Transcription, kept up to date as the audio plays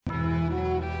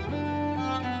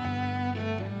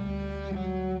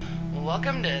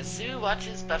welcome to Sue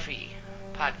Watches Buffy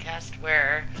podcast,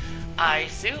 where I,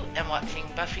 Sue, am watching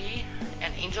Buffy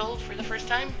and Angel for the first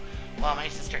time, while my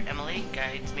sister Emily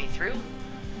guides me through.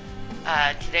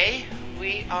 Today,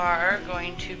 we are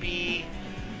going to be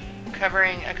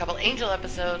covering a couple Angel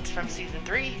episodes from season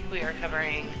 3. We are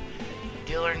covering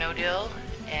Deal or No Deal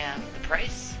and The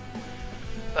Price.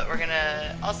 But we're going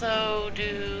to also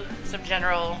do some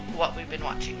general what we've been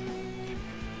watching.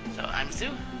 So I'm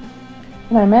Sue.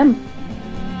 And I'm Em.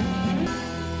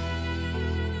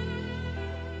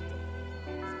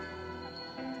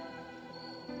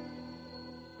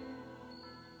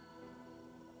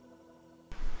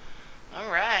 All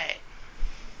right.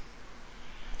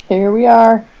 Here we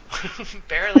are.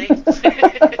 Barely.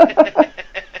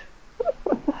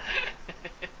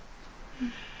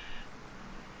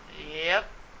 Yep.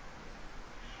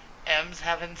 Em's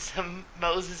having some...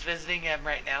 Mose is visiting Em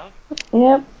right now.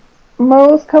 Yep.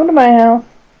 Mo's come to my house.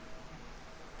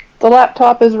 The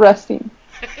laptop is resting.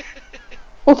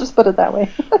 We'll just put it that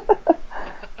way.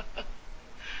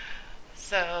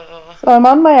 So I'm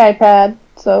on my iPad,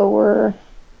 so we're,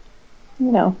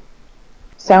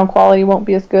 sound quality won't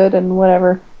be as good and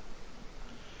whatever.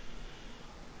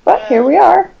 But here we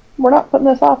are. We're not putting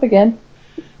this off again.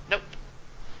 Nope.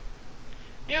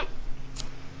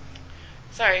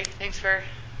 Sorry, thanks for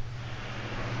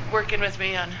working with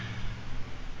me on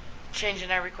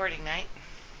changing our recording night.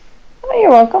 Oh,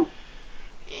 you're welcome.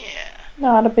 Yeah.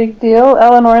 Not a big deal.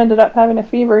 Eleanor ended up having a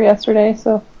fever yesterday,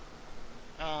 so...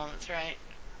 Oh, that's right.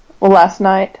 Well, last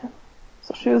night.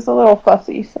 So she was a little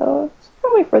fussy, so it's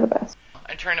probably for the best.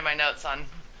 I turned to my notes on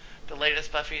the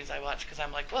latest Buffys I watched because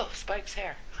I'm like, whoa, Spike's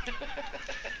hair.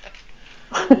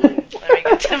 Let me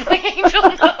get to my Angel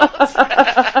notes.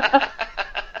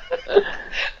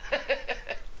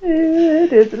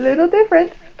 It is a little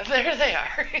different. There they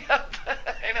are. Yep.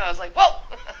 I know, I was like, whoa.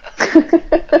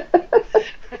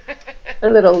 A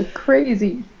little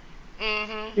crazy,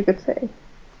 Mm-hmm. you could say.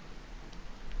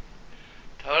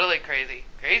 Totally crazy.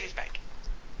 Crazy Spike.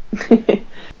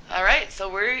 Alright,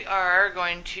 so we are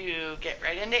going to get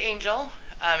right into Angel.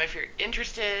 If you're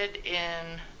interested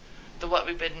in the what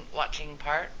we've been watching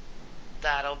part,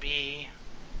 that'll be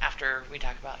after we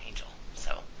talk about Angel.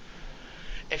 So,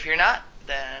 if you're not,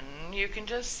 then you can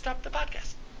just stop the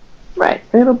podcast. Right,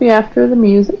 it'll be after the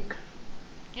music.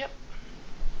 Yep.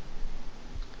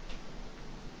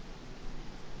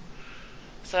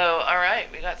 So,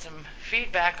 alright, we got some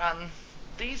feedback on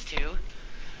these two.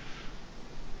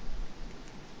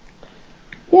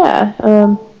 Yeah,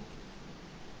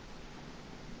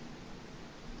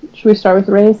 should we start with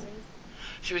Ray's?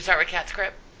 Should we start with Cat's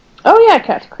Crypt? Oh yeah,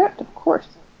 Cat's Crypt, of course.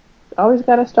 Always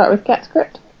gotta start with Cat's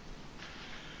Crypt.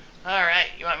 Alright,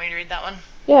 you want me to read that one?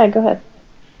 Yeah, go ahead.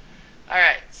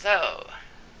 Alright, so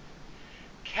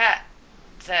Cat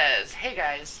says, "Hey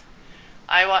guys,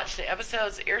 I watched the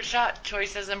episodes Earshot,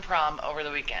 Choices, and Prom over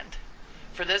the weekend.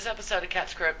 For this episode of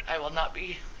Cat's Crypt, I will not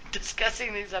be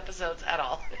discussing these episodes at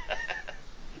all."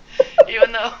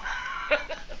 even though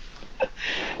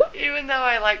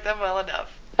I like them well enough.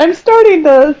 I'm starting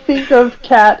to think of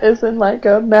Cat as in like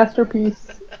a Masterpiece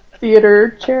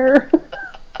theater chair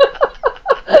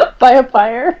by a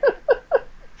fire.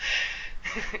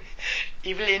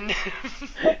 Evelyn.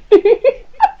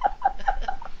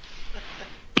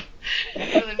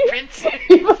 Evelyn Prince.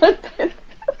 Evelyn Prince.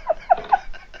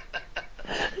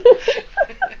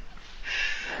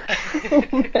 Oh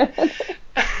man.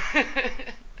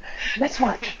 Let's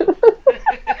watch.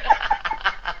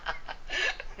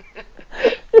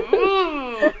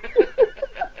 Ooh.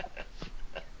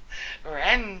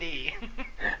 Randy.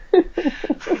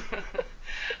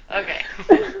 Okay.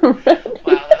 Wow,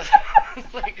 that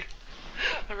was like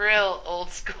real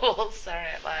old school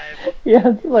Saturday Night Live. Yeah,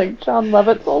 it's like John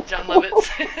Lovett's old John school. Lovitz.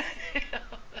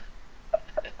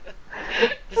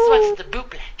 Let's watch the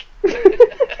bootleg.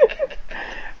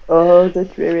 Oh, the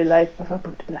dreary life of a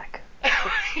bootblack.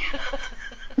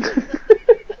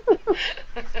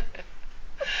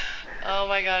 Oh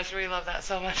my gosh, we love that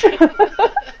so much. We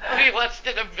watched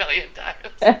it a million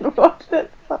times. And watched it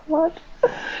so much.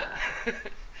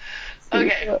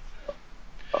 Okay.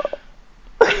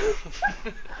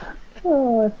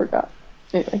 Oh, I forgot.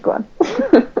 Anyway, go on.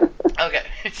 Okay,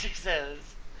 she says,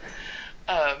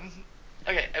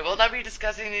 okay, I will not be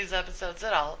discussing these episodes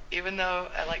at all, even though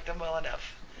I like them well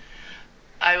enough.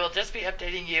 I will just be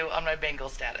updating you on my Bengal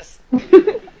status.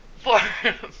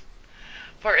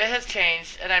 For it has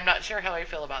changed, and I'm not sure how I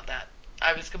feel about that.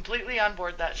 I was completely on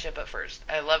board that ship at first.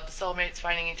 I loved the soulmates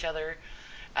finding each other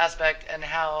aspect, and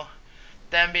how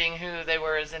them being who they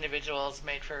were as individuals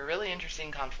made for a really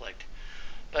interesting conflict.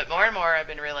 But more and more I've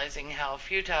been realizing how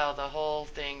futile the whole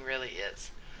thing really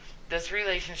is. This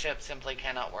relationship simply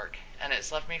cannot work, and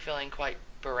it's left me feeling quite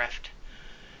bereft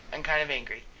and kind of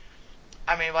angry.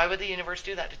 I mean, why would the universe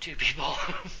do that to two people?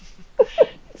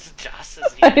 It's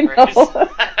Joss's I universe. know.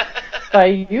 By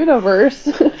universe.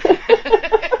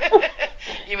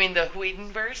 You mean the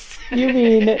Whedonverse? You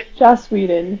mean Joss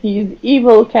Whedon. He's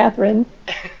evil, Catherine.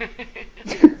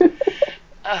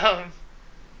 um,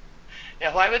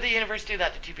 yeah, why would the universe do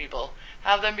that to two people?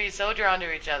 Have them be so drawn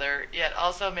to each other, yet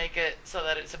also make it so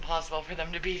that it's impossible for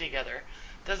them to be together.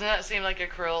 Doesn't that seem like a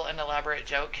cruel and elaborate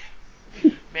joke?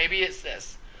 Maybe it's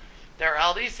this. There are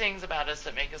all these things about us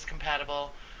that make us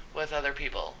compatible with other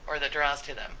people, or that draw us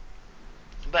to them.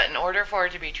 But in order for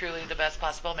it to be truly the best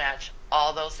possible match,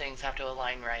 all those things have to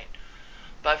align right.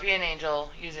 Buffy and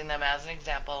Angel, using them as an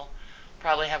example,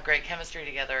 probably have great chemistry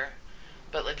together,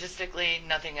 but logistically,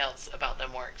 nothing else about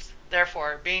them works.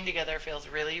 Therefore, being together feels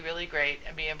really, really great,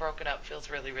 and being broken up feels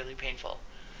really, really painful.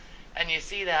 And you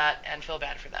see that and feel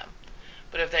bad for them.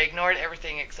 But if they ignored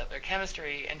everything except their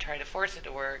chemistry and tried to force it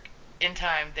to work, in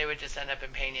time they would just end up in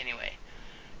pain anyway.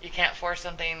 You can't force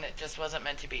something that just wasn't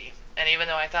meant to be. And even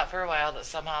though I thought for a while that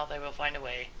somehow they will find a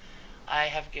way, I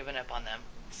have given up on them.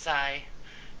 Sigh.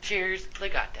 Cheers,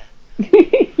 Legata.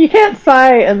 You can't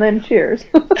sigh and then cheers.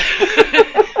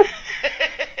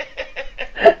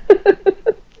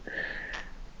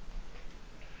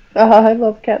 I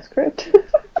love Cat Script.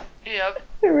 Yep.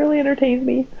 It really entertains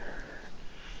me.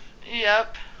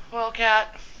 Yep. Well,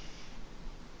 Kat,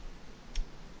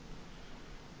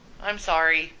 I'm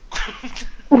sorry.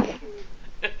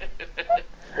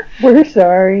 We're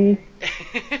sorry.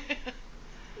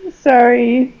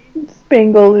 Sorry.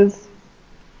 Spangle is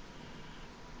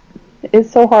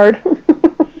so hard.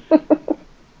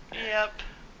 Yep.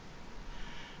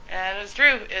 And it's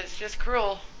true. It's just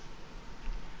cruel.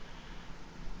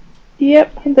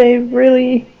 Yep, they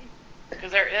really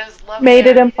Because there is love made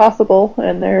it there. impossible,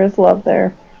 and there is love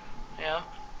there. Yeah.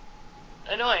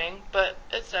 Annoying, but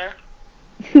it's there.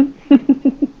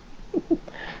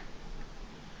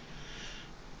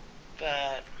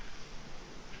 But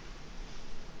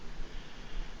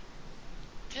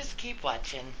just keep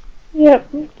watching. Yep,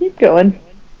 keep going.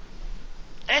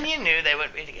 And you knew they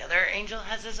wouldn't be together. Angel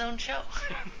has his own show.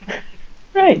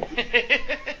 Right.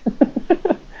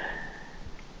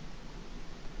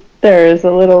 There is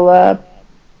a little,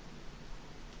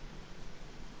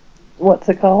 what's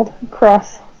it called?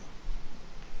 Crossover.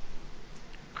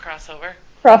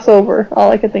 Crossover.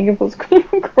 All I could think of was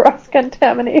cross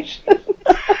contamination.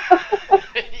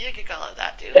 You could call it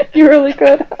that too. You really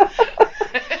could.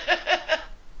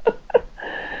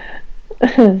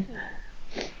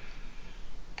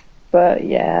 But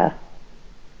yeah.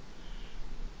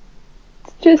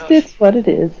 It's what it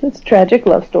is. It's a tragic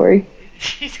love story.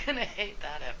 She's gonna hate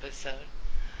that episode.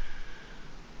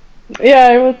 Yeah,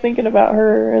 I was thinking about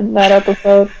her in that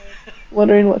episode,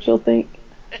 wondering what she'll think.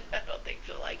 I don't think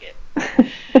she'll like it.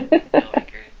 It'll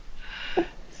make her.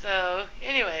 So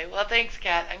anyway, well, thanks,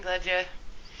 Kat. I'm glad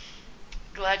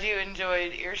you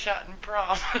enjoyed Earshot and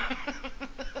Prom.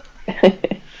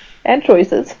 And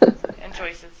choices. And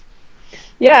choices.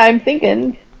 Yeah, I'm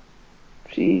thinking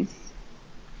she's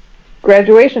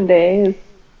graduation day is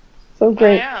so Oh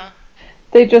great. yeah.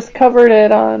 They just covered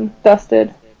it on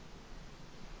Dusted,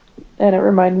 and it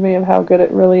reminds me of how good it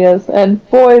really is. And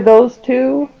boy, those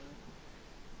two,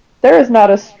 there is not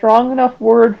a strong enough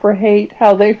word for hate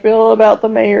how they feel about the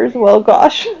mayors. Well,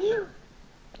 gosh.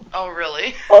 Oh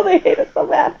really? Oh, they hate it so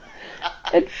bad.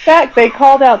 In fact, they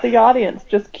called out the audience,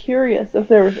 just curious if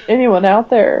there was anyone out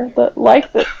there that likes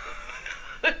it.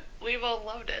 We both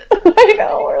loved it. I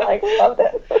know, we're like, we loved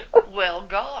it. Well,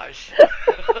 gosh.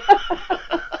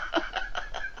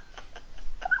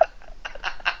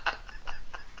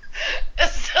 It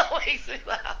still makes me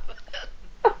laugh.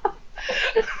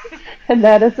 And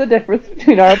that is the difference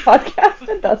between our podcast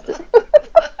and Dustin.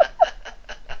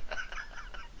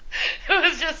 It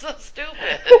was just so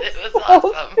stupid. It was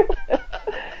awesome.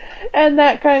 And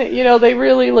that kind of, they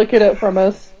really look at it from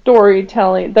a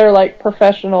storytelling. They're like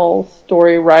professional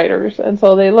story writers, and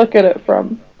so they look at it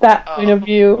from that point Oh, of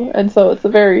view. And so it's a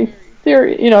very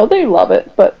serious, they love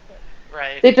it, but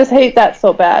right. they just hate that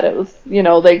so bad. It was,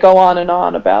 they go on and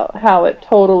on about how it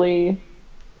totally,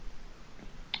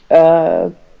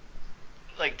 Like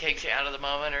takes you out of the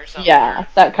moment or something. yeah, Or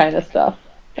that kind of stuff.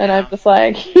 And I'm yeah. just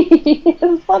like,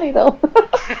 it's funny though.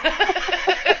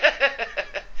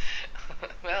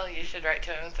 Well, you should write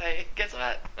to him and say, guess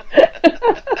what?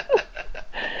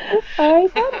 I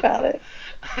thought about it.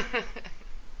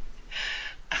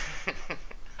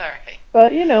 All right.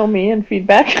 But me and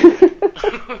feedback.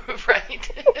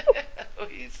 Right.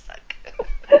 We suck.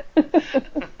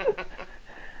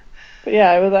 But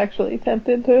yeah, I was actually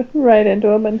tempted to write into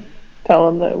him and tell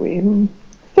him that we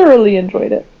thoroughly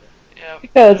enjoyed it. Yep.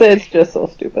 Because it's just so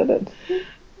stupid.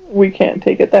 We can't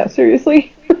take it that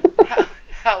seriously.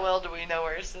 How well do we know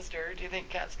our sister? Do you think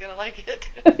Kat's gonna like it?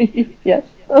 Yes.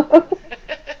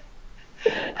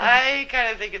 I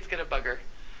kind of think it's gonna bug her.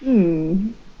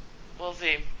 Hmm. We'll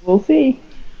see. We'll see.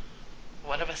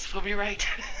 One of us will be right.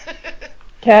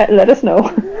 Kat, let us know.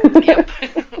 Yep.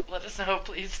 Let us know,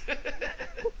 please.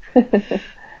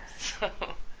 So,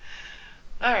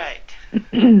 all right.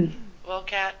 Well,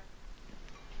 Kat,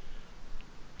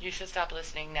 you should stop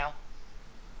listening now.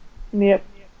 Yep.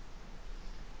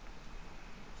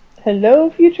 Hello,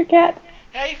 future cat.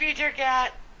 Hey, future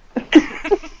Kat.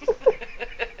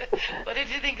 What did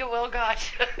you think of Will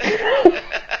Gosh?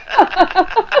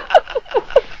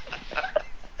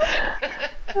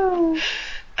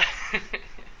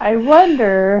 I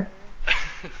wonder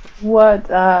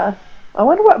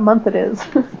what month it is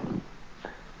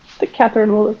that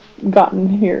Catherine will have gotten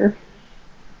here.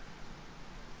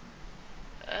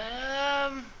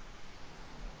 um,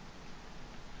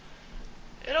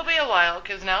 it'll be a while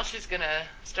because now she's gonna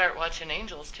start watching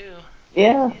Angels too.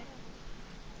 Yeah.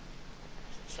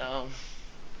 So,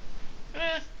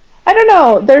 I don't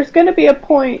know. There's going to be a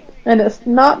point, and it's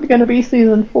not going to be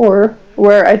season 4,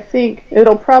 where I think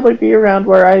it'll probably be around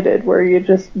where I did, where you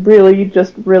just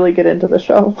really get into the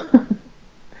show.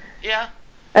 yeah,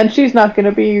 And she's not going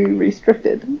to be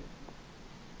restricted.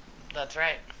 that's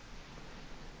right.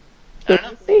 I So don't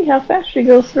know. we'll see how fast she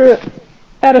goes through it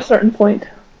at a Yep. certain point.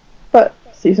 But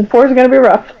season 4 is going to be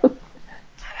rough.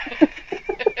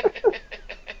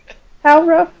 How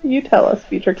rough? You tell us,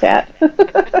 future cat.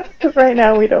 Right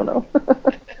now, we don't know.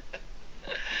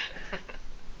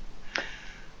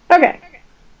 Okay.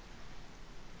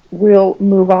 We'll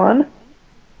move on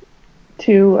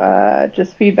to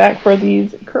just feedback for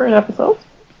these current episodes.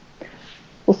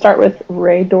 We'll start with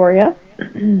Ray Doria.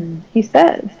 He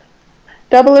says,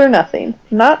 Double or Nothing.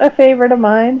 Not a favorite of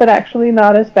mine, but actually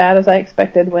not as bad as I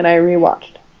expected when I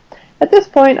rewatched. At this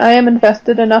point, I am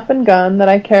invested enough in Gunn that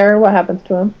I care what happens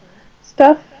to him.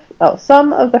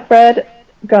 Some of the Fred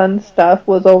Gunn stuff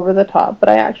was over the top, but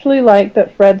I actually liked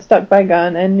that Fred stuck by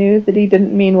Gunn and knew that he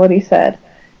didn't mean what he said,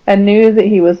 and knew that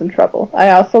he was in trouble. I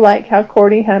also like how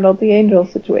Cordy handled the Angel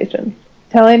situation,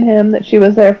 telling him that she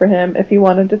was there for him if he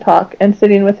wanted to talk, and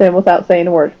sitting with him without saying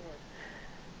a word.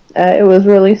 It was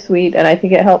really sweet, and I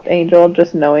think it helped Angel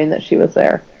just knowing that she was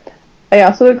there. I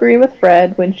also agree with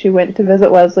Fred when she went to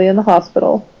visit Wesley in the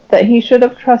hospital, that he should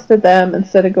have trusted them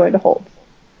instead of going to Holt's.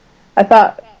 I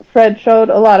thought Fred showed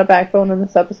a lot of backbone in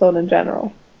this episode in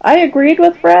general. I agreed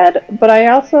with Fred, but I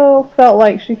also felt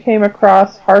like she came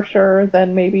across harsher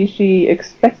than maybe she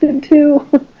expected to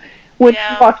when she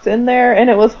Yeah, walked in there, and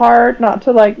it was hard not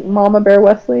to like Mama Bear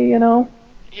Wesley, you know?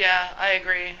 yeah, I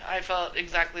agree. I felt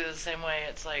exactly the same way.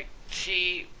 It's like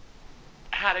she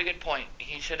had a good point.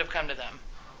 He should have come to them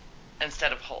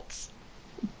instead of Holtz.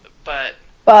 But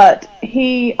But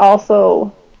he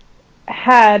also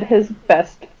had his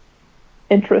best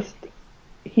interest.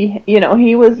 He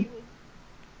was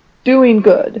doing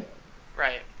good,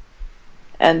 right,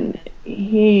 and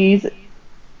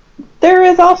there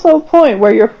is also a point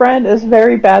where your friend is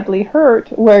very badly hurt,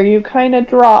 where you kind of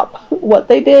drop what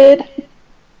they did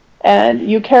and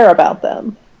you care about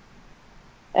them.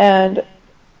 And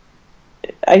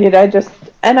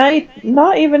I'm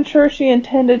not even sure she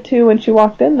intended to, when she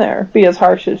walked in there, be as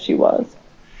harsh as she was.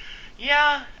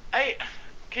 yeah,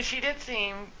 because she did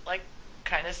seem like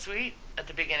kind of sweet at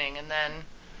the beginning, and then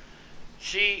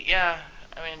yeah,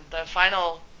 I mean, the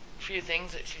final few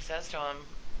things that she says to him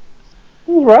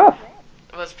It was rough.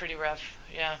 was pretty rough.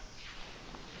 Yeah,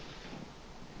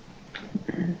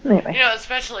 Anyway.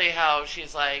 especially how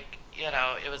she's like,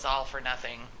 it was all for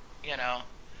nothing. You know,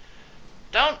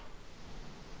 don't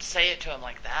say it to him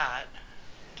like that.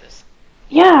 Just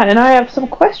Yeah, and I have some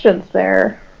questions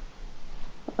there.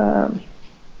 Um,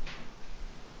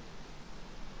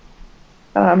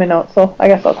 I don't have my notes, so I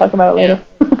guess I'll talk about it yeah, later.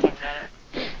 we'll talk about it.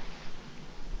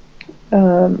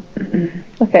 Um,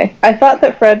 okay. I thought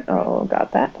that Fred. Oh,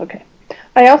 got that. Okay.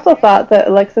 I also thought that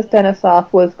Alexis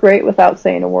Denisov was great without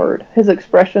saying a word. His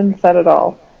expression said it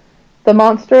all. The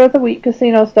Monster of the Week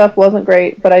casino stuff wasn't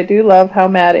great, but I do love how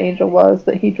mad Angel was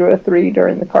that he drew a 3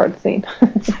 during the card scene.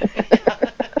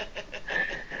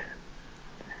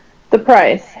 The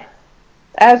price.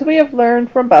 As we have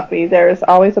learned from Buffy, there is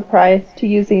always a price to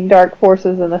using dark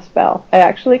forces in a spell. I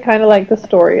actually kind of like the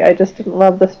story. I just didn't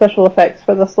love the special effects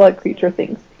for the slug creature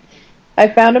things. I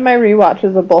found in my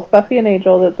rewatches of both Buffy and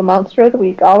Angel that the Monster of the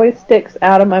Week always sticks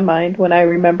out of my mind when I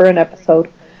remember an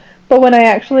episode. But when I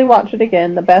actually watch it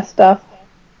again, the best stuff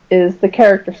is the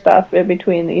character stuff in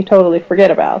between that you totally forget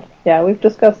about. Yeah, we've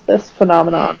discussed this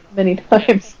phenomenon many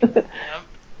times. Yep.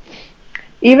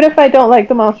 Even if I don't like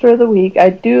the Monster of the Week, I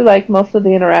do like most of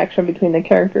the interaction between the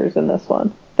characters in this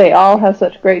one. They all have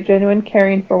such great genuine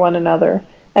caring for one another,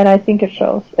 and I think it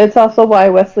shows. It's also why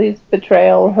Wesley's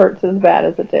betrayal hurts as bad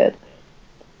as it did.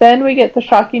 Then we get the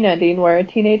shocking ending where a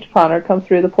teenage Connor comes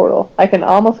through the portal. I can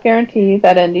almost guarantee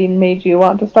that ending made you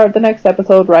want to start the next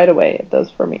episode right away. It does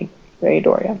for me. Ray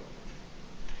Doria.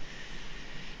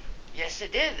 Yes,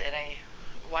 it did, and I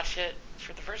watched it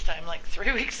for the first time like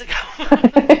 3 weeks ago.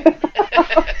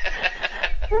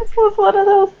 This was one of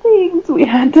those things we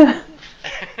had to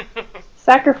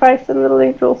sacrifice a little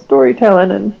angel storytelling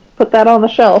and put that on the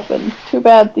shelf, and too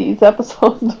bad these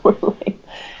episodes were late.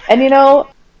 And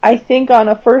I think on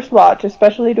a first watch,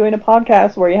 especially doing a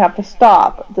podcast where you have to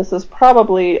stop, this is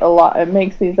probably a lot, it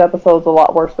makes these episodes a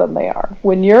lot worse than they are.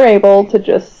 When you're able to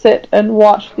just sit and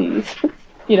watch these,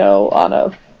 on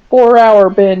a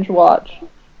 4-hour binge watch,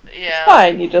 it's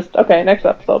fine. You just, okay, next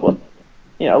episode,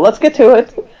 let's get to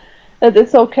it.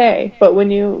 It's okay. But when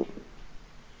you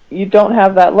don't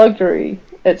have that luxury,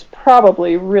 it's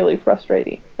probably really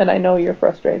frustrating. And I know you're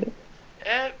frustrated.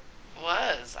 It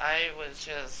was. I was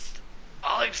just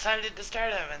all excited to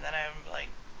start them, and then I'm like,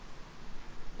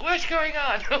 what's going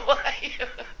on?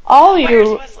 Why? Where's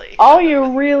Wesley? All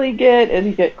you really get is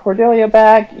you get Cordelia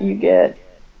back, you get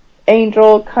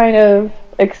Angel kind of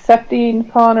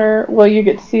accepting Connor. Well, you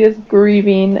get to see his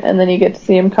grieving, and then you get to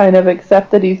see him kind of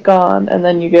accept that he's gone, and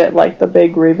then you get like the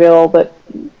big reveal that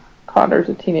Connor's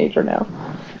a teenager now.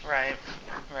 Right.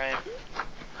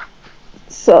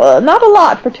 So, not a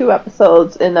lot for 2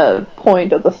 episodes in a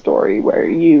point of the story where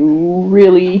you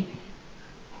really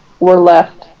were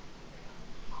left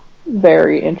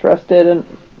very interested in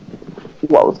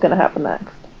what was going to happen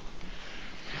next.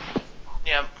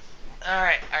 Yep.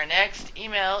 Alright, our next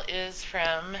email is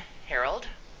from Harold.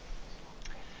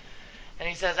 And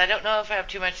he says, I don't know if I have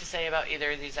too much to say about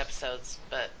either of these episodes,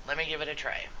 but let me give it a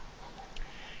try.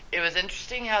 It was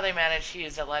interesting how they managed to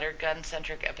use a lighter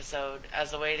gun-centric episode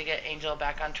as a way to get Angel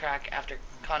back on track after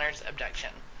Connor's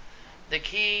abduction. The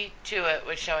key to it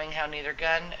was showing how neither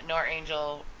Gunn nor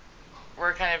Angel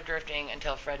were kind of drifting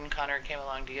until Fred and Connor came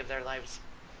along to give their lives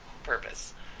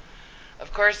purpose.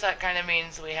 Of course, that kind of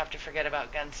means we have to forget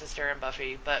about Gunn's sister and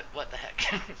Buffy, but what the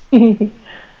heck.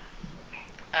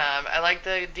 I like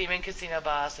the demon casino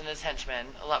boss and his henchmen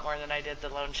a lot more than I did the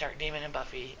lone shark demon and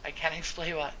Buffy. I can't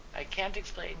explain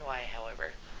why,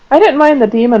 however. I didn't mind the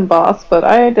demon boss, but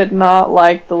I did not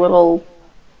like the little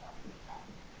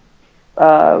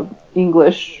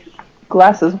English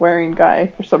glasses wearing guy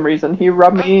for some reason. He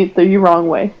rubbed me the wrong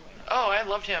way. Oh, I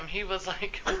loved him. He was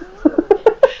like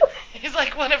he's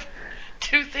like one of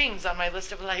 2 things on my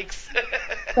list of likes.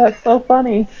 That's so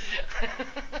funny.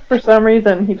 For some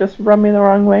reason, he just rubbed me the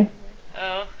wrong way.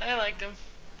 Oh, I liked him.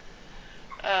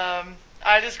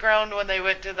 I just groaned when they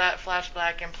went to that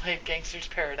flashback and played Gangster's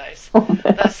Paradise.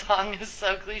 That song is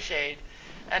so cliched,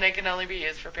 and it can only be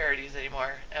used for parodies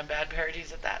anymore, and bad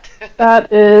parodies at that.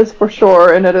 That is for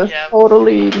sure, and it is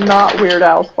totally not Weird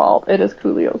Al's fault. It is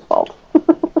Coolio's fault.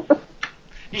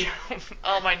 Yeah,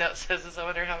 all my note says is I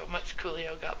wonder how much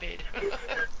Coolio got paid.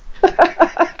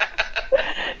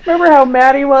 Remember how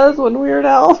mad he was when Weird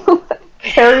Al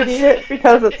parodied it?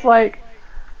 Because it's like,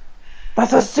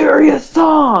 that's a serious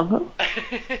song!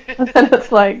 And then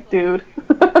it's like, dude.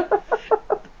 I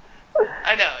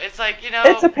know, it's like,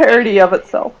 it's a parody of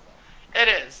itself. It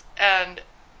is, and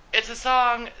it's a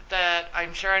song that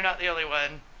I'm sure I'm not the only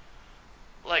one.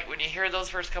 Like, when you hear those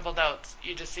first couple notes,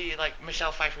 you just see, like,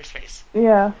 Michelle Pfeiffer's face.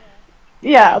 Yeah.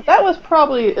 Yeah, that was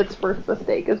probably its first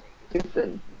mistake.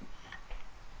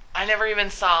 I never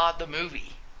even saw the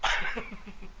movie.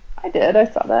 I did. I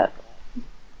saw that.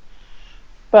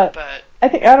 But I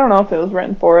don't know if it was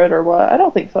written for it or what. I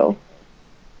don't think so.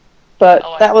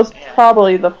 But that was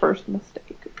probably the first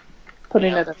mistake,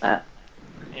 putting it in that.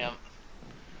 Yep.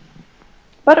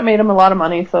 But it made him a lot of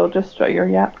money, so just show your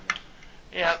yap.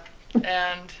 Yep.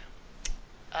 And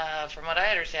from what I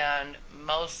understand,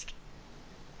 most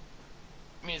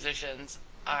musicians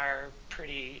are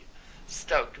pretty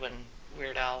stoked when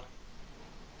Weird Al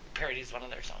parodies one of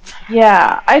their songs.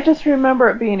 Yeah, I just remember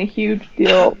it being a huge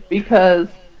deal because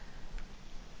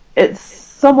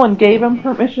someone gave him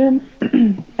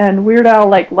permission, and Weird Al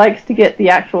likes to get the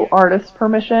actual artist's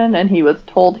permission, and he was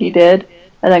told he did,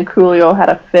 and then Coolio had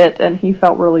a fit, and he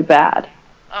felt really bad.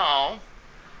 Oh,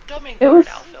 don't make Weird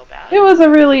Al feel bad? It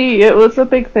was a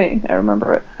big thing. I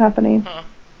remember it happening. Huh.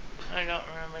 I don't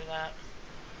remember that.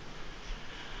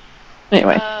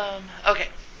 Anyway. Okay.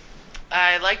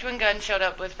 I liked when Gunn showed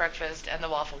up with breakfast and the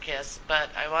waffle kiss, but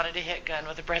I wanted to hit Gunn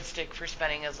with a breadstick for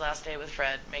spending his last day with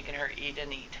Fred, making her eat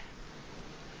and eat.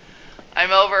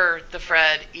 I'm over the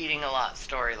Fred eating a lot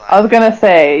storyline. I was gonna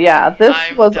say, yeah, this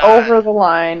I'm was done. over the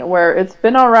line where it's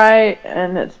been alright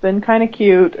and it's been kind of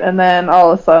cute, and then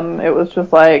all of a sudden it was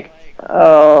just like,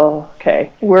 oh,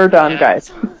 okay, we're done, Yep.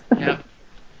 guys. Yep.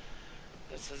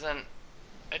 This isn't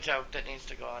a joke that needs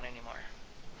to go on anymore.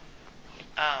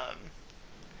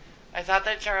 I thought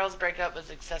that Charles' breakup was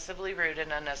excessively rude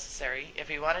and unnecessary. If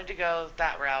he wanted to go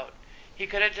that route, he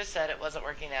could have just said it wasn't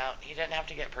working out. He didn't have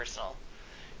to get personal.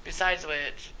 Besides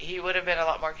which, he would have been a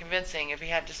lot more convincing if he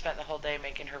had just spent the whole day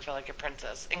making her feel like a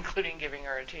princess, including giving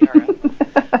her a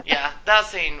tiara. Yeah, that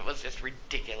scene was just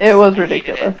ridiculous. It was I hated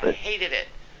ridiculous. it. I hated it.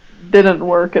 Didn't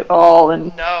work at all,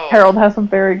 and No. Harold has some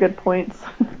very good points.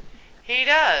 He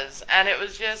does, and it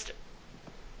was just,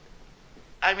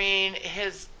 I mean,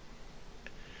 his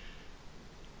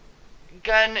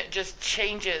Gunn just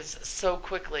changes so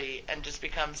quickly and just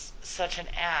becomes such an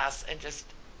ass and just,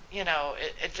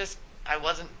 it just, I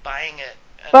wasn't buying it.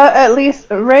 But at least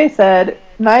Ray said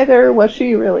neither was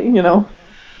she really.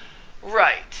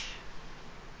 Right.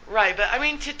 Right, but I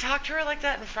mean, to talk to her like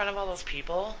that in front of all those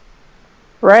people,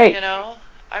 Right.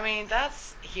 I mean,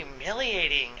 that's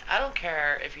humiliating. I don't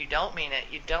care if you don't mean it.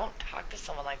 You don't talk to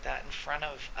someone like that in front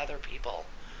of other people.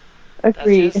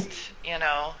 Agreed. That's just,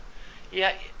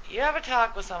 yeah, you have a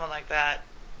talk with someone like that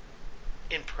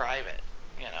in private,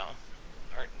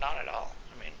 or not at all.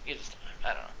 I mean, I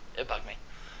don't know. It bugged me.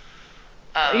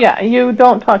 Yeah, you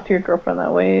don't talk to your girlfriend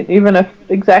that way, even if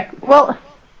well,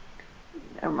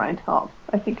 never mind.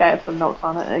 I think I have some notes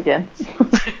on it again.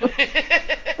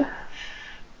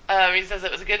 He says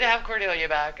it was good to have Cordelia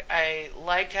back. I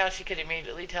liked how she could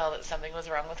immediately tell that something was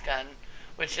wrong with Gunn,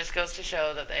 which just goes to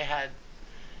show that they had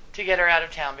to get her out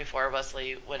of town before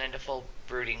Wesley went into full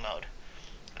brooding mode.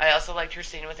 I also liked her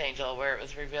scene with Angel, where it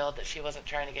was revealed that she wasn't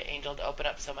trying to get Angel to open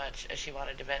up so much as she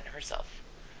wanted to vent herself.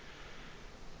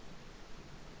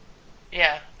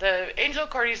 Yeah, the Angel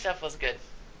Cordy stuff was good.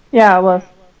 Yeah, it was.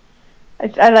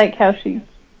 I like how she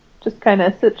just kind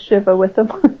of sits Shiva with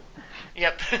him.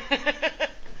 Yep.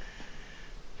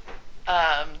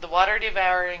 The water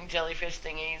devouring jellyfish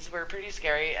thingies were pretty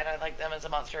scary, and I liked them as a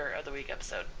Monster of the Week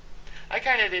episode. I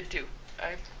kind of did too.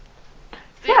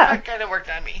 The effect kind of worked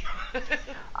on me.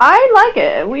 I like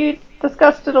it. We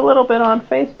discussed it a little bit on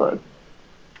Facebook.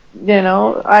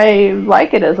 I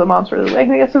like it as a Monster of the Week. I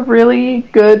think it's a really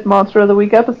good Monster of the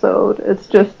Week episode. It's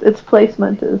just its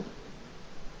placement is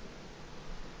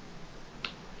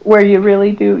where you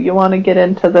really you want to get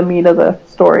into the meat of the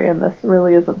story, and this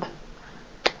really isn't.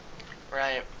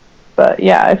 Right. But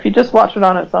yeah, if you just watch it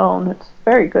on its own, it's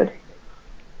very good.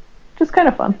 Just kind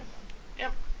of fun.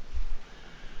 Yep.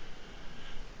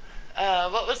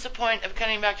 What was the point of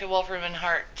cutting back to Wolfram and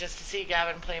Hart just to see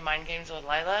Gavin play mind games with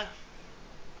Lila?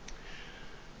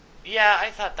 Yeah, I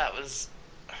thought that was,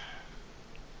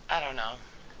 I don't know.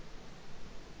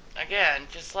 Again,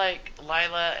 just like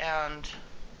Lila and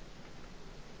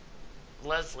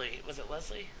Leslie. Was it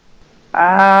Leslie?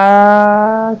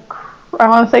 I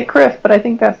want to say Chris, but I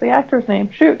think that's the actor's name.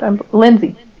 Shoot, I'm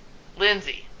Lindsay.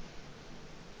 Lindsay.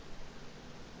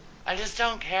 I just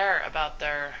don't care about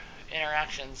their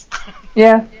interactions.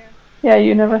 Yeah. Yeah,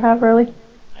 you never have, really?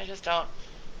 I just don't.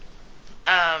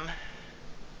 And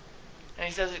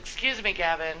he says, "Excuse me,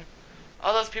 Gavin.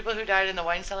 All those people who died in the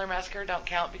wine cellar massacre don't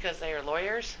count because they are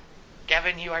lawyers?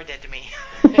 Gavin, you are dead to me."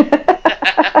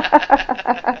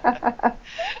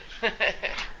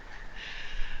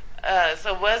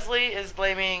 So Wesley is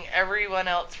blaming everyone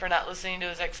else for not listening to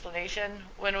his explanation.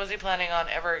 When was he planning on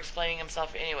ever explaining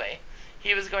himself anyway?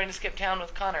 He was going to skip town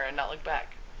with Connor and not look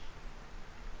back.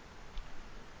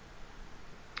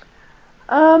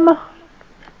 Um,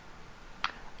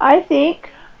 I think,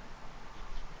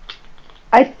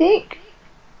 I think,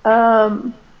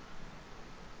 um,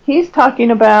 he's talking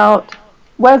about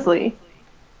Wesley.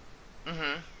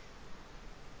 Mm-hmm.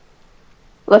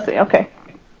 Let's see. Okay,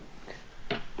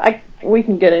 we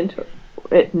can get into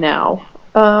it now.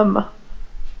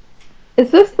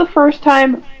 Is this the first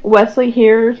time Wesley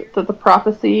hears that the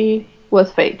prophecy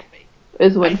was fake?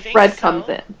 Is I when think Fred comes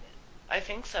so. in. I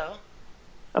think so.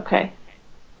 Okay.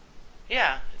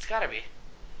 Yeah, it's gotta be.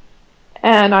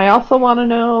 And I also want to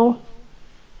know,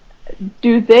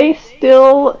 do they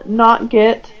still not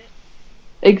get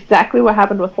exactly what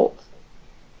happened with Holtz?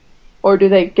 Or do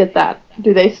they get that?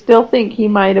 Do they still think he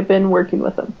might have been working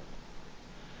with them?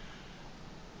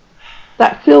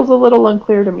 that feels a little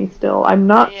unclear to me still. I'm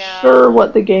not Yeah. sure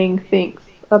what the gang thinks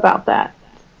about that.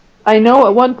 I know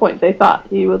at one point they thought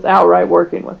he was outright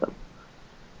working with them.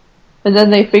 And then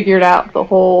they figured out the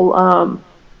whole,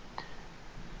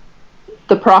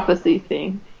 the prophecy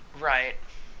thing. Right.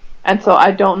 And so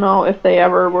I don't know if they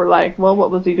ever were like, well,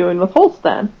 what was he doing with Holtz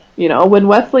then? You know, when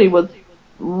Wesley was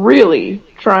really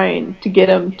trying to get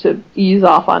him to ease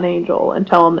off on Angel and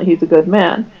tell him that he's a good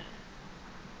man.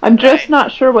 I'm just Right.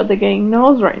 not sure what the gang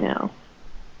knows right now.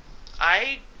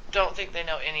 I don't think they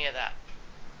know any of that.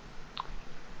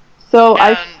 So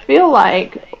I And feel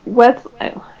like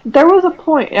there was a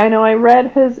point, I know I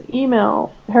read his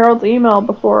email, Harold's email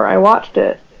before I watched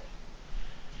it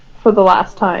for the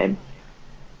last time.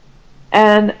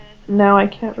 And now I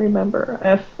can't remember.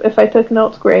 If I took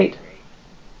notes, great.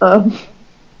 Um,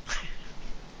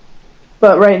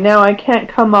 but right now I can't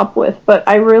come up with. But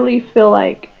I really feel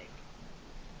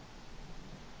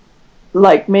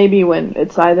like maybe when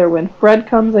it's either when Fred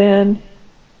comes in,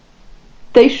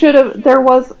 they should have. There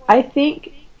was, I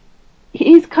think,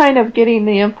 he's kind of getting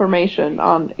the information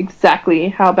on exactly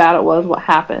how bad it was, what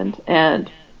happened, and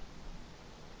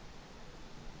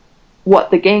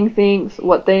what the gang thinks,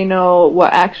 what they know,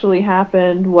 what actually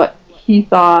happened, what he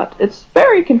thought. It's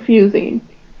very confusing.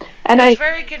 And it's I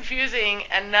very confusing,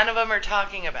 and none of them are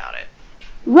talking about it.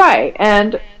 right,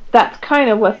 and that's kind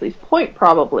of Wesley's point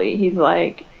probably. He's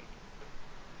like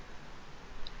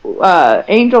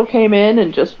Angel came in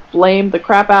and just blamed the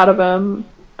crap out of him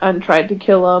and tried to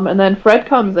kill him, and then Fred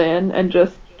comes in and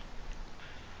just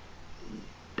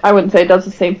I wouldn't say does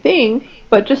the same thing,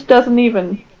 but just doesn't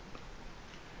even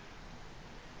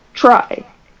try.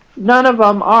 None of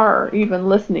them are even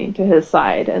listening to his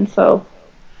side, and so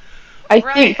I think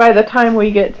Right. by the time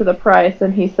we get to the price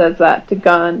and he says that to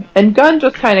Gunn, and Gunn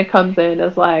just kind of comes in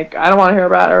as like, I don't want to hear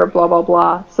about her, blah, blah,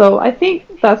 blah. So I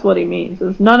think that's what he means,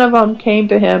 is none of them came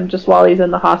to him just while he's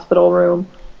in the hospital room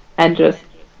and just,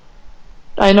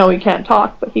 I know he can't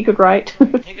talk, but he could write,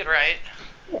 He could write.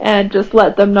 and just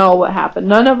let them know what happened.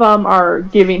 None of them are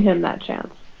giving him that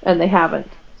chance, and they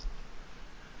haven't.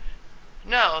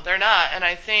 No, they're not. And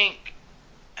I think,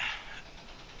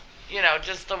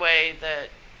 just the way that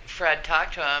Fred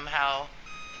talked to him, how,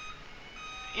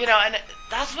 and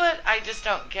that's what I just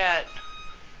don't get.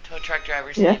 Tow truck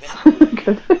driver's Yes. leaving.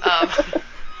 Good. Um,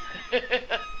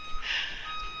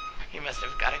 he must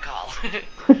have got a call.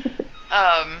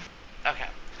 Okay.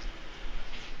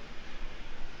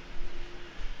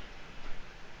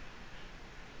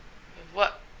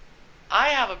 What I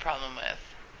have a problem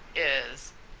with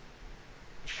is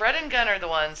Fred and Gunn are the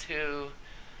ones who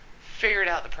figured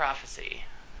out the prophecy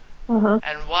Uh-huh.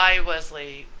 and why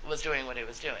Wesley was doing what he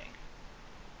was doing.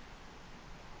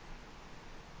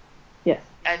 Yes.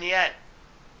 And yet,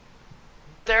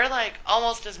 they're like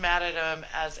almost as mad at him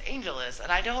as Angel is,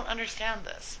 and I don't understand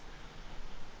this.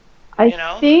 I You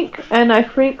know? think, and I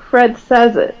think Fred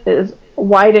says it, is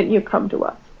why didn't you come to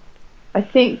us? I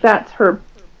think that's her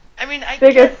I mean,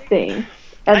 biggest thing.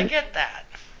 I And get that.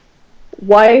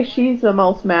 why she's the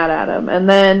most mad at him. And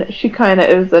then she kind of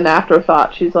is an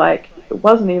afterthought. She's like, it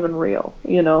wasn't even real,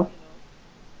 you know?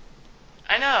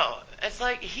 I know. It's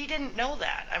like he didn't know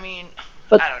that. I mean, I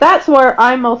But don't know. that's where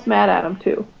I'm most mad at him,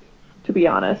 too, to be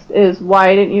honest, is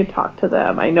why didn't you talk to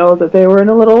them? I know that they were in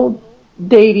a little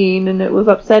dating and it was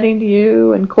upsetting to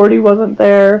you and Cordy wasn't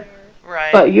there.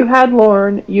 Right. But you had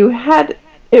Lorne.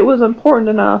 It was important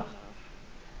enough.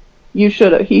 He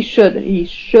should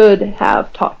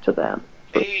have talked to them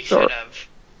for He sure. should have.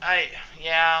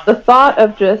 Yeah. The thought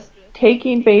of just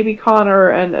taking baby Connor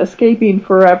and escaping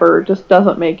forever just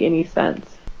doesn't make any sense.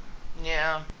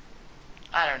 Yeah.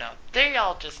 I don't know. They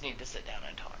all just need to sit down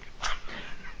and talk.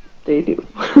 They do.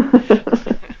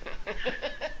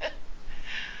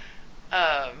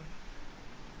 um,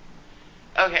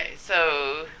 okay,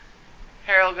 so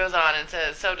Harold goes on and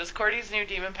says, so does Cordy's new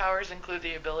demon powers include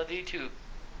the ability to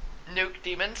nuke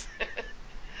demons?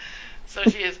 So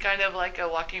she is kind of like a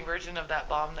walking version of that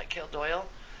bomb that killed Doyle.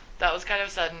 That was kind of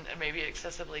sudden and maybe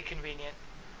excessively convenient.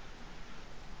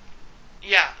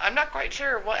 Yeah, I'm not quite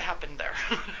sure what happened there.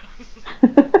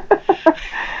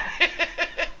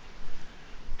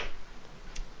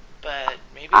 But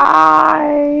maybe.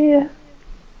 I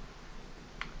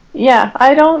Yeah,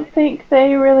 I don't think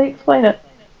they really explain it.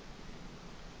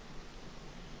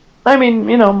 I mean,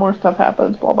 more stuff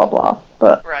happens, blah blah blah.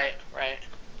 But Right, right.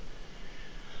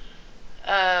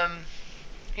 Um,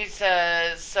 he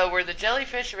says, so were the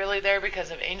jellyfish really there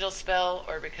because of Angel's spell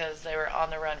or because they were on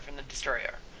the run from the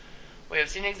Destroyer? We have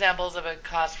seen examples of a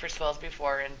cost for spells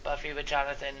before in Buffy with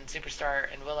Jonathan,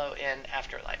 Superstar, and Willow in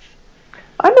Afterlife.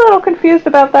 I'm a little confused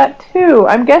about that too.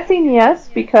 I'm guessing yes,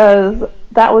 because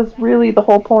that was really the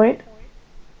whole point.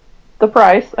 The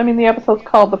price. I mean, the episode's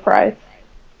called The Price.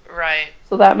 Right.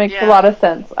 So that makes a Yeah. lot of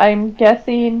sense. I'm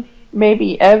guessing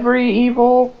maybe every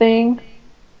evil thing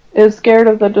is scared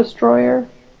of the destroyer,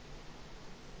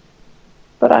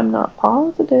 but I'm not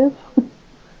positive.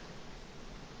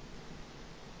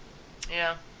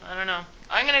 Yeah. I don't know.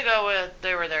 I'm gonna go with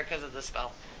they were there because of the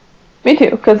spell. Me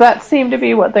too, because that seemed to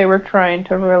be what they were trying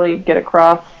to really get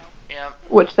across, Yeah.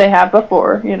 which they have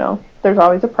before. You know, there's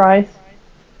always a price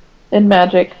in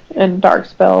magic and dark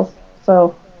spells,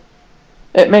 so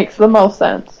it makes the most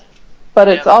sense. But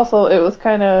it's Yep. also, it was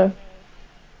kind of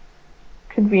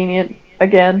convenient,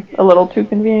 again, a little too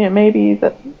convenient maybe,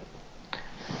 that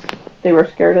they were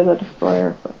scared of the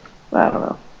destroyer. But I don't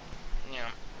know.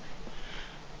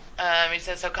 Yeah. He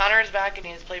says so. Connor is back and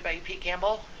he is played by Pete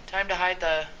Campbell. Time to hide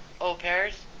the au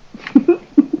pairs. I'm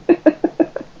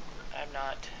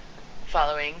not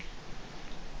following.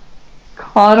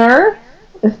 Connor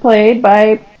is played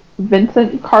by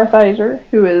Vincent Kartheiser,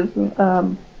 who is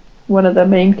one of the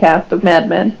main cast of Mad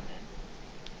Men,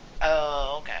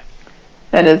 Oh, okay.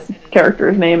 and his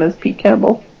character's name is Pete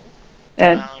Campbell.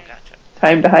 And Oh, gotcha.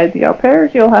 Time to Hide the Au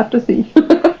Pairs, you'll have to see. All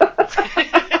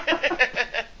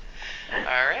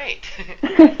right.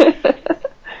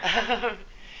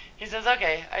 He says,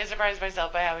 okay, I surprised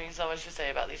myself by having so much to say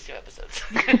about these two episodes.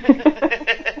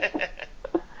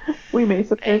 We may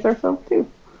surprise Thanks. ourselves too.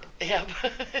 Yep.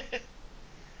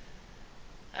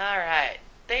 All right.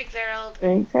 Thanks, Harold.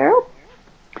 Thanks, Harold.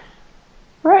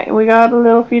 Right, we got a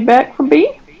little feedback from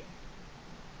B.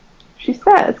 She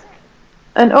says,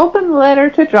 an open letter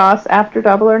to Joss after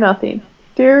Double or Nothing.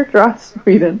 Dear Joss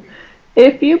Whedon,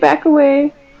 if you back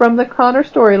away from the Connor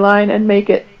storyline and make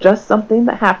it just something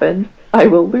that happened, I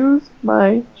will lose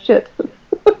my shit.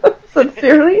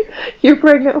 Sincerely, your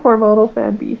pregnant hormonal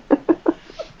fan B.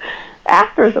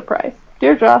 After the price.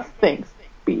 Dear Joss, thanks,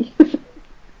 B.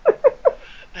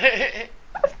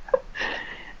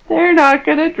 They're not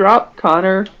gonna drop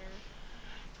Connor.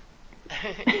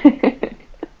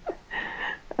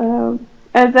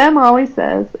 As Em always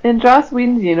says, in Joss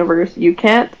Whedon's universe, you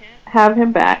can't have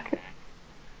him back.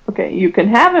 Okay, you can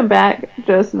have him back,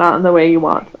 just not in the way you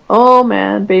want. Oh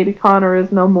man, baby Connor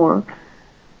is no more.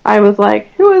 I was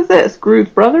like, who is this? Groot's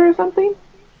brother or something?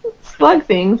 Slug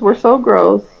things were so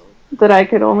gross that I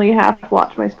could only half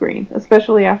watch my screen,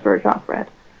 especially after it got red.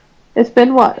 It's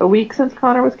been, what, a week since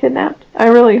Connor was kidnapped? I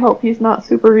really hope he's not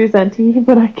super resenty,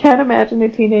 but I can't imagine a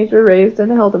teenager raised in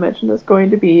the Hell Dimension is going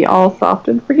to be all soft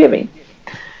and forgiving.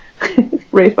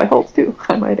 Raised by Holtz, too,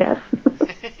 I might add.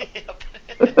 Yep.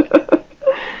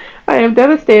 I am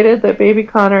devastated that baby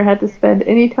Connor had to spend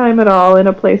any time at all in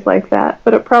a place like that,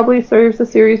 but it probably serves the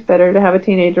series better to have a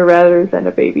teenager rather than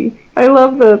a baby. I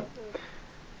love the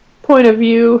point of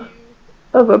view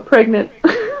of a pregnant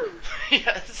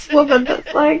Yes. woman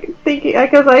that's like thinking,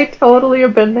 because I totally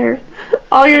have been there.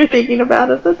 All you're thinking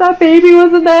about is that that baby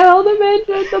was in the Hell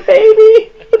Dimension, the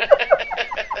baby.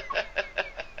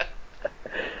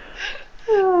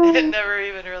 It never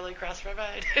even really crossed my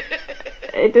mind.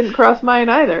 It didn't cross mine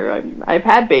either. I've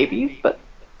had babies, but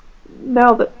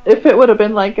now that if it would have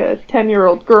been like a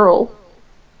 10-year-old girl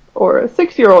or a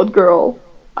 6-year-old girl,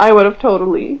 I would have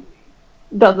totally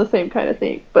done the same kind of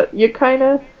thing. But you kind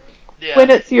of, Yeah. when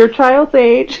it's your child's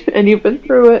age and you've been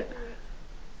through it,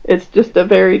 it's just a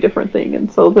very different thing.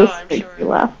 And so Oh, this I'm makes me sure.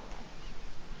 laugh.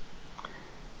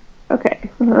 Okay,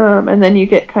 and then you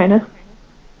get kind of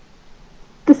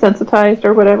desensitized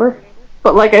or whatever.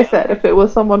 But like I Yeah. said, if it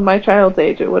was someone my child's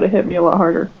age, it would have hit me a lot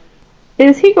harder.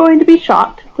 Is he going to be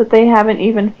shocked that they haven't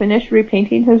even finished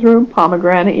repainting his room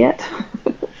pomegranate yet?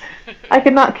 I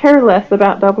could not care less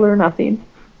about Double or Nothing.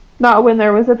 Not when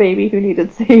there was a baby who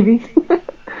needed saving.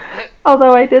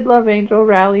 Although I did love Angel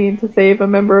rallying to save a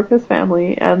member of his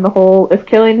family, and the whole, if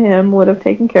killing him would have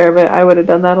taken care of it, I would have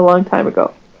done that a long time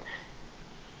ago.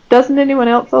 Doesn't anyone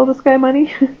else owe this guy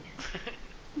money?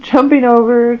 Jumping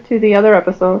over to the other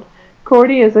episode,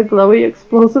 Cordy is a glowy,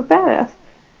 explosive badass.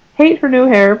 Hate her new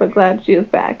hair, but glad she is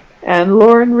back. And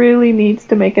Lauren really needs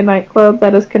to make a nightclub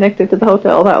that is connected to the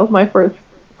hotel. That was my first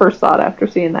thought after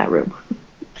seeing that room.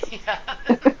 Yeah.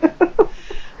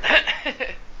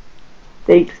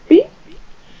 Thanks, B.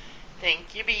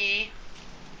 Thank you, B.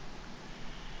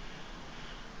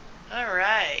 All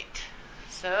right.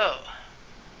 So,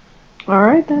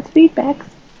 Alright, that's feedbacks.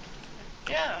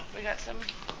 yeah, we got some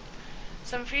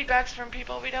feedbacks from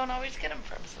people we don't always get them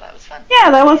from, so that was fun. Yeah,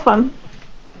 that was fun.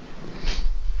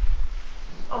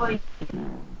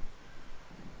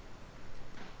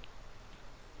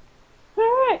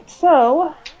 Alright,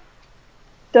 so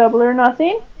Double or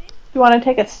Nothing. Do you want to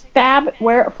take a stab at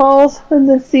where it falls in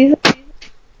this season?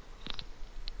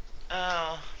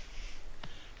 Oh,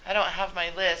 I don't have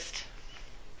my list,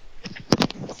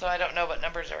 so I don't know what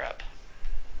numbers are up.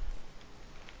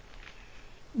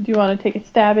 Do you want to take a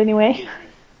stab anyway?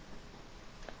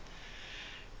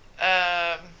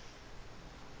 Um,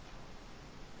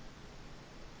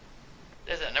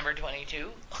 is it number 22?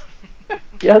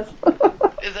 Yes.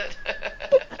 Is it?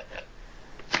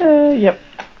 Yep.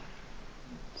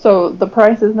 So the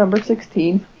price is number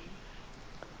 16.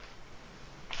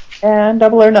 And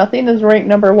Double or Nothing is ranked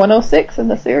number 106 in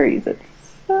the series. It's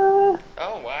Oh,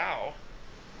 wow.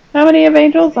 how many of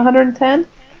Angels? 110?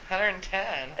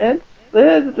 110.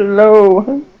 It's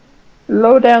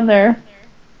low down there.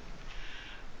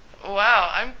 Wow,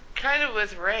 I'm kind of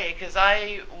with Ray because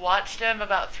I watched him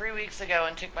about 3 weeks ago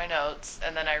and took my notes,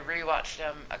 and then I rewatched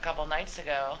him a couple nights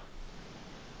ago,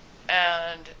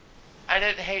 and I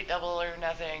didn't hate Double or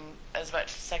Nothing as much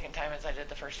the second time as I did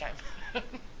the first time.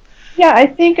 Yeah, I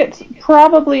think it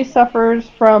probably suffers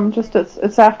from just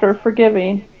it's after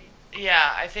forgiving.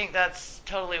 Yeah, I think that's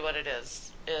totally what it is.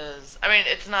 I mean,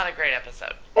 it's not a great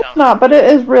episode. It's Don't. not, but it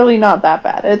is really not that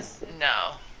bad. It's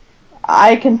No.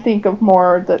 I can think of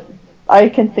more that I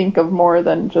can think of more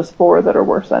than just four that are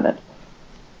worse than it,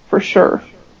 for sure.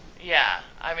 Yeah,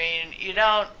 I mean, you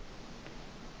don't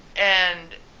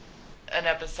end an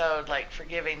episode like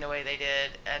forgiving the way they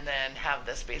did and then have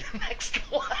this be the next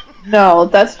one. No,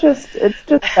 it's just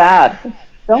bad.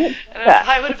 Don't do And if that.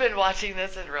 I would have been watching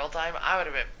this in real time, I would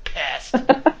have been pissed.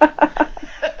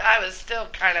 I was still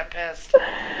kind of pissed.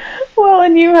 Well,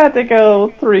 and you had to go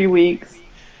 3 weeks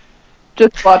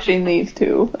just watching these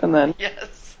two, and then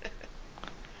Yes.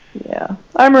 yeah,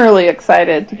 I'm really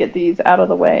excited to get these out of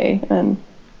the way, Me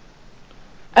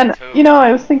and too.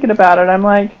 I was thinking about it. I'm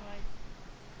like,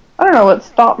 I don't know what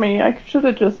stopped me. I should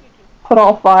have just put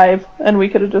all five, and we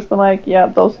could have just been like, yeah,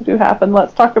 those two happened.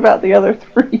 Let's talk about the other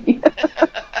three.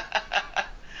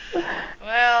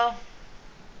 Well,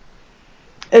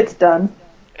 It's done,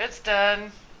 it's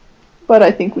done. but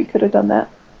I think we could have done that.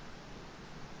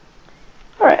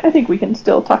 All right, I think we can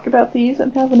still talk about these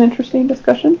and have an interesting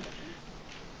discussion.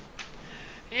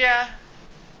 Yeah.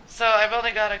 So I've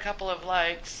only got a couple of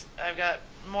likes. I've got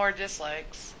more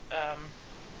dislikes.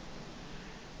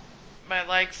 My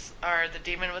likes are the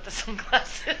demon with the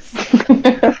sunglasses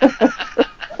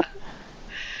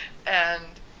and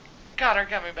Connor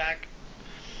coming back.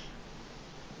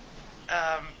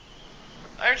 Um,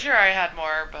 I'm sure I had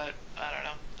more, but I don't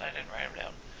know. I didn't write them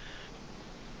down.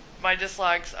 My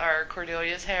dislikes are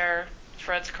Cordelia's hair,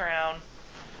 Fred's crown,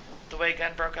 the way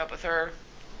Gunn broke up with her,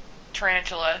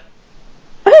 Tarantula,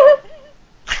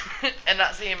 and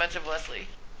not seeing much of Leslie.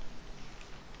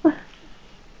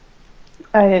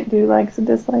 I didn't do likes and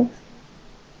dislikes.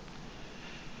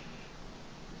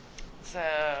 So,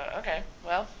 okay,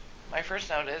 well, my first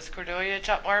note is Cordelia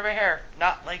chopped more of her hair.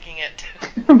 Not liking it.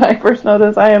 My first note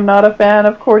is I am not a fan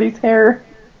of Cordy's hair.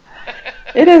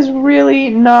 It is really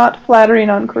not flattering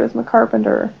on Charisma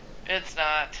Carpenter. It's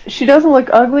not. She doesn't look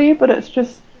ugly, but it's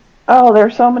just, oh,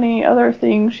 there's so many other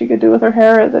things she could do with her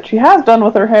hair that she has done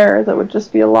with her hair that would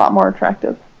just be a lot more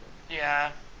attractive.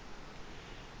 Yeah.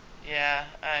 Yeah,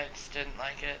 I just didn't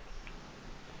like it.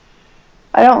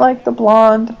 I don't like the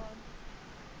blonde.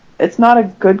 It's not a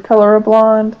good color of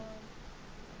blonde.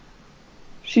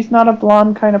 She's not a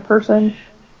blonde kind of person.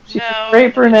 She's a No, great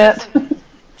it brunette. doesn't.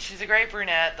 She's a great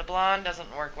brunette. The blonde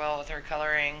doesn't work well with her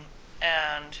coloring,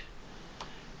 and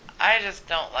I just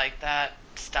don't like that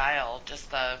style.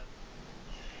 Just I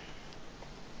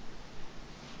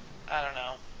don't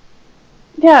know.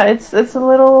 Yeah, it's a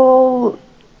little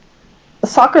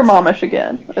soccer It's momish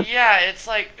again. yeah, it's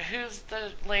like who's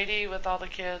the lady with all the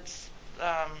kids?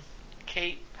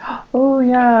 Kate. Oh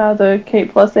yeah, the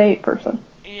K+8 person.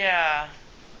 Yeah,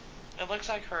 it looks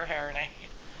like her hair, and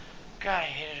God, I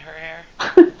hated her hair.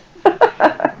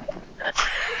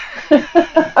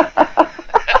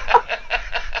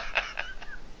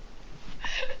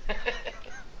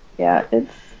 Yeah,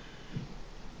 it's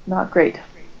not great.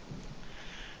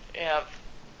 Yep.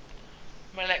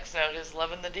 My next note is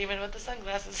loving the demon with the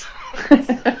sunglasses.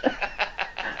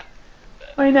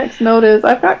 My next note is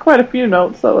I've got quite a few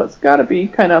notes, so it's got to be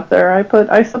kind of up there.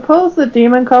 I suppose the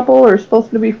demon couple are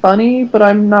supposed to be funny, but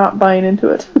I'm not buying into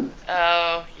it.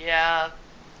 Oh yeah,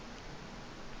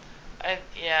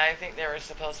 I think they were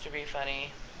supposed to be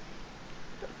funny.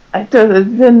 It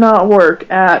did not work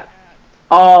at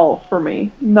all for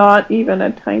me, not even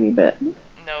a tiny bit.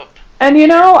 Nope, me And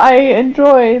neither. I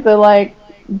enjoy the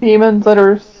demons that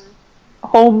are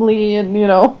homely and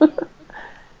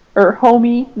or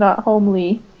homey, not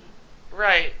homely.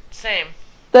 Right. Same.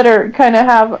 that are kind of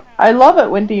have. I love it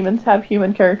when demons have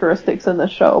human characteristics in the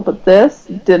show, but this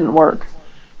didn't work.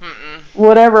 Mm-mm.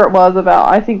 Whatever it was about,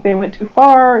 I think they went too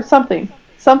far. Something. I think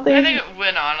Something. it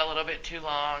went on a little bit too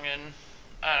long, and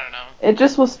I don't know. It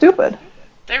just was stupid.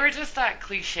 They were just that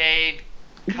cliched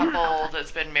couple Yeah.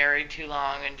 that's been married too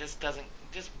long and just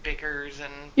bickers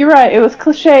and You're right. It was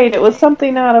cliched. It was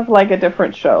something out of like a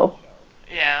different show,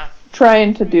 yeah.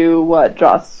 trying to do what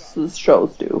Joss's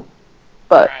shows do,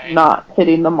 but Right. not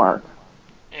hitting the mark.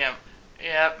 Yep.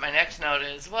 Yep. My next note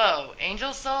is, whoa,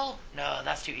 Angel's soul? No,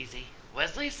 that's too easy.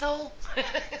 Wesley's soul?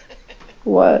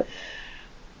 What?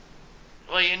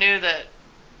 Well, you knew that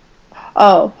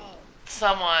Oh,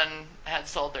 someone had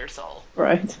sold their soul,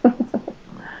 right.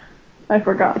 I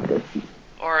forgot this.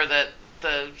 or that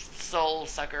the soul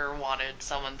sucker wanted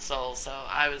someone's soul. So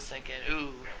I was thinking,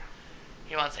 ooh,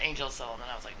 he wants Angel's soul, and then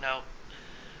I was like, nope.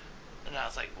 And I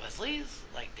was like, Wesley's?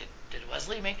 Like, did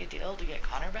Wesley make a deal to get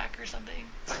Connor back or something?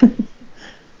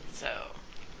 So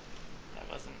that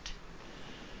wasn't.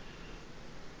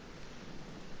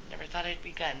 Never thought I'd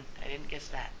be Gun. I didn't guess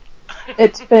that.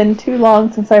 It's been too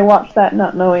long since I watched that,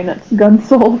 not knowing it's Gun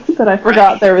Soul, that I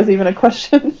forgot Right. there was even a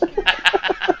question.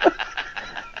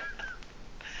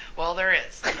 Well, there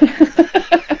is.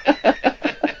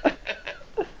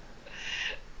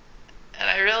 And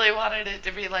I really wanted it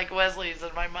to be like Wesley's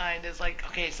in my mind. Is like,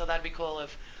 okay, so that'd be cool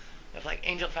if like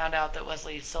Angel found out that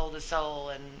Wesley sold his soul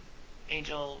and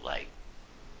Angel like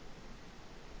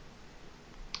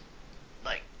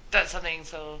does something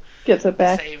so Gets it to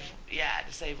back.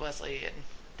 save Wesley and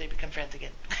they become friends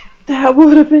again. That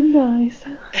would have been nice.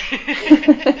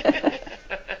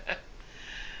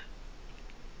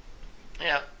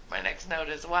 Yeah, my next note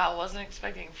is, wow, wasn't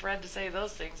expecting Fred to say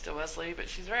those things to Wesley, but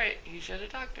she's right. He should have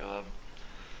talked to him.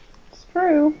 It's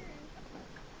true.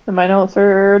 And my notes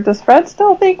are, does Fred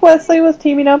still think Wesley was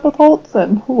teaming up with Holtz?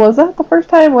 And was that the first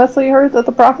time Wesley heard that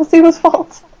the prophecy was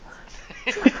false?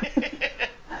 I think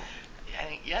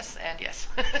yes and yes.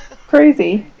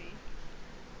 Crazy.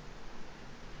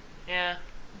 Yeah.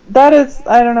 That is,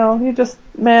 I don't know, you just,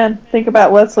 man, think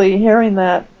about Wesley hearing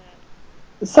that.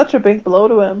 It's such a big blow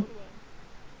to him.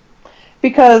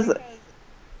 Because,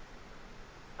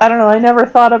 I don't know, I never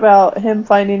thought about him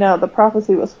finding out the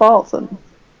prophecy was false and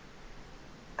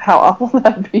how awful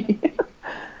that'd be.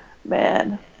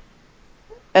 Man.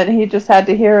 And he just had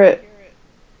to hear it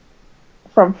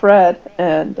from Fred,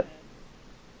 and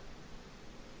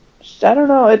I don't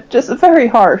know, it's just very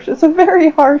harsh. It's a very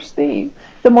harsh theme,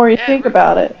 the more you Yeah, think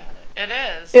about it. it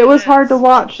is. It It was hard to is.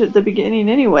 watch at the beginning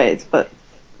anyways, but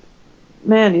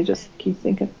man, you just keep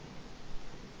thinking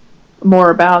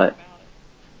more about it.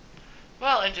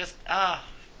 Well, and just to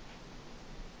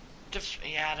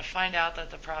find out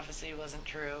that the prophecy wasn't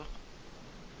true.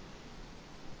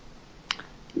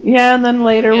 Yeah, and then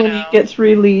later You when he know. gets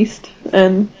released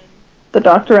and the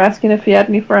doctor asking if he had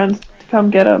any friends to come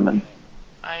get him, and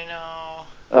I know.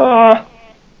 oh,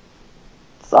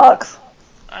 sucks.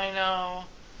 I know.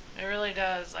 It really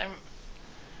does. I'm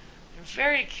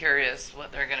very curious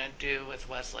what they're gonna do with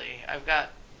Wesley. I've got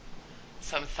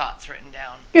some thoughts written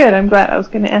down Good, I'm glad. I was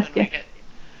going to ask when you. we get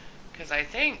because I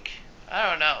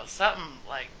don't know, something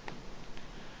like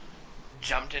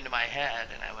jumped into my head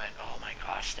and I went, oh my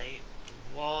gosh,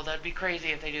 whoa, that'd be crazy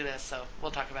if they do this. So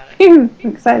we'll talk about I'm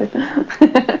excited.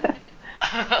 it.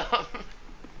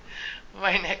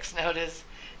 My next note is,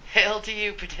 hail to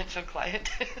you, potential client.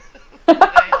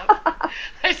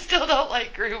 I still don't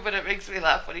like Gru, but it makes me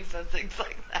laugh when he says things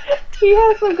like that. He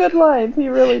has some good lines. He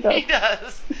really does. He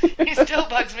does. He still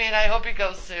bugs me, and I hope he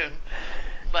goes soon.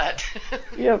 But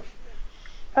Yep.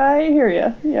 I hear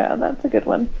you. Yeah, that's a good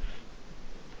one.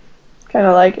 Kind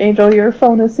of like Angel, your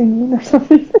phone is singing or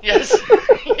something. yes,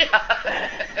 yeah.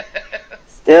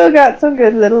 Still got some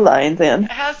good little lines in.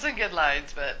 It has some good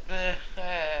lines, but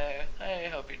I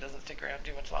hope he doesn't stick around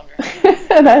too much longer.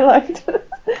 And I liked it.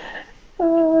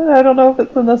 I don't know if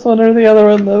it's in this one or the other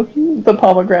one, the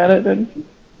pomegranate, and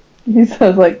he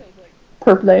says like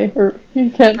purple, or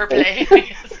he can't Purple. say.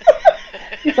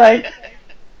 He's like,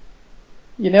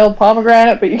 you nailed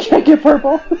pomegranate, but you can't get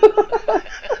purple.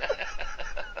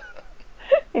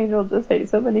 Angel just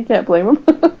hates him, and he can't blame him.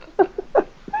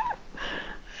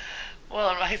 Well,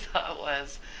 and my thought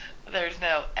was, there's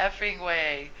no effing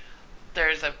way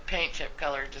there's a paint chip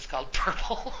color just called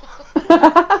purple.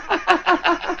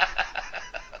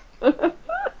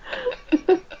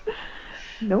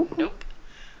 Nope. Nope.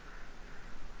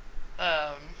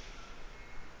 Um,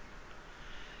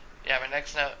 yeah, my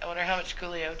next note. I wonder how much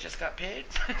Coolio just got paid.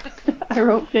 I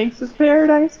wrote Gangsta's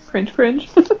Paradise. Cringe, cringe.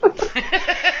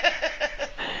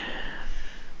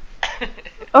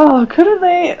 Oh, couldn't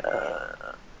they?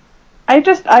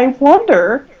 I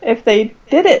wonder if they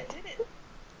did it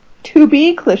to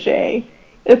be cliche.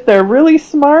 If they're really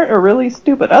smart or really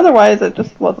stupid. Otherwise, it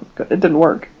just wasn't good. It didn't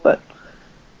work. But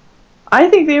I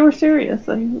think they were serious,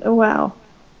 and wow.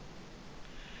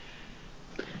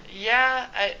 Yeah,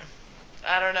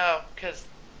 I don't know, because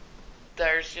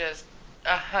there's just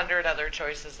 100 other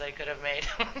choices they could have made.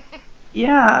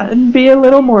 Yeah, and be a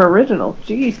little more original.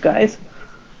 Jeez, guys.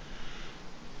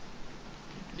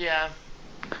 Yeah,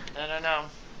 I don't know.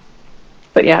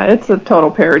 But yeah, it's a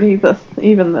total parody.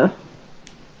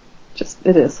 Just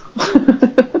it is.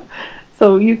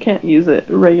 So you can't use it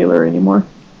regular anymore,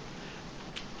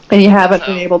 and you haven't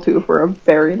been Also, able to for a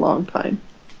very long time.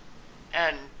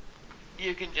 and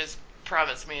you can just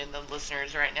promise me and the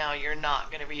listeners right now you're not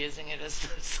going to be using it as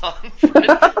the song for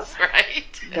this,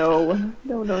 right? No,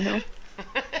 no, no, no.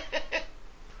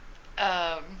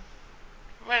 um,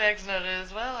 my next note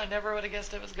is, well, I never would have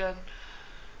guessed it was Gun.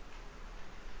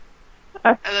 I,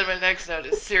 And then my next note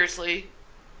is, seriously,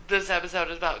 this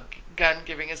episode is about Gunn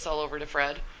giving his soul over to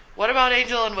Fred. What about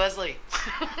Angel and Wesley?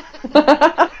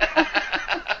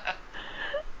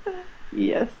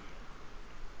 yes.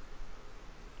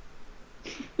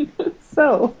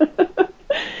 So,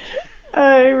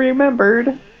 I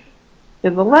remembered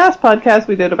in the last podcast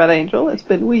we did about Angel, it's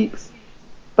been weeks,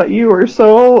 but you were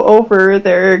so over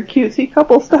their cutesy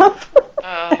couple stuff.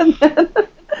 Oh. And then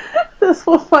this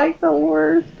was like the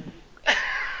worst.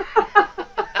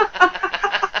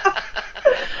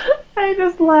 I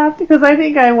just laughed because I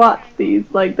think I watched these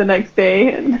like the next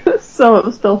day, and so it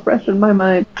was still fresh in my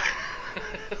mind.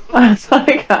 I was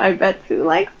like, I bet Sue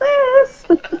likes this.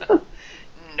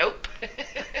 Nope.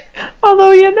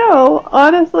 Although,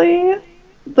 honestly,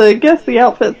 the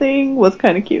outfit thing was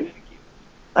kind of cute.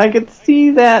 I could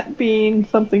see that being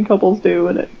something couples do,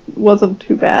 and it wasn't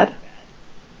too bad.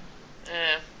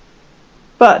 Eh,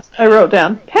 But I wrote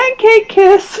down pancake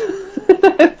kiss.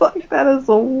 It's like that is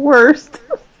the worst.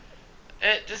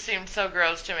 it just seemed so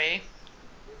gross to me.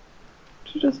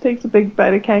 She just takes a big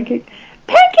bite of pancake.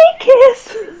 Pancake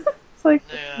kiss. It's like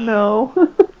Yeah.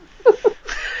 no.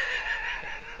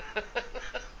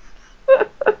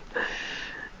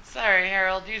 Sorry,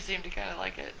 Harold. You seem to kind of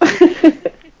like it.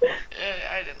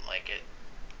 I didn't like it.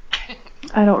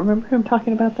 I don't remember him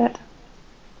talking about that.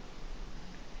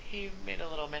 He made a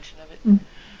little mention of it. Mm.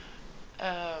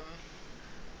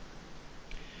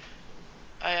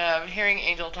 Um, hearing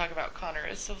Angel talk about Connor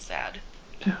is so sad.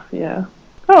 Yeah.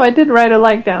 Oh, I did write a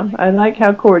like down. I like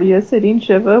how Cordy is sitting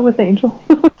Shiva with Angel.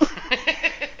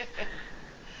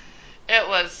 It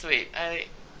was sweet.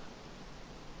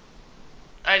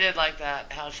 I did like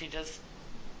that, how she just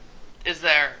is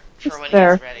there for Just when he's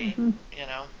there. ready, Mm-hmm. you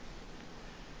know,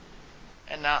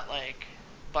 and not like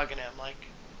bugging him, like,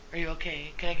 "Are you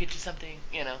okay? Can I get you something?"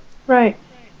 You know. Right.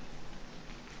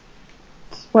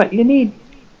 It's what you need.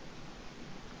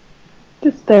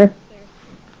 Just there.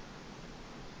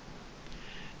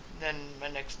 Then my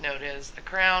next note is a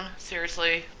crown.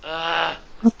 Seriously,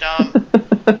 it's dumb.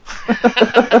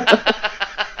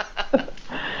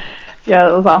 Yeah,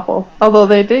 it was awful. Although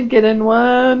they did get in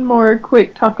one more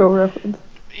quick taco reference.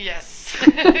 Yes.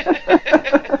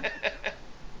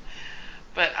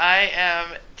 But I am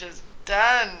just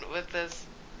done with this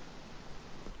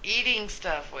eating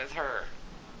stuff with her.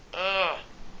 Ugh.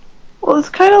 Well, it's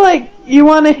kind of like you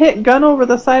want to hit Gunn over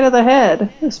the side of the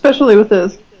head, especially with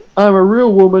this. I'm a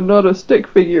real woman, not a stick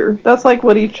figure. That's like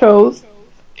what he chose.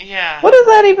 Yeah. What does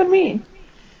that even mean?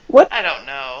 What I don't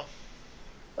know.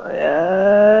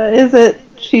 is it?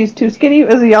 She's too skinny?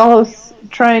 Is he almost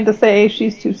trying to say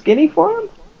she's too skinny for him?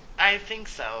 I think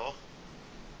so.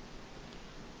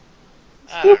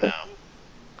 I don't Stupid. know.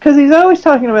 Because he's always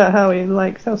talking about how he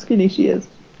likes how skinny she is,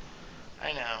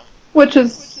 I know. which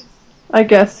is, I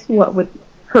guess, what would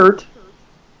hurt.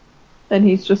 And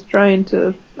he's just trying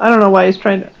to. I don't know why he's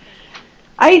trying to.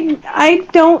 I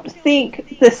don't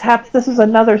think this is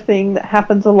another thing that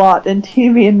happens a lot in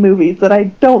TV and movies that I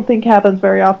don't think happens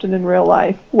very often in real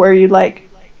life, where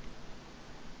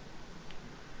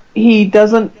he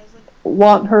doesn't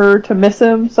want her to miss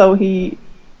him, so he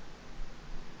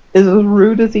is as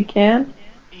rude as he can.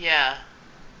 Yeah.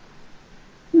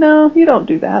 No, you don't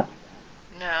do that.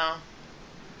 No.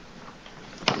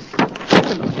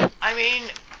 I mean,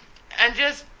 and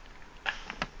just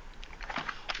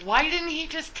why didn't he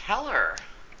just tell her?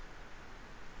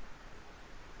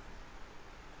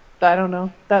 I don't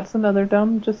know. That's another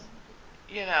dumb. Just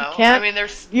You you know, I can't mean,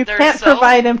 there's you there's can't so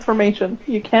provide information.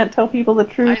 You can't tell people the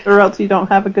truth, I or else you don't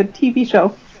have a good TV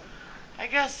show. I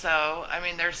guess so. I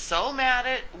mean, they're so mad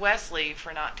at Wesley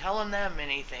for not telling them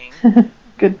anything.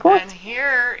 Good And point.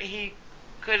 here he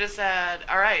could have said,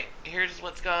 all right, here's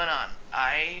what's going on.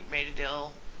 I made a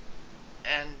deal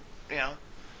and, you know,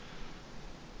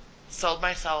 sold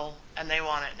my soul and they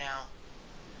want it now.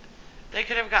 They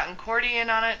could have gotten Cordy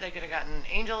in on it. They could have gotten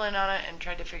Angel in on it and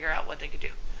tried to figure out what they could do.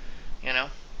 You know?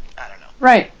 I don't know.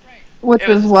 Right. Which It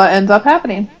was is just, what ends up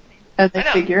happening. And they I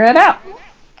know. figure it out.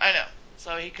 I know.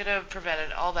 So he could have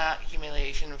prevented all that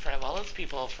humiliation in front of all those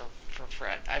people for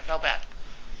Fred. I felt bad.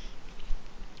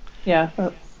 Yeah,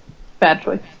 that's bad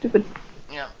choice. Stupid.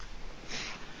 Yeah.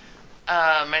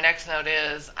 My next note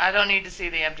is I don't need to see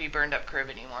the empty, burned up crib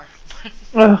anymore.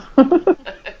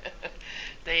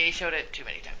 They showed it too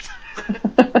many times.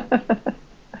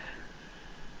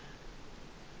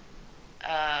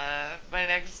 My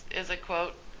next is a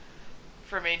quote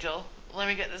from Angel. Let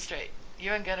me get this straight.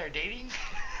 You and Gunn are dating?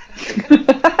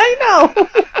 I know.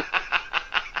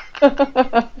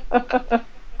 I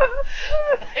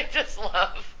just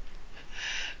love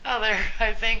how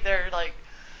I think they're like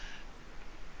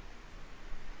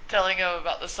telling him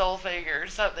about the soul thing or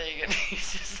something, and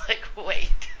he's just like, wait.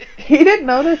 He didn't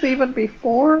notice even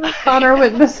before Connor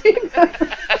went missing.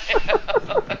 I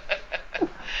know.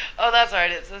 Oh, that's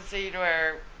right. It's the scene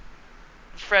where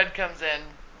Fred comes in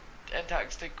and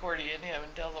talks to Cordy and him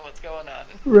and tells him what's going on.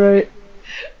 Right.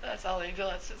 That's all Angel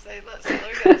has to say. Let me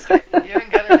get it straight. You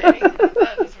and Gunn are dating?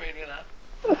 That just made me laugh.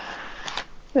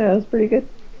 Yeah, that's pretty good.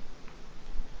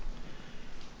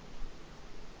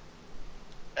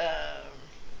 Um,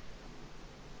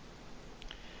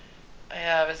 I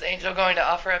have, is Angel going to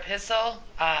offer up his soul?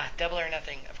 Ah, double or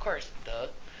nothing. Of course. Duh.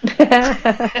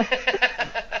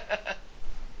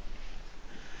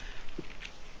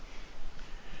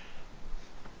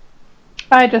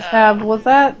 I just have, was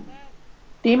that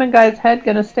demon guy's head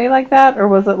gonna stay like that, or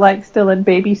was it like still in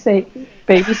baby stage?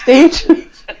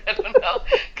 I don't know,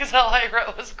 because all I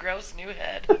wrote was gross new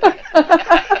head.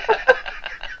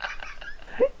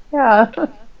 Yeah.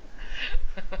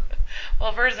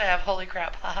 Well, first I have holy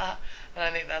crap, haha, and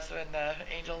I think that's when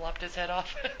Angel lopped his head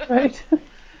off. Right.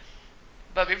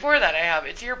 But before that, I have,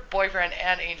 it's your boyfriend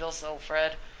and Angel soul,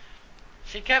 Fred.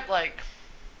 She kept like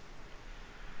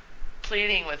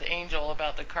pleading with Angel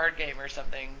about the card game or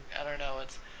something. I don't know.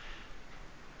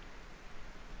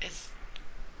 It's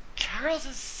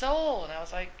Charles's soul, and I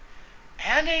was like,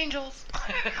 and Angel's.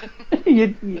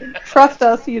 You trust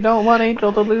us. You don't want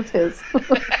Angel to lose his.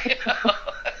 I know.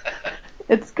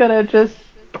 It's gonna just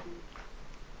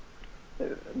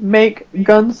make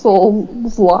Gun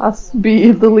Soul's loss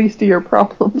be the least of your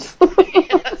problems.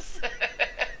 Yes.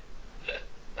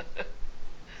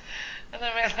 And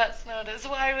then my last note is,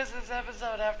 why was this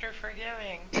episode after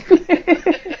forgiving?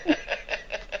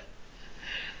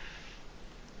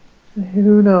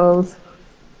 Who knows?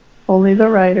 Only the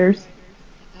writers.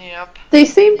 Yep. They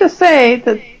seem to say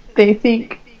that they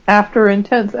think after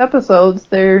intense episodes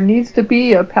there needs to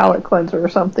be a palate cleanser or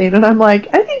something, and I'm like,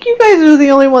 I think you guys are the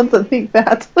only ones that think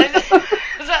that.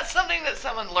 Is that something that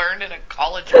someone learned in a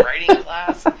college writing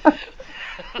class?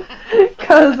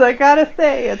 Because I gotta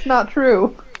say, it's not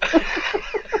true.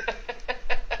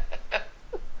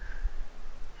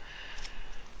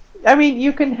 I mean,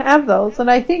 you can have those,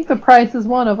 and I think The Price is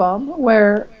one of them,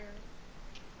 where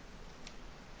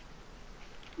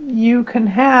you can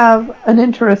have an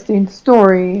interesting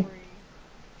story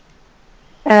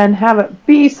and have it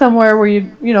be somewhere where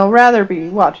you'd rather be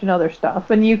watching other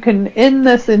stuff, and you can, in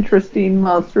this interesting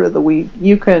monster of the week,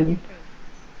 you can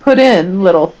put in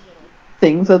little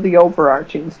things of the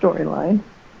overarching storyline.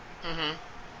 Mm-hmm.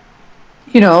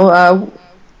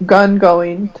 Gunn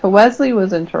going to Wesley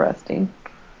was interesting,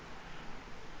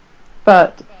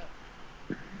 but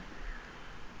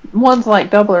ones like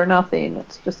Double or Nothing,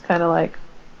 it's just kind of like,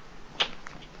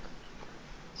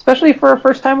 especially for a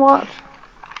first time watch,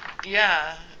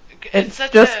 Yeah. It's it's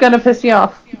such just a. gonna piss you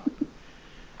off.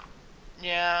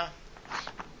 Yeah.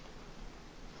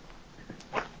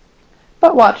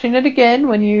 But watching it again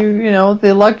when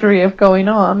the luxury of going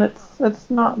on, it's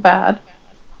not bad.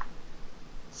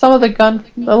 A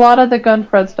lot of the gun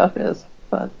Fred stuff is,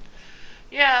 but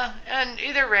Yeah, and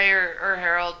either Ray or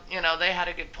Harold, they had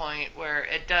a good point where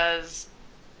it does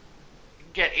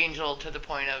get Angel to the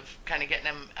point of kind of getting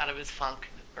him out of his funk,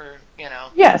 or.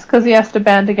 yes, because he has to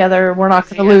band together. We're not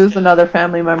Because going he to has lose to. another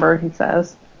family member, he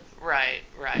says. Right,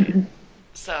 right.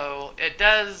 So it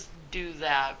does do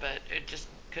that, but it just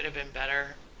could have been better.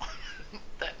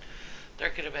 That there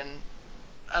could have been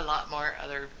a lot more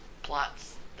other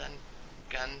plots than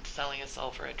Gunn selling his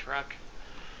soul for a truck.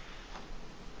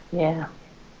 Yeah.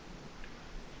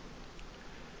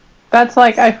 That's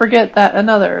like, I forget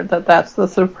that's the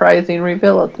surprising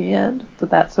reveal at the end. Did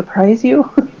that surprise you?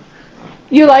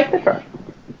 You like the truck.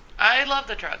 I love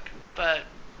the truck, but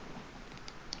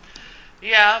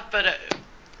yeah, but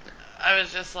I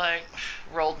was just like,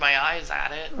 rolled my eyes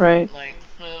at it. Right. Like,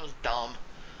 it was dumb.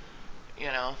 You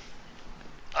know,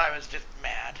 I was just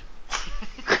mad.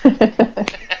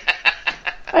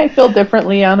 I feel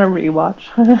differently on a rewatch.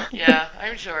 Yeah,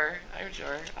 I'm sure. I'm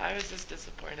sure. I was just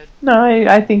disappointed. No,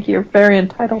 I think you're very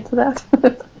entitled to that.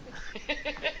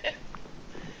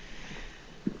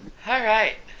 All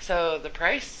right. So the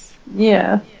price?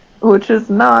 Yeah. Which is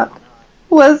not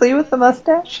Leslie with the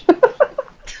mustache.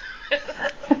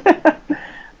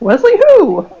 Leslie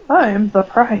who? I'm the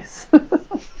price.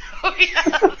 Oh yeah,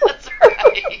 that's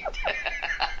right.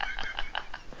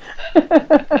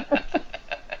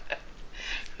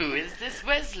 Who is this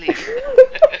Wesley?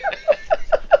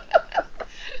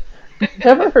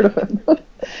 Never heard of him.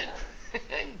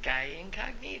 Guy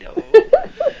Incognito.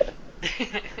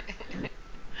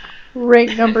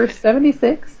 Rank number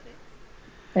 76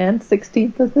 and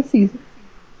 16th of the season.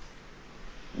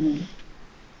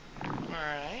 All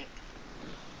right.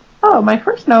 Oh, my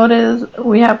first note is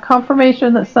we have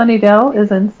confirmation that Sunnydale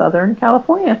is in Southern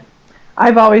California.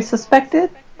 I've always suspected,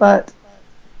 but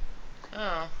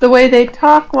Oh. the way they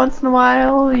talk once in a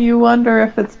while, you wonder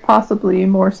if it's possibly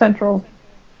more central.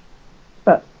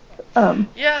 But,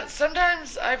 Yeah,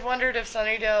 sometimes I've wondered if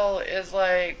Sunnydale is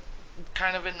like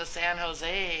kind of in the San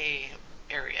Jose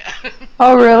area.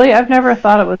 oh really? I've never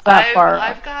thought it was that I've far off.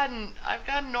 I've gotten I've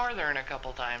gotten northern a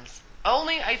couple times.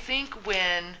 Only I think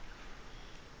when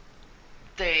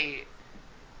they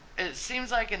it seems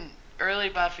like in early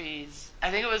Buffy's I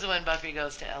think it was when Buffy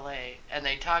goes to LA and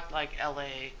they talked like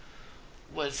LA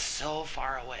was so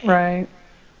far away. Right.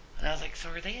 And I was like, so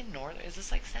are they in northern? Is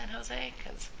this like San Jose?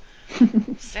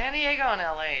 Because San Diego and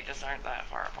LA just aren't that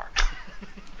far apart.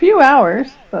 Few hours,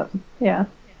 but yeah.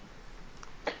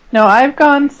 No, I've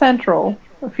gone central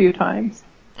a few times,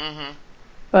 Mhm.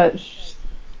 but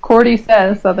Cordy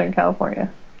says Southern California.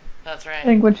 That's I right.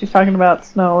 think when she's talking about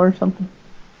snow or something.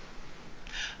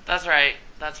 That's right.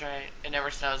 That's right. It never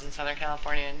snows in Southern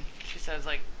California, and she says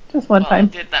like, Just one well, it time.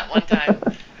 did that one time.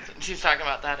 She's talking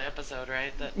about that episode,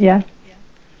 right? That Yeah.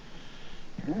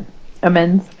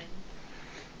 Amends.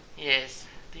 yes,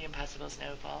 the impossible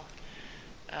snowfall.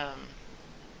 Um,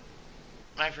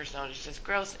 my first note is just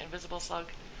gross, invisible slug.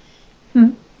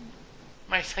 Hmm.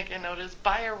 My second note is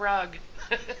buy a rug.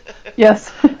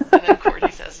 Yes. And then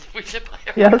Cordy says we should buy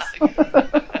a Yes.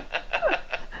 rug.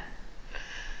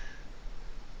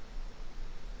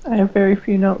 I have very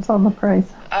few notes on the price.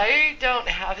 I don't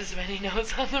have as many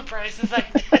notes on the price as I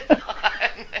did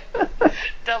on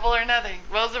Double or Nothing.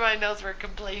 Most of my notes were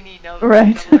complaining notes on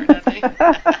Right. Double or Nothing.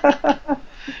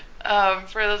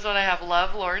 For this one, I have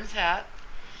love Lauren's hat.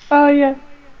 Oh yeah.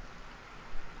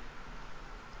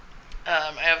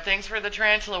 I have thanks for the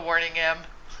tarantula warning, Em.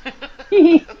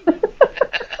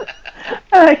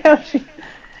 I like how she.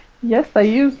 Yes, I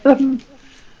used the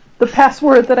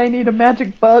password that I need a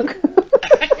magic bug.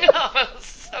 I know, it was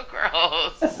so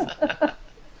gross.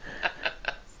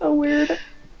 So weird.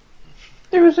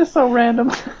 It was just so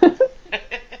random.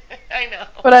 I know.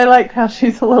 But I liked how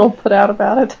she's a little put out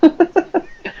about it.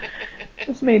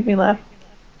 Just made me laugh.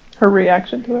 Her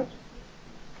reaction to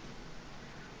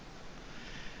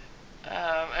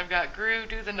I've got Gru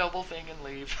do the noble thing and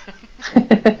leave.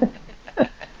 it.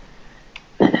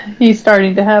 He's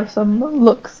starting to have some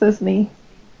looks, isn't he?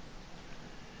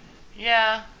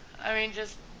 Yeah, I mean,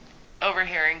 just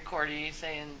overhearing Cordy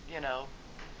saying,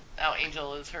 how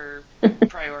Angel is her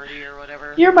priority or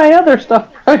whatever. You're my other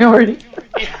stuff priority.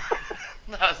 Yeah,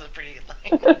 that was a pretty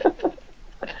good line.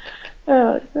 I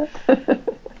like that.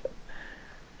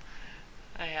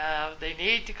 They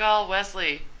need to call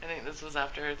Wesley. I think this was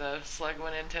after the slug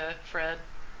went into Fred.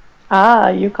 Ah,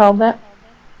 you called that?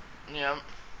 Yeah.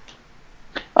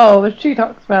 Oh, but she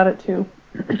talks about it too.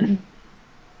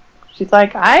 She's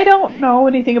like, I don't know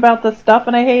anything about this stuff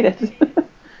and I hate it.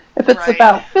 If it's Right.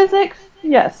 about physics,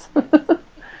 yes.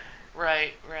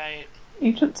 Right, right.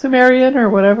 Ancient Sumerian or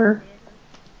whatever.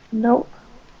 Nope.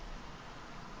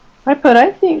 I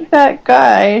think that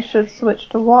guy should switch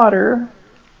to water.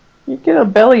 You get a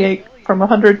bellyache from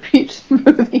 100 peach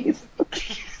smoothies.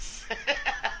 Yes.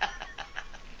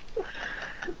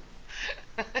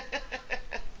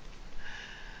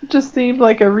 Just seemed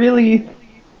like a really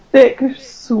thick,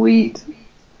 sweet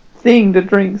thing to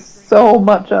drink so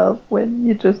much of when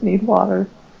you just need water.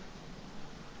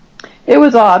 It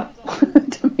was odd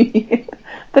to me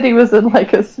that he was in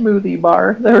like a smoothie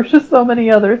bar. There were just so many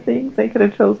other things they could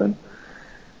have chosen.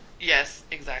 Yes,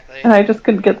 exactly. And I just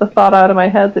couldn't get the thought out of my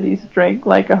head that he's drank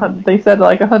like they said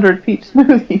like 100 peach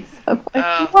smoothies. I'm like, Oh,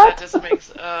 that what? just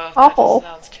makes, oh, that just Awful.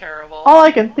 sounds terrible. All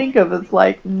I can think of is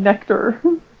like nectar.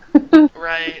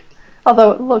 Right.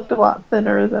 Although it looked a lot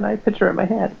thinner than I picture in my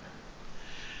head.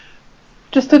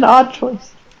 Just an odd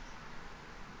choice.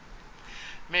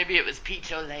 Maybe it was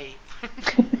peach ole.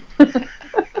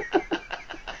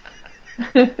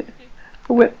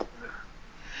 Whipped.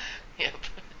 Yep.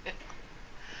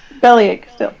 Bellyache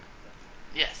still.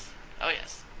 Yes. Oh,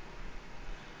 yes.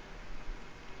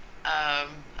 I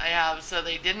have, so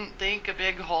they didn't think a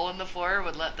big hole in the floor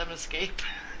would let them escape.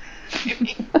 I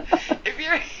mean, if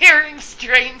you're hearing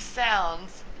strange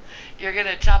sounds, you're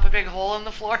gonna chop a big hole in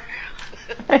the floor.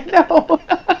 I know.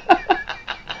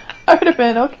 I would have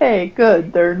been okay,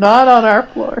 good. They're not on our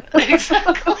floor.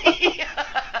 Exactly.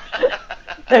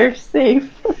 They're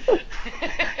safe.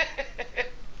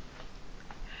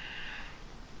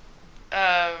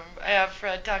 I have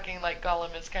Fred talking like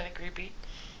Gollum is kind of creepy.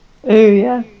 Oh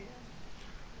yeah.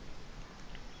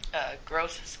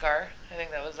 Gross Scar. I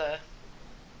think that was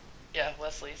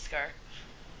Wesley's Scar.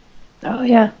 Oh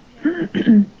yeah.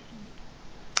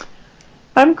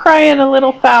 I'm crying a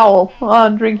little foul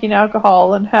on drinking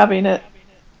alcohol and having it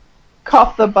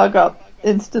cough the bug up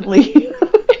instantly. Yeah.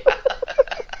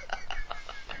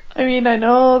 I mean, I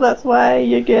know that's why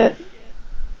you get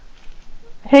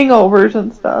hangovers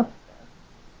and stuff,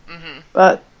 Mhm.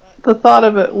 but the thought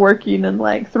of it working in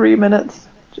like 3 minutes,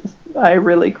 I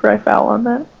really cry foul on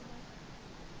that.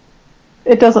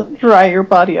 It doesn't dry your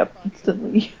body up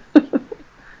instantly. No.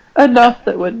 Enough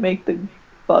that would make the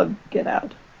bug get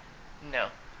out. No.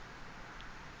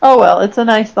 Oh well, it's a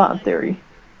nice thought in theory,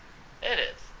 It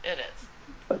is. It is.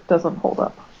 but doesn't hold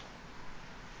up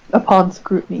upon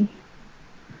scrutiny.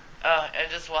 And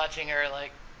just watching her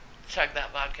like chug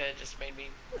that vodka just made me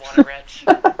want to retch.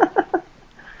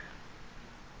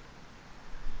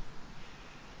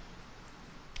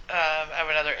 I have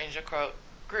another angel quote.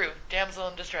 Gru, damsel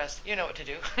in distress, you know what to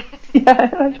do. Yeah,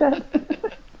 I like that.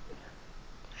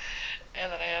 And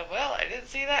then I have, well, I didn't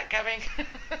see that coming.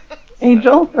 So,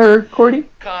 Angel or Cordy?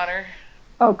 Connor.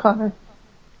 Oh, Connor.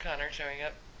 Connor showing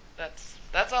up.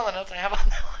 That's all the notes I have on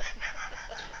that one.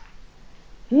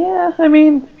 Yeah, I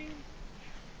mean,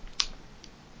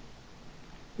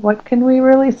 what can we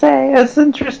really say? It's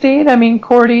interesting. I mean,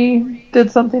 Cordy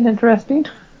did something interesting.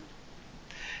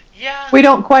 Yeah, We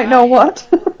don't quite know I what.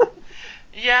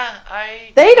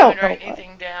 I They didn't even don't know write what.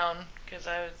 anything down because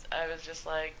I was just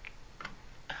like,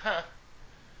 huh.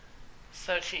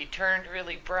 So she turned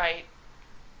really bright,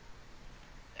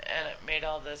 and it made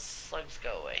all the slugs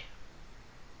go away.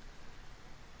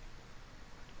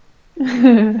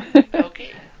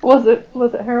 Okay. Was it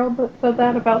Harold that said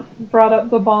that about brought up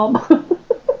the bomb?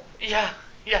 Yeah,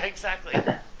 yeah, exactly.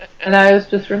 And I was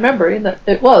just remembering that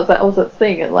that was its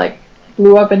thing. It like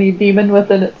blew up any demon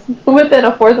within a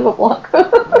fourth of a block.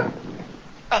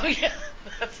 Oh yeah,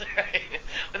 that's right.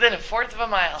 Within a fourth of a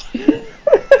mile.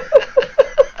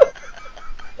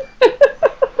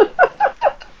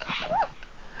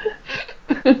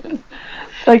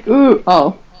 Like, ooh,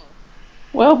 oh,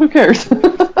 well, who cares?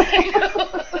 I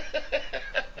know.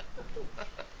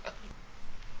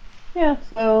 Yeah,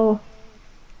 so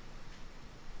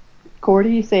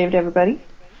Cordy saved everybody.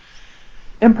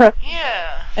 Impressive.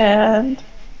 Yeah. And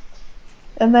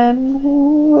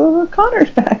then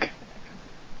Connor's back.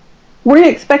 Were you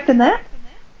expecting that?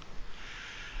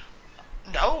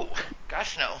 No.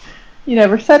 Gosh, no. You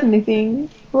never said anything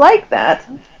like that.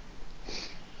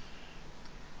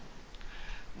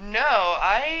 No,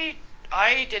 I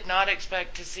did not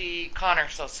expect to see Connor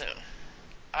so soon.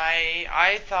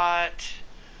 I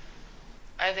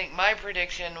think my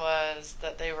prediction was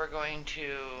that they were going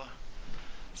to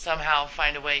somehow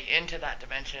find a way into that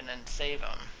dimension and save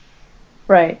him.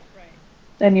 Right.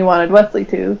 And you wanted Wesley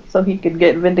to, so he could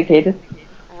get vindicated.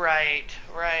 Right,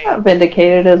 right. Not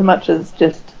vindicated as much as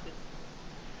just,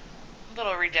 A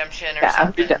little redemption or yeah,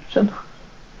 something. redemption.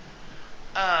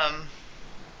 Um,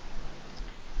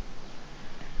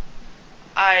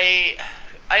 I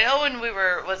I know when we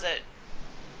were was it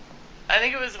I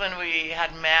think it was when we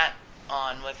had Matt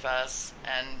on with us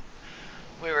and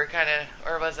we were kind of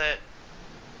or was it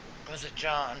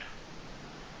John?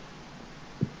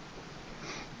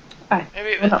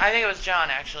 Maybe I don't know. I think it was John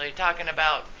actually talking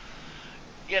about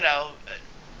you know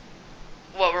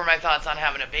what were my thoughts on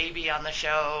having a baby on the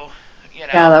show, you Yeah,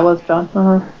 know. that was John.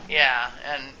 Uh-huh. Yeah,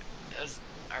 and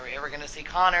are we ever going to see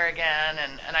Connor again?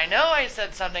 And I know I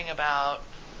said something about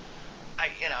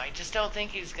I just don't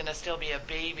think he's going to still be a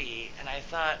baby. And I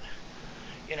thought,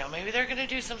 maybe they're going to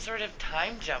do some sort of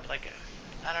time jump, like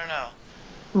I don't know.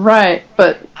 Right,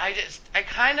 but I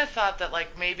kind of thought that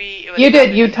like maybe it would you did.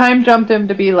 happen. You time jumped him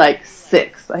to be like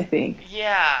 6, I think.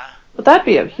 Yeah, But that'd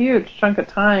be a huge chunk of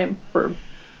time for.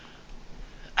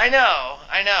 I know.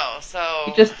 You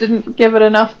So just didn't give it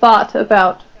enough thought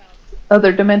about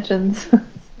other dimensions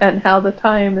and how the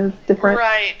time is different.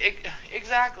 right,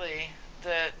 exactly.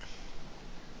 That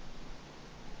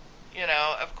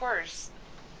of course,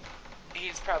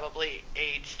 he's probably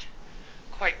aged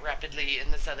quite rapidly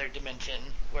in this other dimension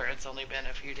where it's only been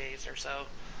a few days or so,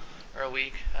 or a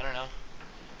week. I don't know.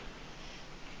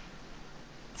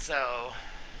 So,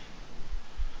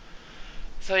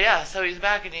 so yeah, so he's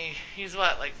back and he's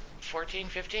what, like 14,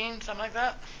 15, something like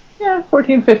that? Yeah,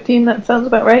 14, 15. That sounds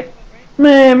about right.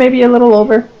 Maybe a little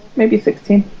over. Maybe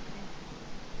 16.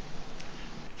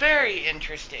 Very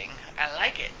interesting. I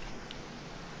like it.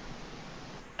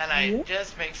 And it Yeah.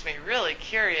 just makes me really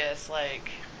curious,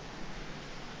 like,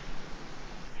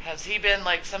 has he been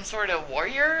like some sort of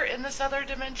warrior in this other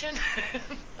dimension?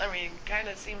 I mean, kind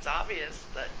of seems obvious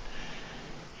that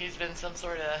he's been some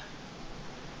sort of.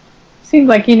 Seemed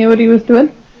like he knew what he was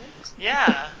doing.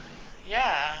 Yeah,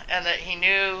 yeah, and that he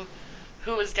knew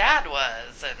who his dad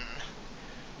was, and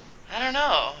I don't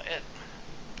know.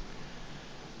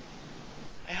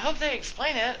 I hope they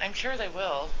explain it. I'm sure they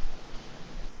will,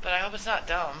 but I hope it's not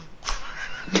dumb.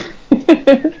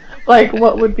 Like,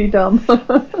 what would be dumb?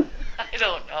 I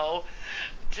don't know.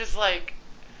 Just like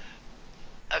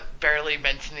barely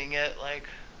mentioning it,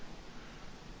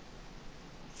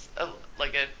 a,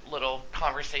 like a little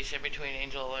conversation between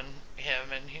Angel and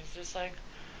him, and he's just like,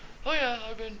 "Oh yeah,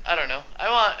 I've been." I don't know. I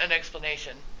want an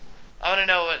explanation. I want to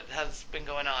know what has been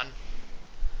going on.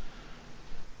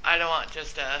 I don't want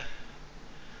just a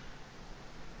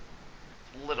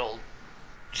little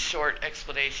short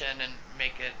explanation and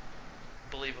make it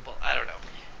believable. I don't know.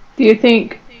 Do you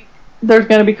think there's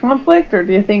going to be conflict, or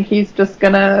do you think he's just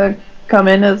going to come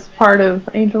in as part of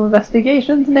Angel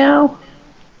Investigations now?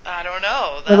 I don't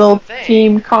know. That's the Little thing.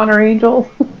 team Connor Angel.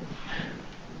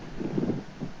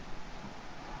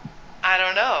 I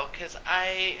don't know because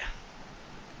I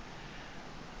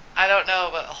don't know,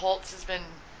 but Holtz has been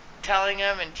telling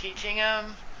him and teaching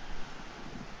him.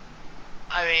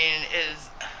 I mean, is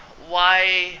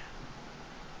why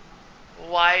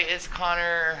why is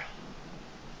Connor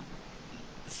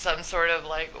some sort of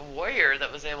like warrior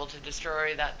that was able to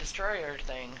destroy that destroyer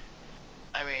thing?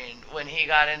 I mean, when he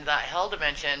got into that hell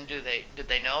dimension, did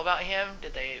they know about him?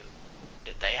 Did they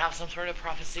have some sort of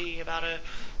prophecy about a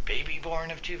baby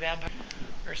born of two vampires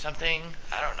or something?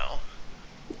 I don't know.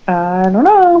 I don't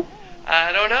know.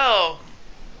 I don't know.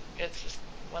 It's just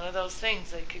one of those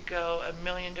things. They could go a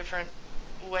million different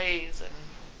ways, and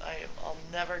I'll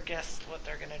never guess what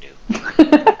they're gonna do.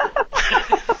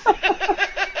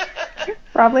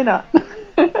 Probably not.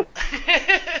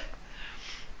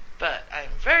 But I'm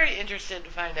very interested to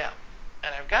find out.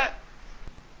 And I've got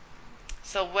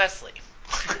so Wesley.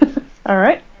 All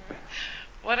right.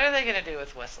 What are they gonna do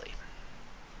with Wesley?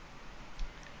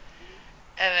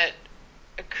 And it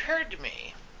occurred to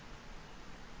me.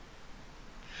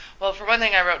 Well, for one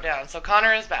thing, I wrote down. So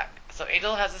Connor is back. So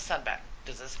Angel has his son back.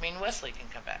 Does this mean Wesley can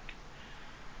come back?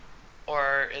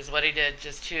 Or is what he did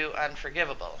just too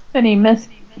unforgivable? And he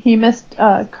missed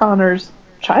Connor's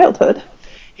childhood.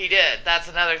 He did. That's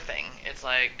another thing. It's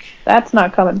like That's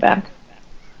not coming back.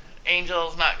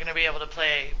 Angel's not going to be able to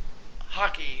play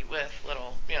hockey with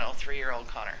little, 3-year-old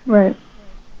Connor. Right.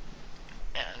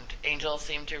 And Angel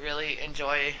seemed to really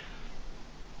enjoy,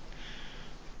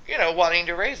 wanting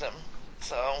to raise him.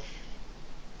 So,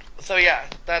 so yeah,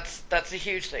 that's a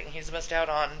huge thing. He's missed out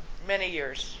on many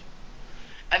years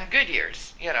and good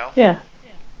years. Yeah.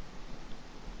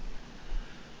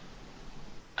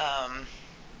 Um,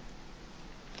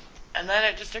 and then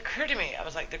it just occurred to me. I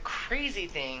was like, the crazy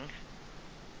thing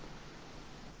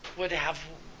would have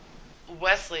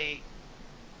Wesley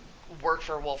work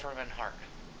for Wolfram and Hart.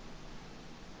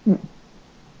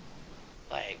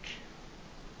 Like,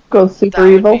 Go super that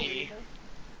would evil. be,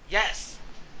 yes,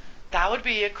 that would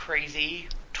be a crazy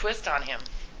twist on him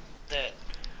that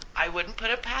I wouldn't put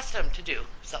it past him to do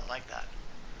something like that.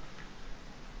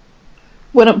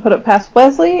 Wouldn't put it past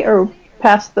Wesley or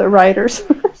past the writers.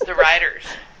 The writers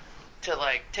to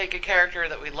like take a character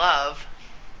that we love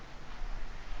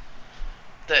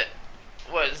that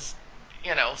was,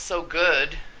 so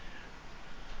good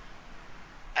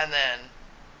and then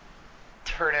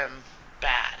turn him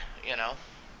bad.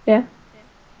 Yeah.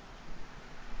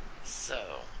 So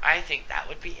I think that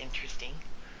would be interesting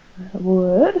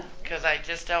Would. because I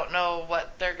just don't know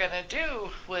what they're going to do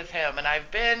with him. And I've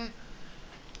been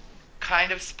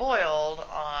kind of spoiled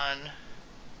on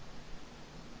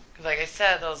Like I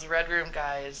said, those Red Room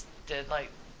guys did like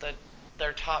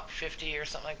their top 50 or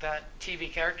something like that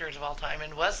TV characters of all time,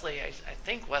 and Wesley, I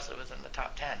think Wesley was in the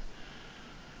top 10.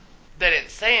 They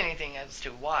didn't say anything as to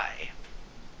why,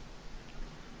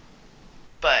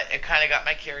 but it kind of got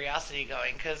my curiosity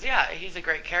going because yeah, he's a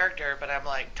great character, but I'm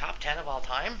like top 10 of all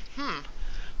time.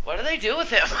 What do they do with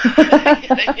him?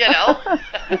 you know.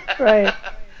 Right.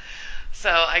 So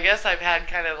I guess I've had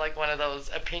kind of like one of those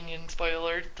opinion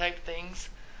spoiler type things.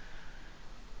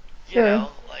 You Sure. know,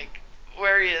 like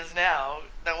where he is now,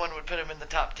 no one would put him in the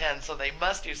top 10, so they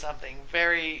must do something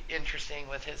very interesting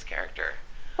with his character.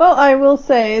 Well, I will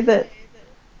say that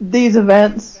these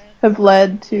events have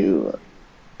led to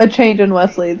a change in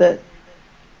Wesley that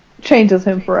changes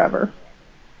him forever.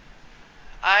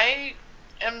 I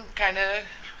am kind of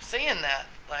seeing that,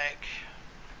 like,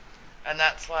 and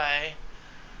that's why.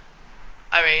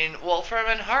 I mean, Wolfram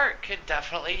and Hart could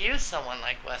definitely use someone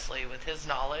like Wesley with his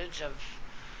knowledge of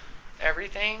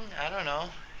everything. I don't know.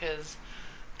 His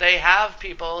They have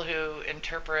people who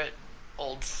interpret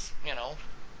old, you know,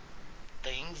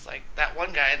 things. Like that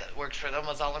one guy that works for them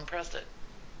was all impressed at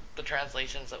the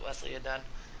translations that Wesley had done.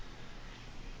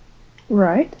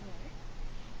 Right.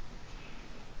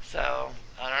 So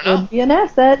I don't know. Would be an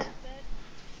asset.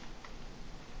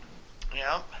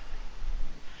 Yep.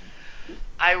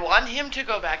 I want him to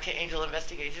go back to Angel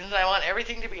Investigations. I want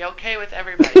everything to be okay with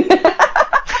everybody.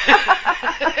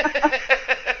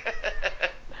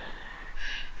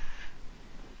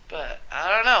 But I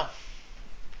don't know.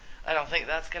 I don't think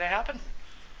that's going to happen.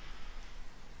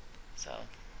 So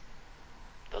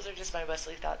those are just my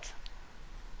Wesley thoughts.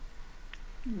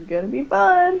 It's gonna be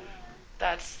fun.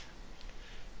 That's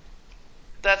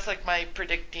that's like my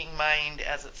predicting mind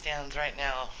as it stands right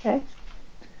now. Okay.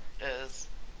 Is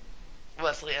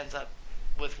Wesley ends up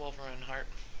with Wolverine and Hart.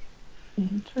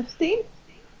 Interesting.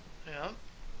 Yeah.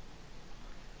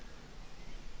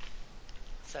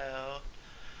 So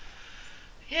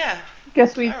yeah.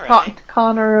 Guess we've Alrighty. talked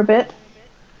Connor a bit.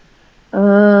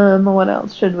 What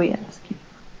else should we ask you?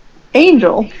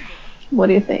 Angel, what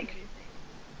do you think?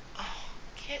 Oh,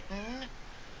 kitten.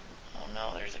 Oh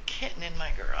no, there's a kitten in my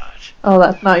garage. Oh,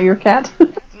 that's not your cat?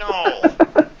 No.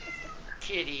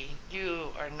 Kitty, you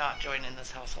are not joining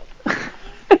this household. Um,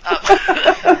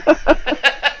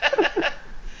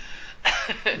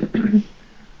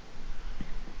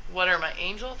 what are my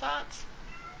angel thoughts?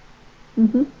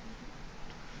 Mm-hmm.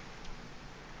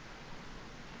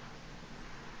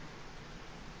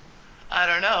 I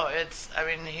don't know. I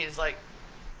mean, he's like,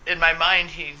 in my mind,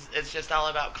 it's just all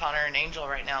about Connor and Angel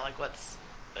right now. Like, but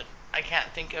I can't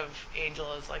think of Angel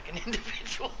as like an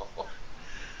individual.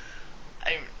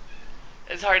 I,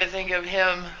 it's hard to think of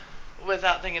him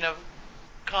without thinking of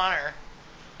Connor.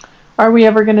 Are we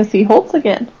ever going to see Holtz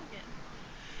again?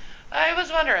 I was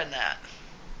wondering that.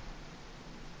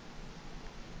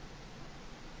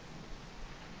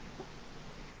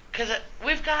 Because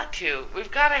we've got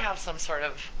to have some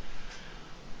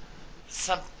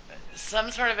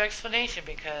some sort of explanation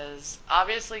because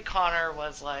obviously Connor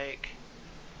was like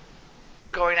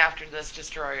going after this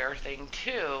destroyer thing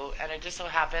too, and it just so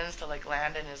happens to like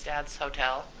land in his dad's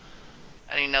hotel,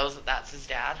 and he knows that that's his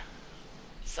dad.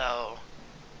 So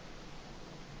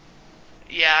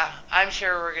yeah, I'm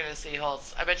sure we're gonna see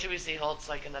Holtz. I bet you we see Holtz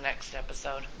like in the next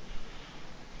episode.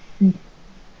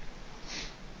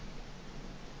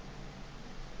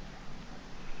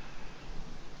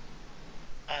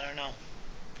 I don't know.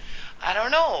 I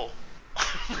don't know.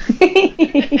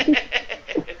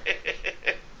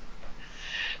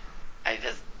 I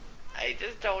just I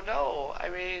just don't know. I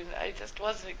mean, I just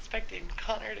wasn't expecting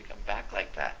Connor to come back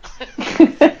like that.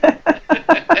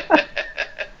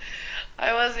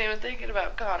 I wasn't even thinking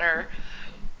about Connor.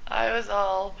 I was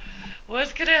all,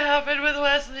 what's gonna happen with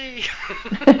Wesley?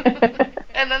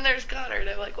 And then there's Connor, and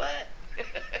I'm like, what?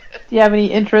 Do you have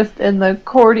any interest in the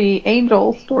Cordy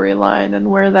Angel storyline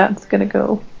and where that's going to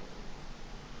go?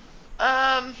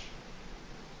 um,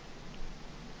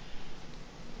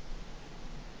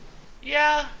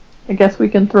 yeah, I guess we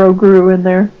can throw Gru in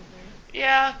there.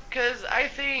 yeah, because I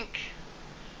think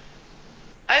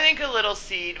a little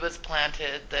seed was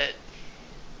planted that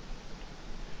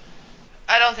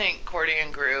I don't think Cordy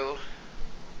and Gru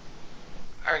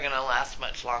are gonna last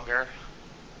much longer.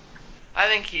 I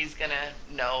think he's gonna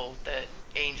know that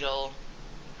Angel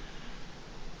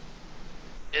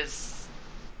is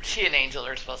she and Angel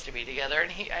are supposed to be together,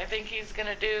 and I think he's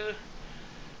gonna do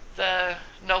the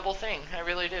noble thing. I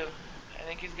really do. I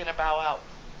think he's gonna bow out.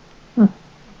 Hmm.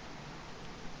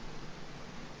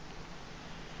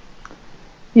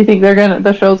 You think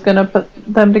the show's gonna put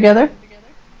them together?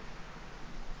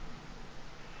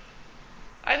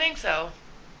 I think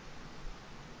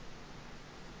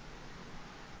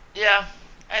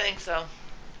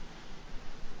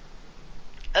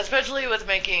Especially with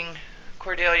making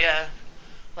Cordelia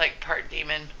like part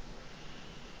demon.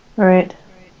 Right.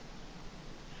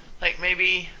 Like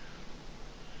maybe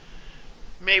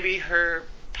her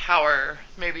power,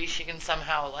 maybe she can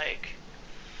somehow like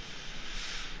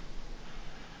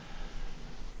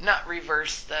not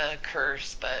reverse the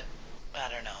curse, but I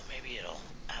don't know, maybe it'll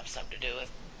have something to do with.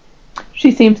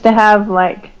 She seems to have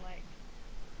like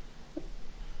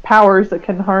powers that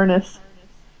can harness.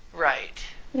 Right.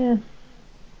 Yeah.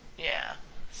 Yeah.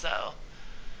 So,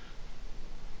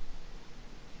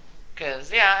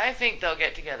 because, yeah, I think they'll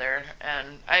get together,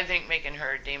 and I think making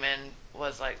her a demon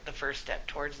was like the first step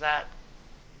towards that,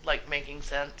 like making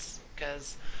sense,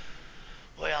 because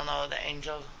we all know the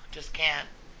angel just can't.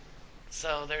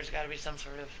 So, there's got to be some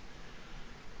sort of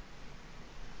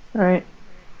Right.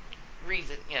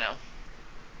 reason.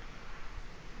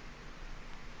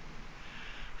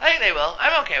 I think they will.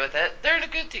 I'm okay with it. They're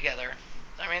good together.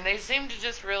 I mean, they seem to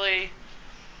just really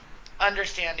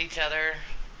understand each other,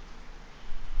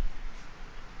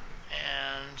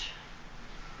 and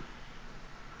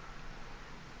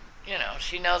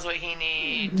she knows what he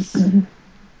needs.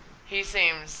 He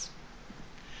seems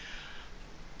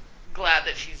glad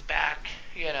that she's back.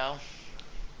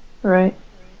 Right.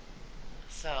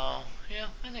 So, yeah,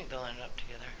 I think they'll end up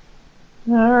together.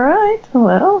 All right.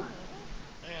 Well,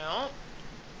 Yeah.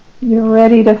 you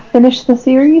ready to finish the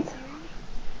series?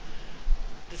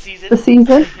 The season? The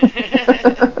season?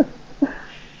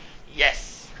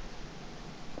 Yes.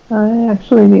 I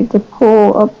actually need to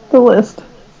pull up the list.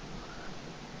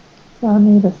 So I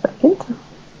need a second.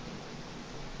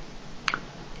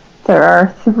 There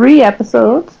are 3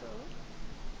 episodes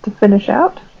to finish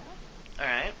out.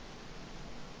 Alright.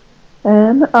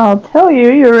 And I'll tell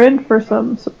you, you're in for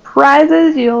some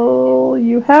surprises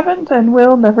you haven't and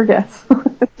will never guess.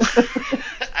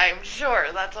 I'm sure.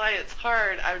 That's why it's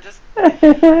hard. I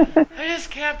just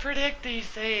can't predict these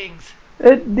things.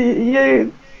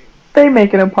 They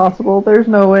make it impossible. There's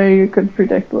no way you could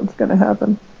predict what's going to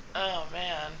happen. Oh,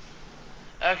 man.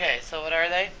 Okay, so what are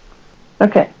they?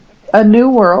 Okay. A New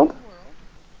World,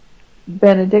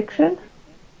 Benediction,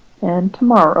 and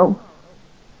Tomorrow.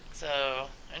 So,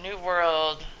 a new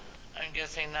world. I'm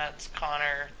guessing that's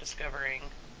Connor discovering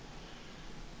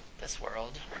this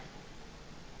world.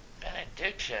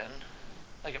 Benediction?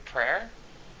 Like a prayer?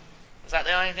 Is that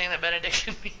the only thing that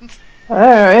benediction means?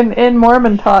 In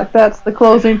Mormon talk, that's the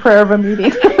closing prayer of a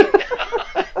meeting. I know.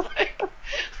 It's like,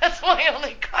 that's my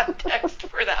only context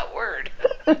for that word.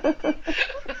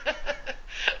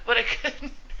 But it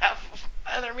could have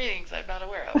other meanings I'm not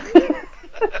aware of.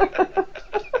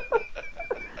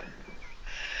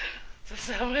 So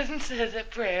someone says a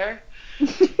prayer.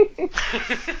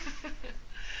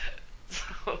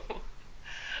 So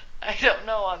I don't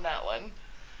know on that one.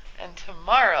 And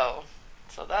tomorrow,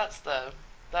 so that's the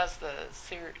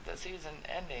season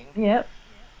ending. Yep.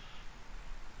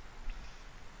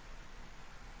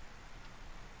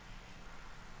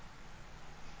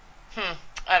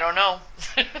 I don't know.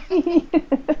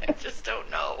 I just don't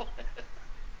know.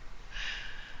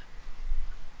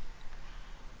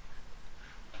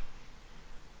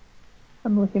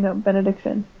 I'm looking up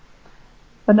benediction.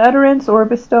 An utterance or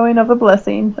bestowing of a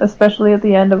blessing, especially at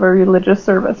the end of a religious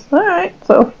service. Alright,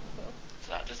 so It's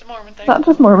not just a Mormon thing. not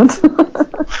just Mormons.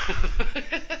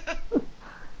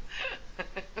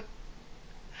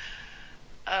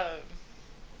 um,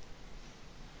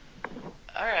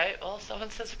 all right. Well, someone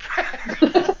says a prayer.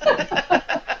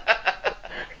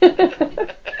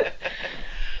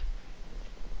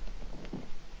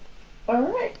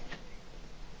 Alright.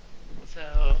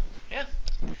 So yeah,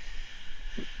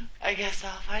 I guess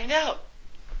I'll find out.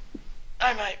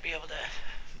 I might be able to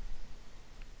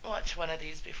watch one of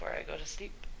these before I go to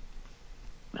sleep.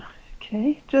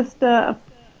 Okay, just do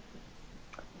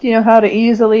you know how to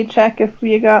easily check if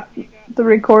you got the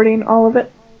recording, all of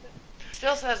it?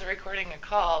 Still says recording a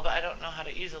call, but I don't know how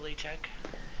to easily check.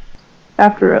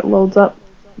 After it loads up,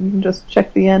 you can just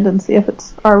check the end and see if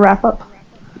it's our wrap up.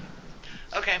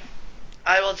 Okay,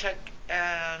 I will check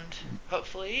and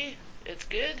hopefully it's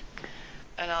good,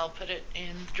 and I'll put it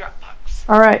in the Dropbox.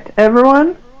 Alright,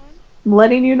 everyone, I'm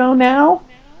letting you know now.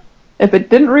 If it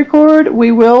didn't record,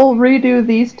 we will redo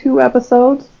these 2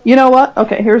 episodes. You know what?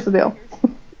 Okay, here's the deal.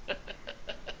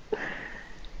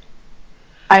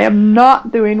 I am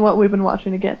not doing what we've been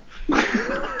watching again. Nope.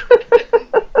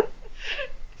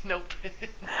 Nope.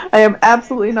 I am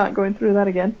absolutely not going through that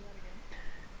again.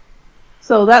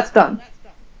 So that's done.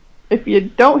 If you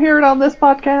don't hear it on this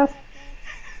podcast,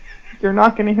 you're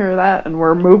not going to hear that, and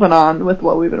we're moving on with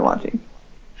what we've been watching.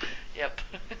 Yep.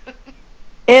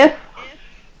 If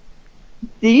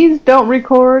these don't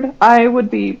record, I would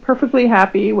be perfectly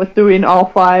happy with doing all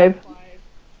 5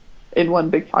 in one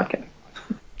big podcast.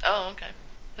 Oh, okay.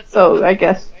 So I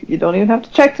guess you don't even have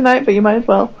to check tonight, but you might as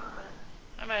well.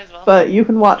 I might as well. But you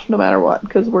can watch no matter what,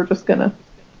 because we're just gonna.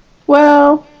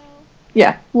 Well,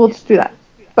 yeah, we'll just do that.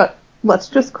 But let's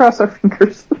just cross our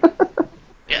fingers.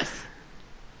 Yes.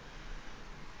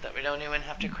 That we don't even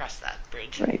have to cross that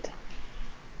bridge. Right.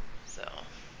 So.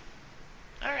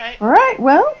 Alright. Alright,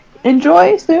 well,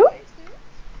 enjoy, Sue.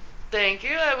 Thank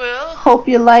you, I will. Hope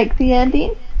you like the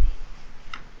ending.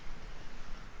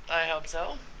 I hope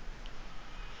so.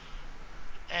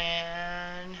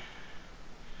 And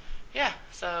yeah,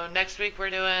 so next week we're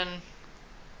doing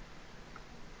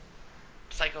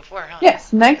Psycho 4, huh?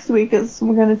 Yes, next week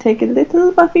we're going to take a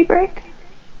little Buffy break.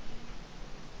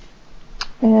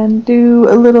 And do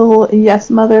a little Yes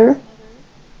Mother.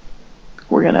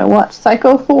 We're going to watch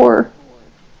Psycho 4.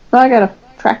 Oh, I got to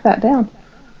track that down.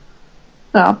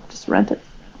 No, just rent it.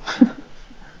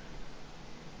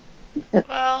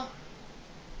 Well,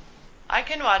 I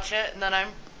can watch it, and then I'm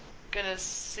gonna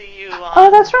see you on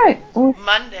Oh, that's right.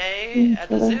 Monday at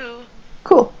the zoo.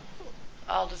 Cool.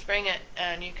 I'll just bring it,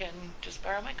 and you can just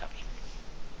borrow my copy.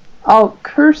 I'll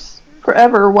curse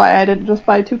forever why I didn't just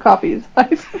buy 2 copies.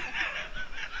 It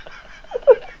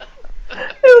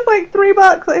was like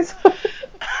 $3. I said.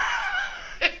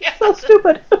 Yeah. So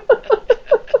stupid.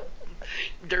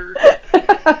 Dirt.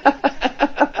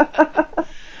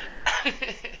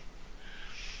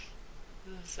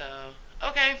 So,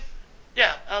 okay.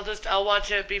 Yeah, I'll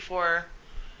watch it before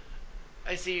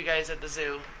I see you guys at the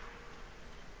zoo.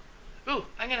 Ooh,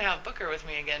 I'm gonna have Booker with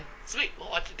me again. Sweet, we'll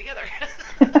watch it together.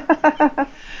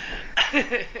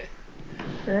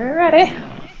 Ready?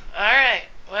 Alright,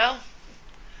 well.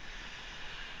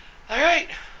 Alright,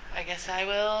 I guess I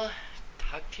will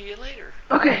talk to you later.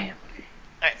 Okay.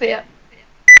 Alright. See ya.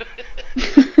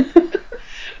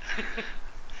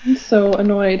 I'm so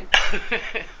annoyed.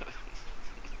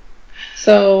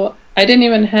 So I didn't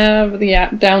even have the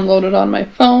app downloaded on my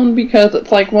phone because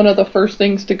it's like one of the first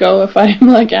things to go if I'm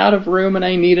like out of room and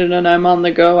I need it and I'm on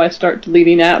the go. I start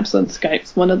deleting apps and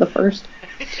Skype's one of the first.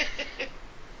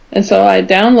 And so I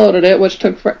downloaded it, which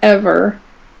took forever.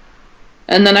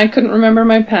 And then I couldn't remember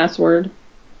my password.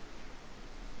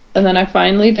 And then I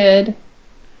finally did.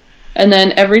 And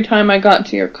then every time I got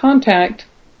to your contact,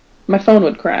 my phone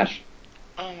would crash.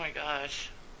 Oh my gosh.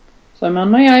 So I'm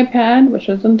on my iPad, which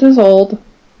isn't as old.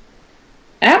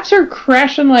 Apps are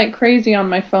crashing like crazy on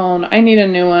my phone. I need a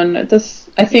new one. I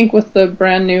think with the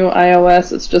brand new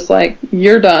iOS, it's just like,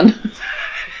 you're done.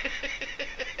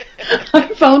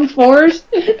 iPhone 4s,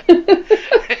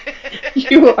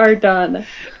 you are done.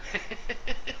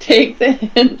 Take the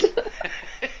hint.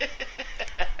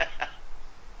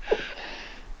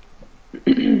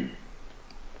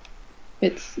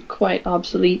 It's quite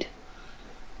obsolete.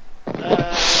 Does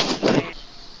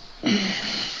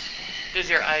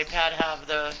your iPad have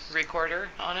the recorder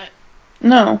on it?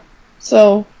 No.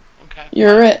 So, Okay.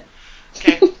 you're it.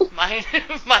 Okay. Mine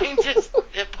just,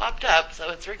 it popped up,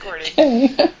 so it's recording. Okay.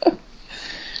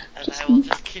 And I will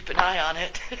just keep an eye on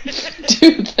it.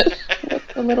 Dude,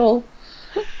 a little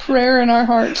prayer in our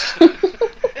hearts.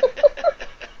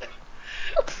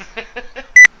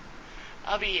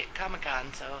 I'll be at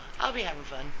Comic-Con, so I'll be having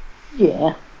fun.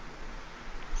 Yeah.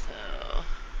 So,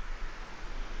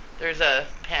 there's a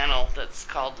panel that's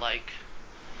called, like,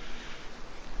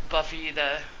 Buffy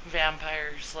the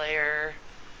Vampire Slayer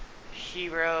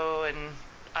Hero and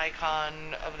Icon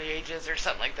of the Ages or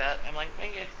something like that. I'm like,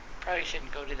 maybe I probably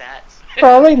shouldn't go to that.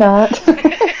 Probably not.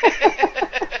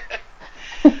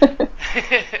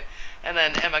 And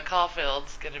then Emma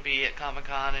Caulfield's going to be at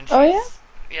Comic-Con, and Oh, yeah?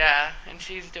 yeah, and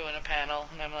she's doing a panel,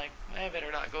 and I'm like, I better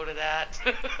not go to that.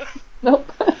 Nope.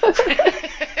 I've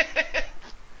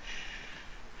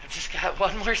just got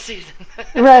one more season.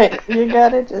 Right, you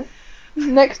got it just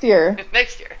next year.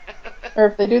 Next year. Or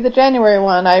if they do the January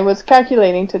one, I was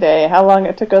calculating today how long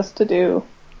it took us to do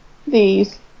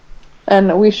these,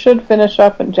 and we should finish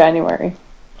up in January.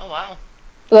 Oh, wow.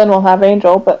 So then we'll have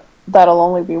Angel, but that'll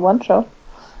only be one show.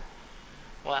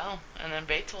 Wow, and then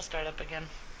Bates will start up again.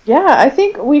 Yeah, I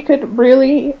think we could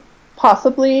really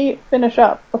possibly finish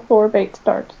up before Bates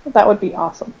starts. That would be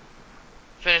awesome.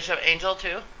 Finish up Angel,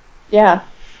 too? Yeah.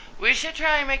 We should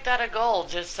try and make that a goal,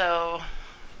 just so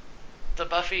the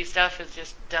Buffy stuff is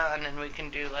just done and we can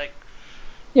do, like,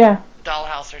 Yeah.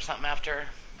 Dollhouse or something after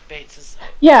Bates is...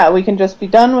 Yeah, we can just be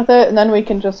done with it, and then we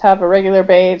can just have a regular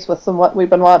Bates with some what we've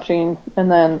been watching,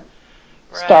 and then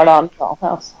start Right. on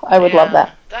Dollhouse. I would love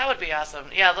that. That would be awesome.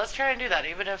 Yeah, let's try and do that,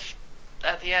 even if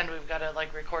at the end we've got to,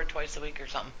 like, record twice a week or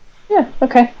something. Yeah,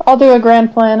 okay. I'll do a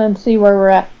grand plan and see where we're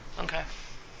at. Okay.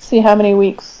 See how many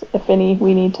weeks, if any,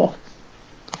 we need to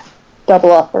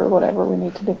double up or whatever we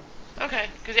need to do. Okay,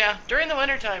 because yeah, during the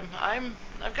wintertime,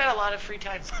 I've got a lot of free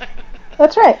time.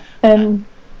 That's right. And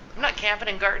I'm not camping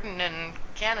and gardening and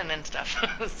canning and stuff.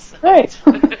 So. right.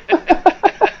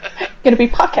 Gonna be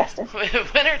podcasting.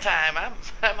 Wintertime,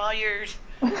 I'm all yours.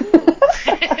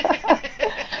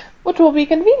 Which will be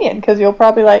convenient because you'll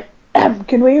probably like,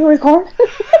 can we record?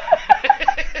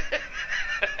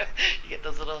 You get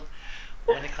those little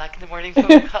 1 o'clock in the morning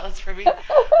phone calls from me.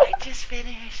 I just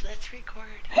finished. Let's record.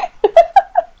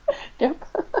 Yep.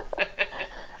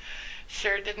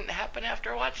 Sure didn't happen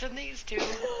after watching these two.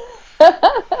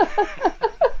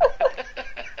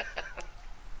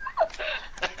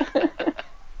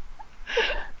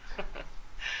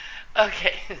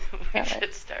 Okay, we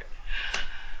should start.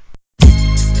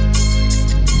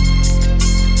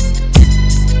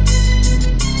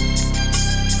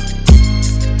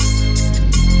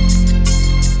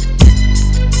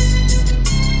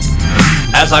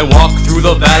 As I walk through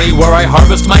the valley where I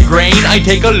harvest my grain, I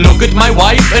take a look at my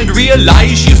wife and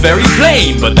realize she's very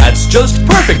plain. But that's just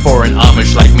perfect for an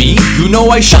Amish like me. You know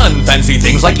I shun fancy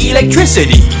things like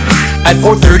electricity. At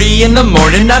 4:30 in the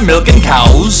morning I'm milking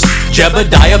cows.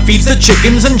 Jebediah feeds the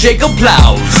chickens and Jacob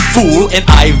plows. Fool, and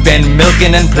I've been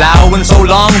milking and plowing so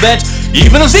long that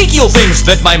even Ezekiel thinks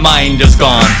that my mind is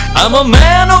gone. I'm a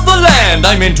man of the land,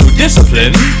 I'm into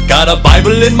discipline. Got a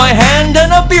Bible in my hand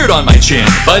and a beard on my chin.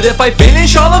 But if I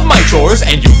finish all of my chores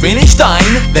and you finish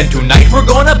thine, then tonight we're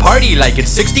gonna party like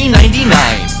it's 1699.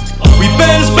 We've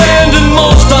been spending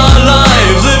most our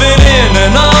lives living in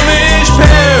an Amish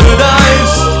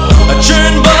paradise. I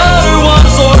churn butter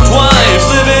once or twice,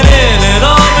 living in an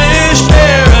Amish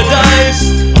paradise.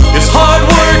 It's hard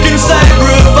work and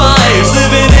sacrifice,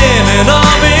 living in an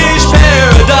Amish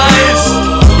paradise.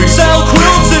 We sell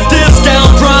quilts at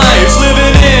discount price,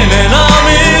 living in an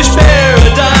Amish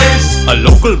paradise. A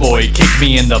local boy kicked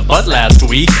me in the butt last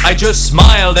week. I just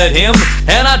smiled at him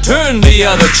and I turned the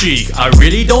other cheek. I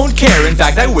really don't care, in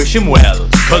fact I wish him well,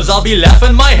 'cause I'll be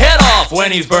laughing my head off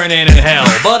when he's burning in hell.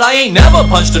 But I ain't never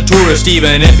punched a tourist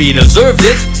even if he deserved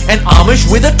it. An Amish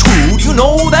with a tood, you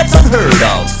know that's unheard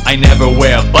of. I never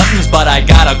wear buttons but I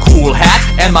got a cool hat,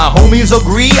 and my homies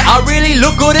agree I really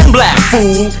look good in black.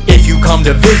 Fool, if you come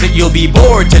to visit you'll be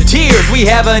bored to tears. We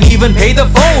haven't even paid the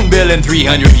phone bill in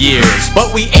 300 years.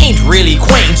 But we ain't really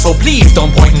quaint, so please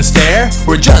don't point and stare.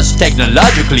 We're just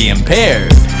technologically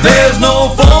impaired. There's no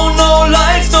phone, no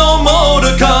lights, no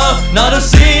motor car, not a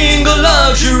single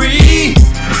luxury.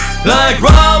 Like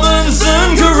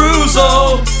Robinson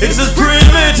Crusoe, it's as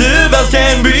primitive as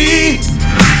can be.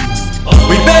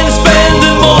 We've been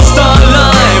spending most our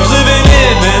lives living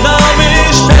in an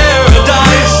Amish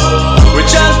paradise. We're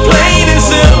just plain and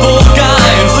simple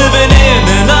guys living in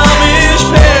an Amish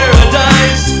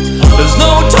paradise. There's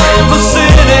no time for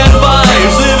sin and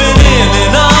vice, living in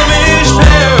an Amish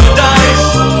paradise.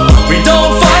 We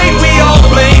don't fight, we all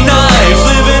play nice,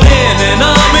 living in an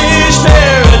Amish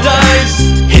paradise.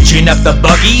 Hitching up the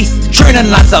buggy, churning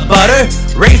lots of butter.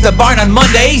 Raise the barn on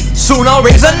Monday, soon I'll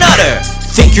raise a nutter.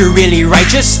 Think you're really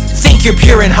righteous? Think you're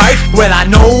pure in heart? Well, I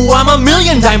know I'm a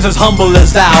million times as humble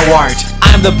as thou art.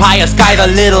 I'm the pious guy the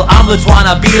little omelets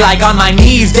wanna be like, on my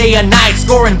knees day and night,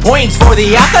 scoring points for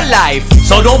the afterlife.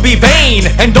 So don't be vain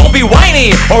and don't be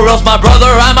whiny, or else my brother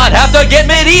I might have to get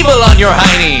medieval on your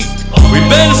hiney. We've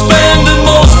been spending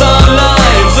most our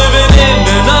lives living in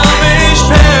an Amish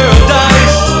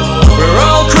paradise. We're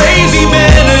all crazy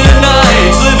men and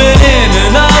knights living in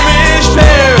an Amish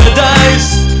paradise.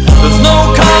 There's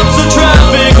no cops or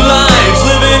traffic lights,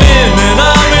 living in an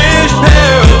Amish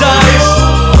paradise.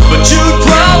 But you'd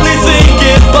probably think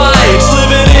it bites,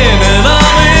 living in an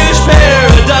Amish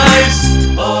paradise.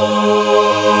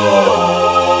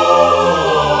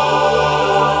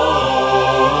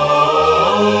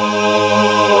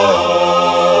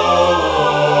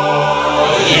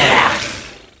 Yeah.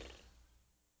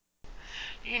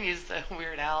 You can use the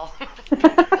Weird Al.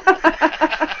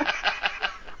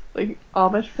 Like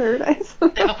Amish paradise.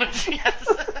 Yes.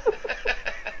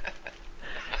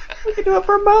 We could do it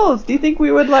for Moe's. Do you think we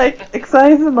would like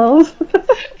excise the Moe's?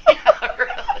 Yeah,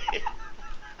 really.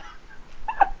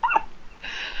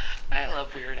 I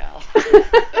love Weird Al.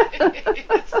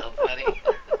 It's so funny.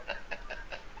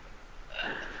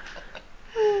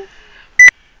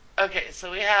 Okay,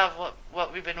 so we have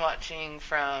what we've been watching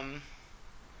from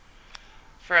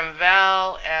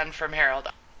Val and from Harold.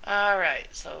 All right,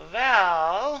 so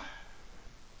Val,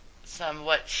 some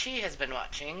what she has been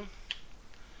watching.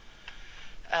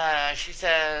 She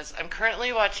says, I'm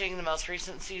currently watching the most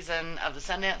recent season of the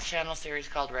Sundance Channel series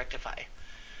called Rectify.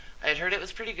 I had heard it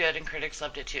was pretty good and critics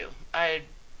loved it too. I had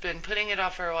been putting it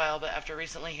off for a while, but after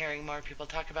recently hearing more people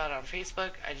talk about it on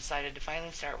Facebook, I decided to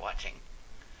finally start watching.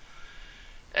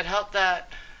 It helped that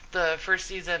the first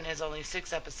season is only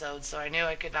 6 episodes, so I knew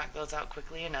I could knock those out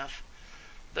quickly enough.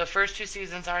 The first 2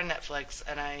 seasons are on Netflix,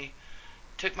 and I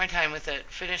took my time with it,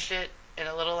 finished it in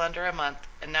a little under a month,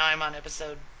 and now I'm on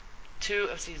episode 2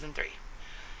 of season 3.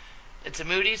 It's a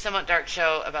moody, somewhat dark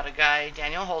show about a guy,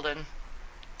 Daniel Holden,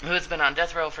 who has been on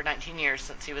death row for 19 years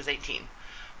since he was 18.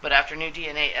 But after new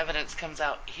DNA evidence comes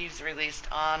out, he's released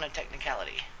on a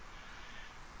technicality.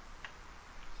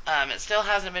 It still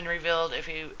hasn't been revealed if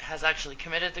he has actually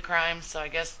committed the crime, so I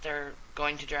guess they're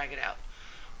going to drag it out.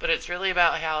 But it's really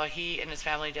about how he and his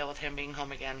family deal with him being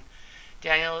home again.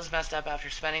 Daniel is messed up after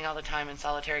spending all the time in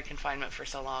solitary confinement for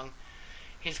so long.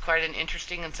 He's quite an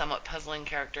interesting and somewhat puzzling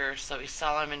character, so he's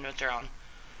solemn and withdrawn.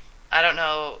 I don't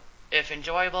know if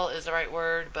enjoyable is the right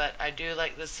word, but I do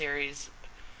like this series.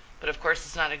 But of course,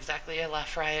 it's not exactly a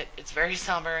laugh riot. It's very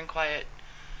somber and quiet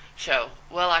show.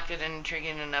 Well acted and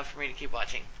intriguing enough for me to keep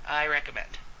watching. I recommend.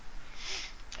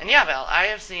 And yeah, Val, I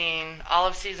have seen all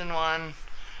of season 1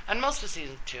 and most of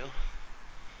season 2.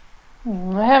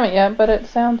 I haven't yet, but it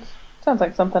sounds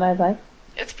like something I'd like.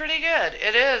 It's pretty good.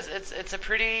 It is. It's a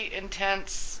pretty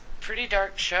intense, pretty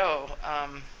dark show.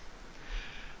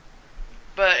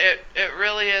 But it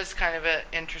really is kind of an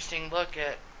interesting look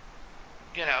at,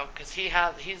 because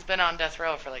he's been on death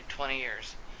row for like 20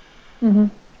 years. Mm-hmm.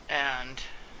 And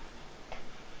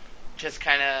just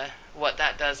kind of what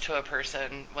that does to a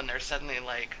person when they're suddenly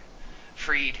like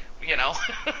freed.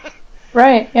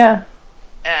 Right. Yeah.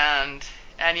 And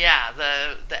yeah,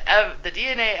 the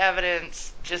DNA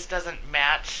evidence just doesn't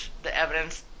match the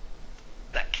evidence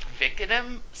that convicted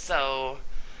him, so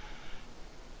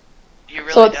you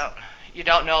So really it's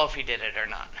don't know if he did it or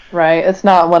not. right. It's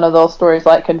not one of those stories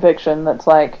like Conviction that's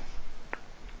like,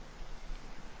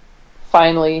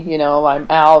 finally, I'm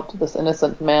out. This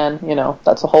innocent man,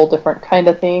 that's a whole different kind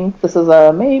of thing. This is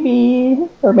a maybe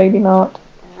or maybe not.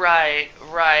 Right.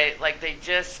 Like they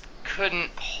just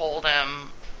couldn't hold him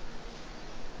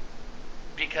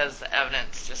because the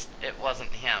evidence it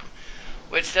wasn't him.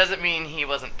 Which doesn't mean he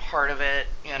wasn't part of it.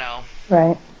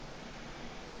 Right.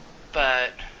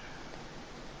 But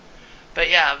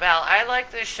yeah, Val, I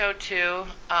like this show too.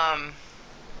 I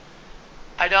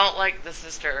don't like the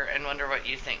sister and wonder what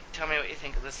you think. Tell me what you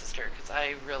think of the sister, because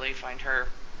I really find her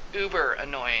uber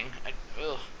annoying.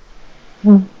 Ugh.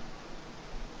 Hmm.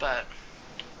 But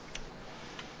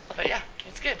yeah,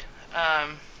 it's good.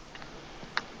 Um,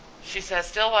 she says,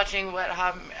 still watching Wet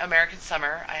Hot American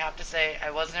Summer. I have to say,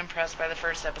 I wasn't impressed by the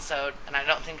first episode, and I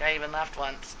don't think I even laughed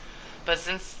once. But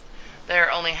since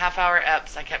they're only half-hour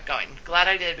eps, I kept going. Glad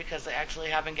I did, because they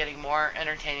actually have been getting more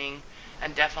entertaining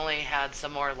and definitely had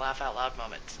some more laugh-out-loud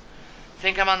moments.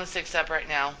 Think I'm on the 6th ep right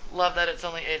now. Love that it's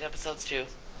only 8 episodes too.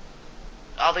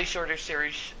 All these shorter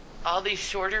series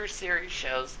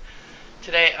shows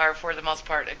today are for the most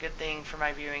part a good thing for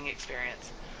my viewing experience.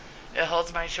 It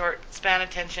holds my short span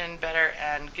attention better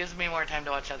and gives me more time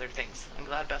to watch other things. I'm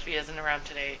glad Buffy isn't around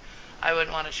today. I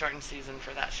wouldn't want a shortened season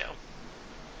for that show.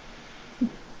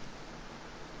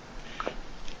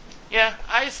 Yeah,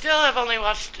 I still have only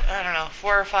watched, I don't know,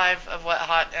 4 or 5 of Wet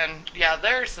Hot, and yeah,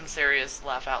 there are some serious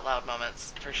laugh out loud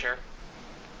moments for sure.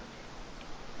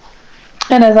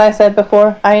 And as I said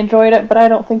before, I enjoyed it, but I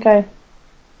don't think I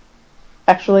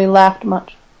actually laughed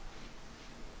much.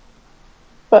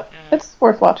 But it's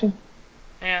worth watching.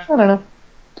 Yeah. I don't know.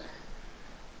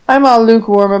 I'm all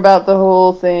lukewarm about the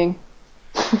whole thing.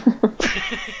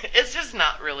 It's just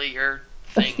not really your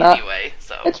thing anyway,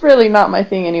 so. It's really not my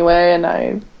thing anyway,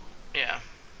 and Yeah.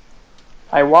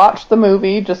 I watched the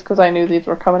movie just because I knew these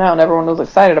were coming out and everyone was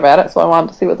excited about it, so I wanted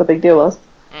to see what the big deal was.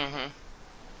 Mm-hmm.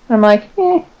 I'm like,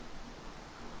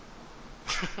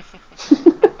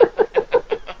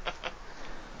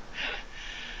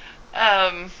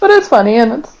 But it's funny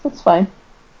and it's fine.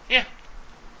 Yeah.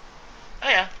 Oh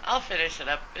yeah, I'll finish it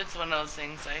up. It's one of those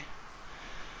things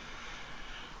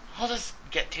I'll just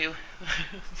get to.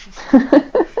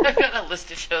 I've got a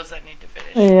list of shows I need to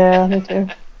finish. Yeah, me too.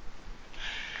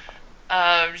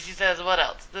 She says, what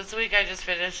else? This week I just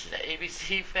finished an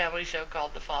ABC family show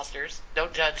called The Fosters.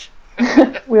 Don't judge.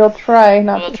 We'll try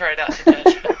not We'll to. try not to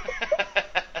judge.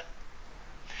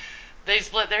 They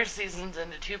split their seasons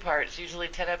into 2 parts, usually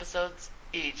 10 episodes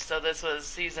each, so this was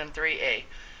season 3A.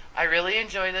 I really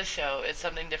enjoy this show. It's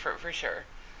something different for sure.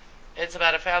 It's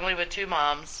about a family with 2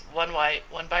 moms, one white,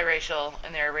 one biracial,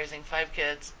 and they are raising 5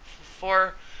 kids,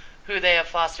 4 who they have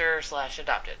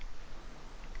foster/adopted.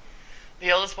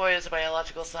 The oldest boy is a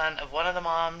biological son of one of the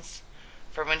moms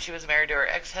from when she was married to her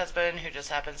ex-husband, who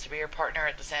just happens to be her partner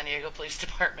at the San Diego Police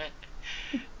Department.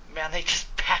 Man, they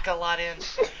just pack a lot in.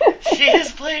 She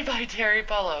is played by Terry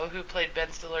Polo, who played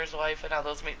Ben Stiller's wife in all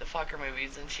those Meet the Focker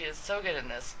movies, and she is so good in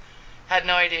this. Had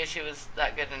no idea she was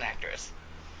that good an actress.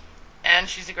 And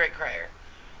she's a great crier.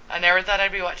 I never thought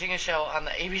I'd be watching a show on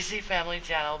the ABC Family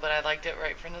Channel, but I liked it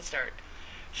right from the start.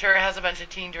 Sure, it has a bunch of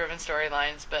teen-driven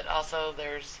storylines, but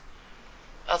there's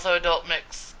also adult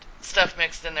mixed stuff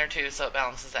mixed in there too, so it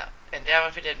balances out. And damn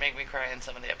if it did make me cry in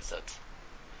some of the episodes.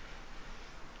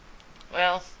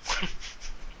 Well,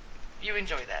 you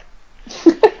enjoy that.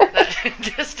 That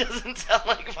just doesn't sound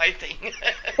like my thing.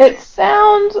 It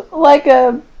sounds like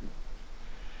a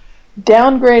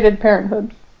downgraded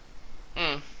Parenthood.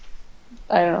 Mm.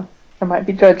 I don't know. I might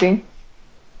be judging.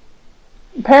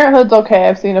 Parenthood's okay.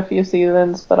 I've seen a few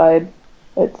seasons, but I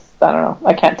don't know.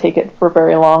 I can't take it for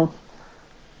very long.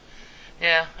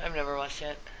 Yeah, I've never watched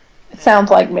it. It sounds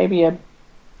like maybe a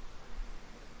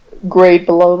grade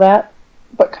below that,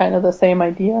 but kind of the same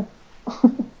idea.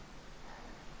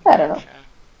 I don't know.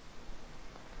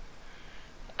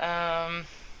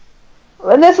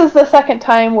 And this is the second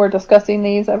time we're discussing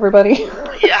these, everybody.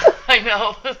 Yeah, I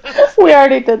know. We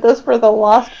already did this for the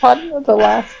lost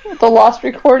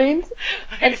recordings,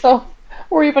 and so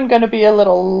we're even going to be a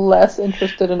little less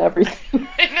interested in everything.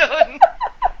 I know.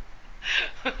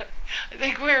 I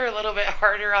think we were a little bit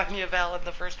harder on you, Val, in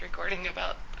the first recording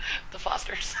about the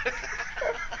Fosters.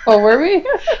 Oh, were we?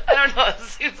 I don't know. It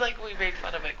seems like we made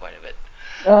fun of it quite a bit.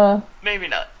 Maybe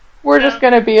not. We're just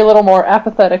going to be a little more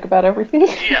apathetic about everything.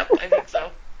 Yep, I think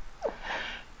so.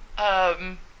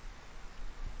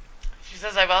 She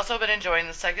says, I've also been enjoying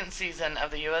the second season of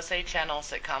the USA Channel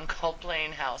sitcom called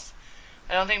Playing House.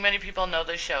 I don't think many people know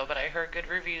this show, but I heard good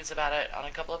reviews about it on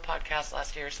a couple of podcasts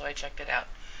last year, so I checked it out.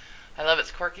 I love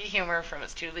its quirky humor from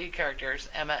its two lead characters,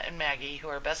 Emma and Maggie, who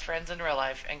are best friends in real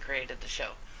life and created the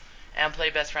show, and play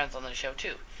best friends on the show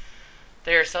too.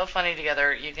 They are so funny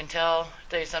together. You can tell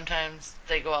sometimes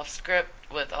they go off script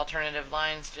with alternative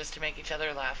lines just to make each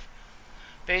other laugh.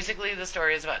 Basically, the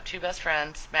story is about two best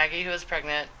friends, Maggie, who is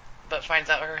pregnant, but finds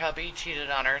out her hubby cheated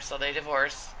on her, so they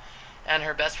divorce, and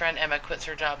her best friend Emma quits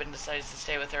her job and decides to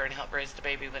stay with her and help raise the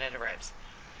baby when it arrives.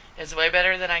 It's way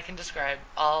better than I can describe.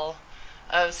 All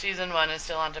of season 1 is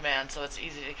still on demand, so it's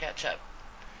easy to catch up.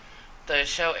 The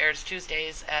show airs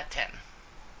Tuesdays at 10.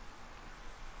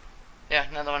 Yeah,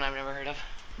 another one I've never heard of.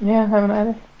 Yeah, I haven't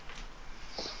either.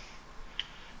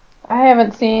 I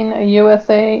haven't seen a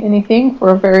USA anything for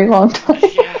a very long time.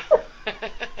 Yeah.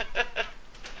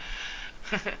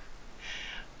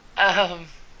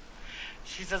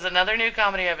 She says another new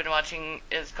comedy I've been watching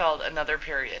is called Another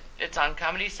Period. It's on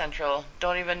Comedy Central.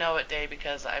 Don't even know what day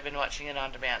because I've been watching it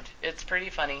on demand. It's pretty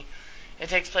funny. It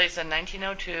takes place in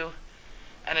 1902,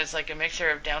 and it's like a mixture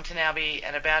of Downton Abbey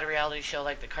and a bad reality show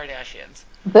like The Kardashians.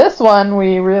 This one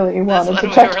we really wanted to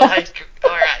check out. Like, all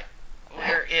right,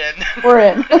 we're in. We're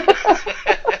in.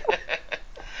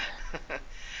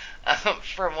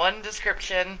 From one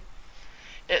description,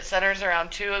 it centers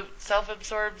around two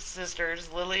self-absorbed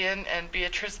sisters, Lillian and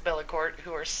Beatrice Bellecourt,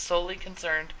 who are solely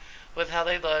concerned with how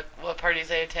they look, what parties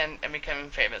they attend, and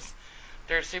becoming famous.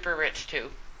 They're super rich,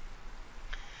 too.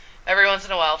 Every once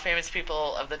in a while, famous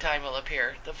people of the time will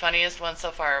appear. The funniest one so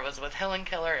far was with Helen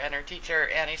Keller and her teacher,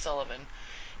 Annie Sullivan.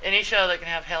 Any show that can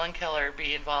have Helen Keller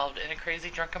be involved in a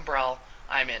crazy drunken brawl,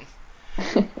 I'm in.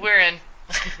 We're in.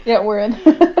 Yeah, we're in.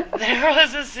 There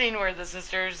was a scene where the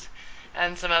sisters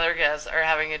and some other guests are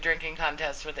having a drinking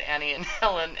contest with Annie and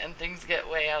Helen, and things get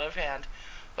way out of hand.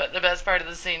 But the best part of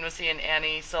the scene was seeing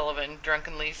Annie Sullivan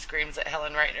drunkenly screams at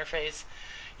Helen right in her face,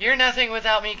 "You're nothing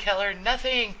without me, Keller,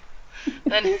 nothing!"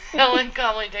 Then Helen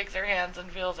calmly takes her hands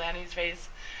and feels Annie's face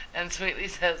and sweetly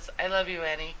says, "I love you,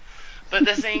 Annie." But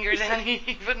this angers Annie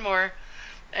even more,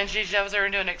 and she shoves her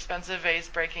into an expensive vase,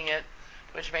 breaking it,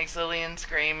 which makes Lillian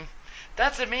scream,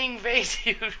 "That's a mean vase,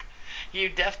 you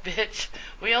deaf bitch.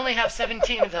 We only have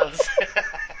 17 of those."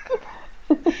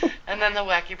 And then the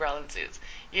wacky brawl ensues.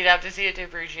 You'd have to see it to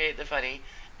appreciate the funny.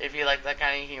 If you like that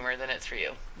kind of humor, then it's for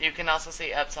you. You can also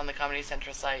see ups on the Comedy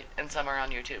Central site, and some are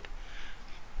on YouTube.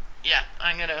 Yeah,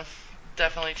 I'm gonna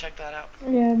definitely check that out.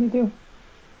 Yeah, me too.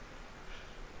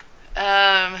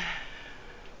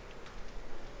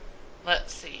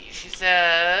 Let's see. She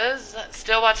says,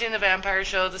 still watching the vampire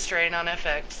show The Strain on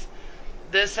FX.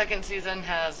 This second season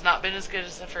has not been as good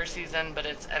as the first season, but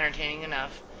it's entertaining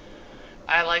enough.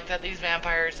 I like that these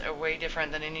vampires are way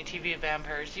different than any TV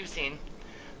vampires you've seen.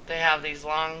 They have these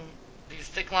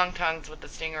thick long tongues with the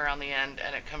stinger on the end,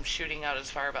 and it comes shooting out as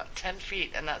far about 10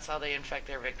 feet, and that's how they infect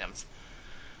their victims.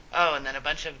 Oh, and then a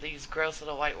bunch of these gross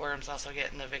little white worms also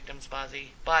get in the victims'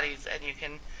 bodies, and you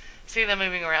can see them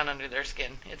moving around under their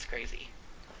skin. It's crazy.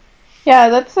 Yeah,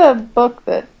 that's a book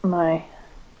that my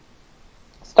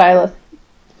stylist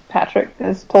Patrick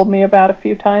has told me about a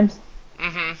few times.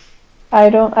 Mm-hmm. I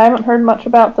haven't heard much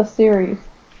about the series.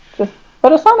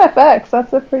 But it's on FX.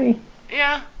 That's a pretty.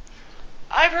 Yeah,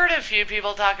 I've heard a few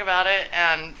people talk about it,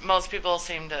 and most people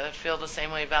seem to feel the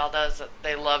same way Val does, that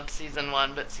they loved season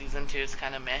 1, but season 2 is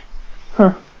kind of meh.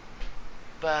 Huh.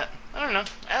 But, I don't know.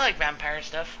 I like vampire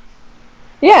stuff.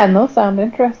 Yeah, and those sound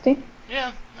interesting.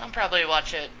 Yeah, I'll probably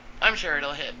watch it. I'm sure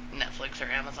it'll hit Netflix or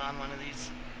Amazon one of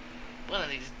these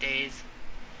days.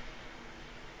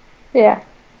 Yeah.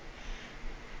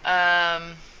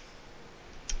 I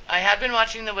had been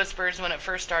watching The Whispers when it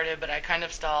first started, but I kind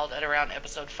of stalled at around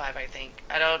episode 5, I think.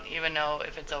 I don't even know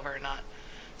if it's over or not.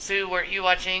 Sue, were you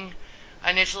watching?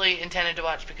 I initially intended to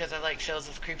watch because I like shows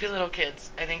with creepy little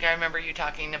kids. I think I remember you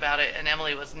talking about it, and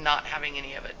Emily was not having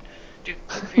any of it. Do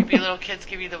creepy little kids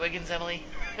give you the Wiggins, Emily?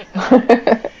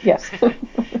 Yes.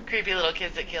 Creepy little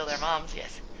kids that kill their moms,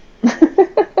 yes.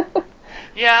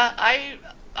 Yeah,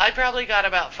 I probably got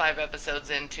about 5 episodes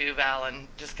into Val and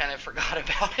just kind of forgot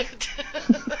about it.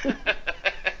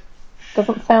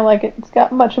 Doesn't sound like it's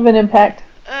got much of an impact.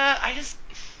 I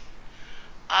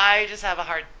just have a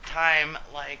hard time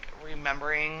like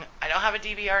remembering. I don't have a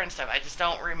DVR and stuff. I just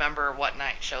don't remember what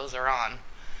night shows are on.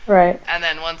 Right. And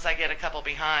then once I get a couple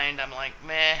behind, I'm like,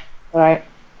 meh. Right.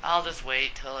 I'll just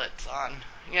wait till it's on.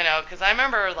 Because I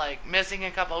remember like missing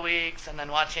a couple weeks and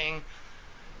then watching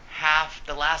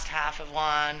the last half of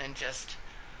one and just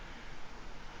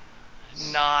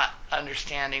not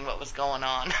understanding what was going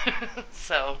on.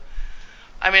 So,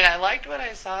 I mean, I liked what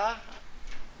I saw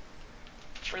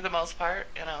for the most part.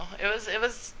 It was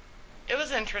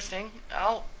interesting.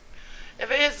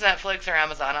 If it hits Netflix or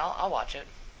Amazon, I'll watch it.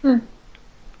 I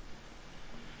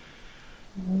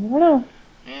don't know.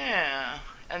 Yeah.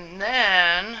 And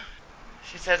then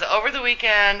she says, over the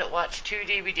weekend, watch 2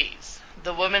 DVDs.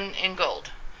 The Woman in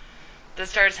Gold.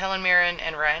 This stars Helen Mirren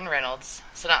and Ryan Reynolds.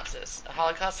 Synopsis. A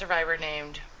Holocaust survivor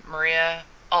named Maria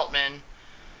Altman,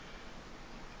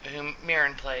 whom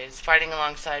Mirren plays, fighting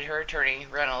alongside her attorney,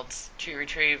 Reynolds, to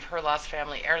retrieve her lost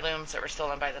family heirlooms that were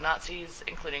stolen by the Nazis,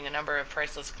 including a number of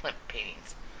priceless Klimt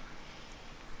paintings.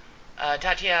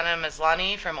 Tatiana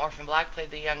Maslany from Orphan Black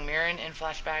played the young Mirren in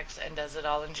flashbacks and does it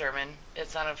all in German. It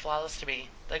sounded flawless to me.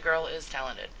 The girl is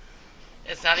talented.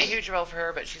 It's not a huge role for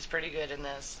her, but she's pretty good in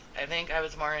this. I think I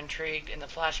was more intrigued in the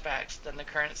flashbacks than the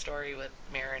current story with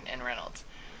Mirren and Reynolds.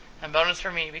 And bonus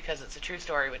for me because it's a true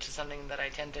story, which is something that I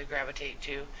tend to gravitate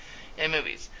to in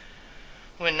movies.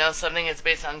 When something is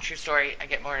based on a true story, I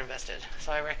get more invested.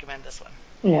 So I recommend this one.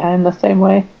 Yeah, in the same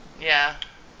way. Yeah,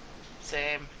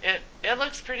 same. It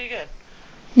looks pretty good.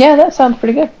 Yeah, that sounds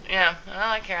pretty good. Yeah, I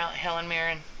like Helen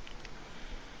Mirren.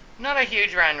 Not a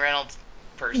huge Ryan Reynolds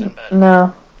person, but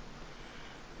No.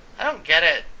 I don't get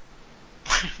it.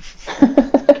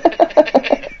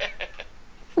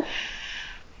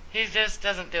 He just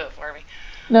doesn't do it for me.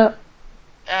 No.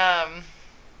 Um,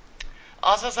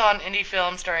 Also saw an indie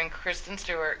film starring Kristen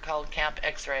Stewart called Camp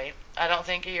X-Ray. I don't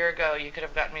think a year ago you could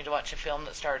have gotten me to watch a film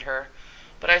that starred her,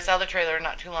 but I saw the trailer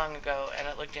not too long ago and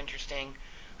it looked interesting.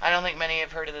 I don't think many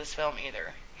have heard of this film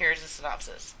either. Here's a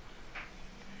synopsis.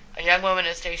 A young woman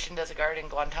is stationed as a guard in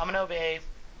Guantanamo Bay,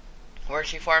 where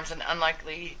she forms an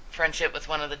unlikely friendship with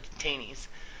one of the detainees.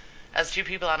 As two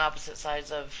people on opposite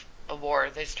sides of a war,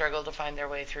 they struggle to find their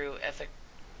way through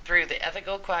the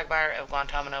ethical quagmire of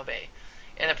Guantanamo Bay.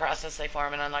 In the process, they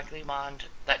form an unlikely bond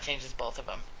that changes both of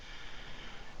them.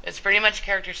 It's pretty much a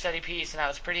character study piece, and I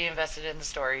was pretty invested in the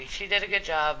story. She did a good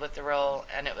job with the role,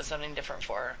 and it was something different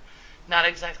for her. Not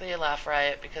exactly a laugh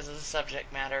riot because of the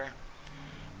subject matter,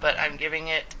 but I'm giving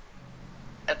it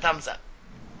a thumbs up.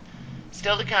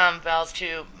 Still to come, Val's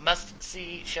 2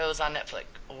 must-see shows on Netflix.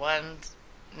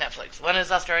 One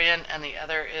is Australian, and the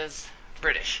other is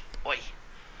British. Oi.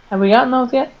 Have we gotten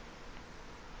those yet?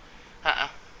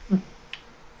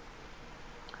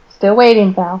 Still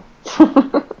waiting, Val.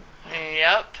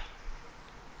 Yep.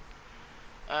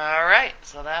 Alright,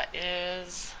 so that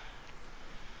is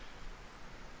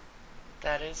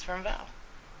from Val.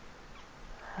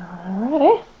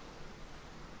 Alrighty.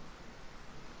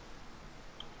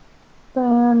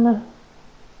 Then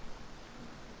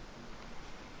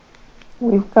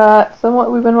we've got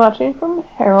somewhat we've been watching from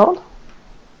Harold.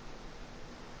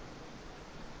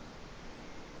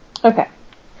 Okay.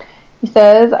 He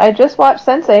says, I just watched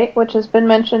Sense8, which has been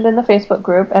mentioned in the Facebook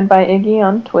group and by Iggy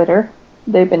on Twitter.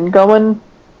 They've been going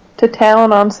to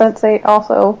town on Sense8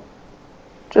 also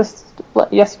just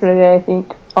yesterday, I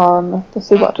think. on the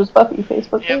Sue Watches Buffy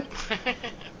Facebook Yep. page.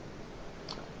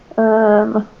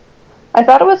 I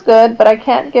thought it was good, but I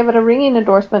can't give it a ringing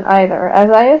endorsement either. As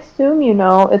I assume you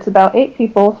know, it's about 8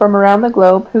 people from around the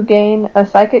globe who gain a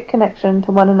psychic connection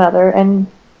to one another and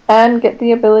get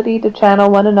the ability to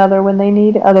channel one another when they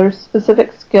need others'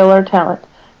 specific skill or talent.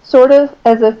 Sort of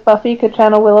as if Buffy could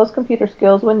channel Willow's computer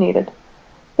skills when needed.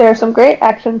 There are some great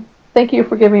action. Thank you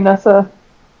for giving us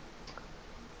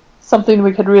something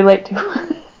we could relate to.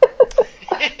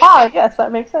 Yes,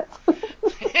 that makes sense.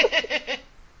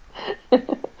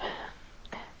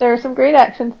 There are some great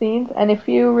action scenes and a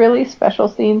few really special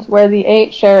scenes where the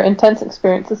 8 share intense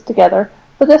experiences together,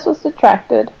 but this was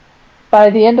detracted by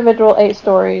the individual 8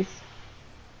 stories.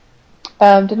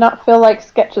 Did not feel like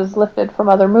sketches lifted from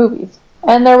other movies.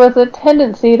 And there was a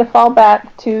tendency to fall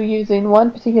back to using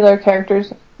one particular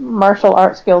character's martial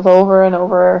art skills over and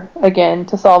over again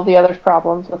to solve the other's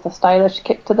problems with a stylish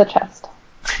kick to the chest.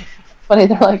 Funny,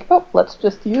 they're like, oh, let's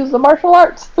just use the martial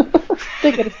arts.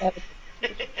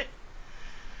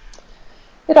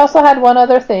 It also had one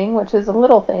other thing, which is a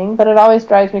little thing, but it always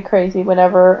drives me crazy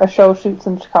whenever a show shoots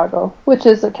in Chicago, which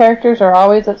is that characters are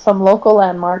always at some local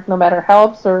landmark, no matter how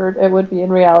absurd it would be in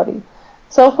reality.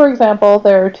 So, for example,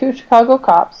 there are 2 Chicago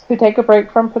cops who take a break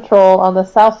from patrol on the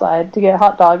south side to get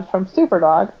hot dogs from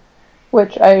Superdog,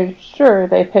 which I'm sure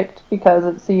they picked because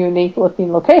it's a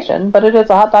unique-looking location, but it is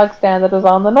a hot dog stand that is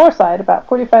on the north side, about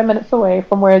 45 minutes away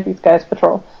from where these guys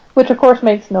patrol, which of course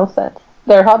makes no sense.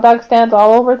 There are hot dog stands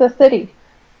all over the city.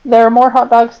 There are more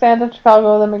hot dog stands in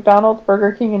Chicago than McDonald's,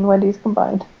 Burger King, and Wendy's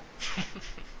combined.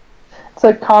 It's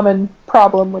a common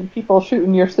problem when people shoot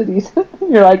in your cities.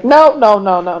 You're like, no.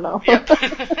 Yep.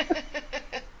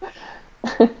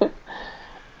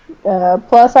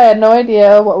 Plus, I had no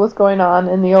idea what was going on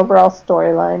in the overall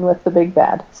storyline with the big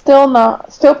bad. Still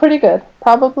pretty good.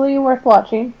 Probably worth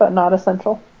watching, but not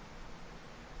essential.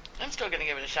 I'm still gonna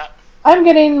give it a shot. I'm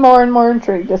getting more and more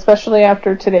intrigued, especially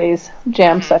after today's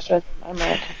jam session. I'm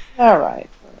like, all right,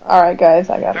 guys,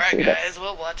 I gotta Alright, see guys, this.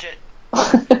 we'll watch it.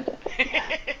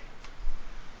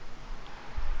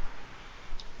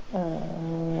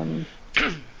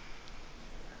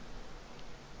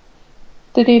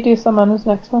 Did he do some on his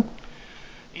next one?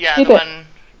 Yeah, He the did. one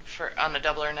on the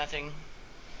Double or Nothing.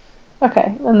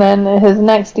 Okay, and then his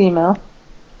next email,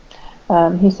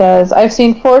 he says, I've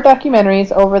seen 4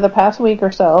 documentaries over the past week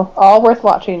or so, all worth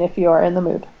watching if you are in the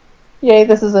mood. Yay,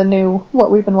 this is a new, what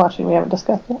we've been watching we haven't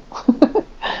discussed yet.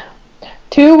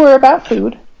 2 were about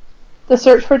food. The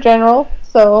Search for General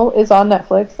So is on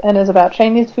Netflix and is about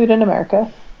Chinese food in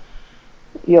America.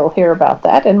 You'll hear about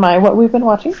that in my What We've Been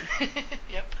Watching.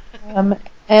 Yep.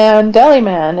 And Deli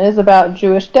Man is about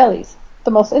Jewish delis.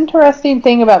 The most interesting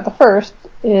thing about the first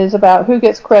is about who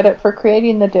gets credit for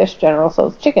creating the dish General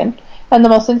Tso's chicken, and the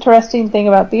most interesting thing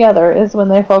about the other is when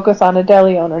they focus on a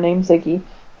deli owner named Ziggy,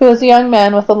 who is a young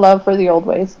man with a love for the old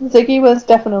ways. Ziggy was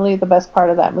definitely the best part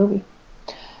of that movie.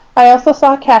 I also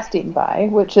saw Casting By,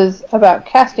 which is about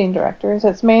casting directors.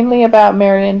 It's mainly about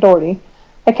Marion Doherty,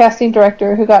 a casting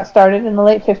director who got started in the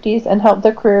late 50s and helped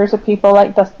the careers of people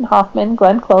like Dustin Hoffman,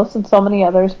 Glenn Close, and so many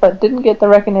others, but didn't get the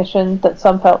recognition that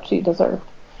some felt she deserved.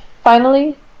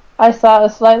 Finally, I saw a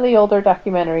slightly older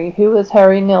documentary, Who is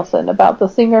Harry Nilsson, about the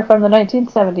singer from the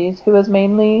 1970s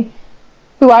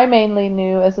who I mainly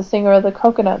knew as the singer of the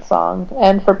Coconut Song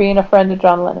and for being a friend of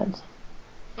John Lennon's.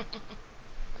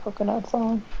 Coconut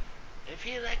Song. If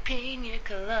you like pina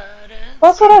coladas.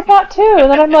 That's what I thought too.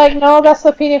 And then I'm like, no, that's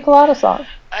the Pina Colada song.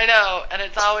 I know, and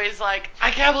it's always like,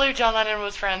 I can't believe John Lennon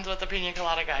was friends with the pina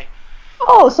colada guy.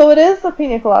 Oh, so it is the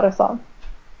Pina Colada song.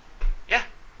 Yeah.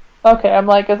 Okay, I'm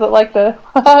like, is it like the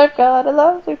I've got a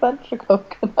lovely bunch of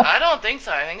coconuts? I don't think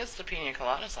so. I think it's the pina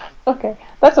colada song. Okay,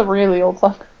 that's a really old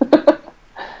song.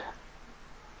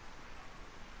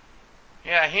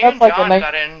 Yeah, he That's and like a John nice.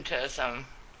 got into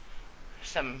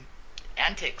some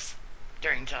antics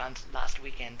during John's last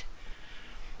weekend.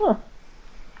 Huh.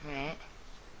 Mm.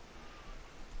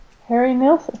 Harry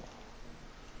Nilsson.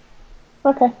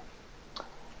 Okay.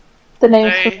 The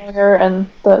name's They, familiar and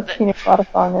the the, Pina Colada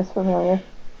song is familiar.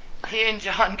 he and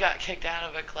John got kicked out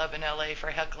of a club in LA for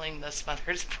heckling the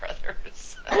Smothers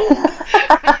Brothers.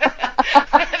 That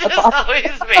That's just awesome.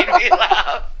 always made me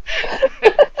laugh.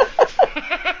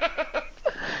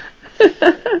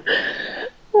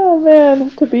 Oh man,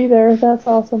 to be there, that's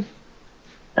awesome.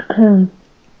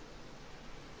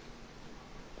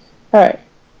 Alright.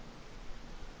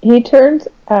 He turns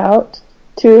out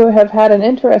to have had an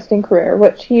interesting career,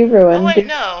 which he Oh ruined. wait,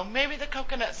 no. Maybe the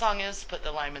coconut song is Put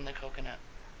the Lime in the Coconut.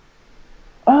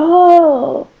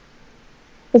 Oh!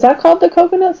 Is that called the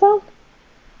Coconut Song?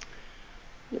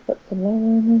 You put the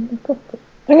lime in the coconut.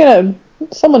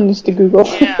 Someone needs to Google.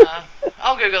 Yeah,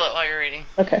 I'll Google it while you're reading.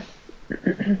 Okay.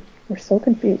 We're so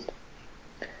confused.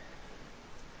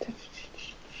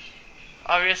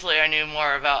 Obviously, I knew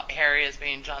more about Harry as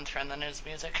being John's friend than his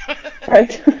music.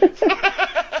 Right.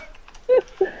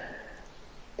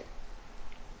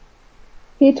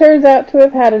 He turns out to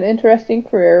have had an interesting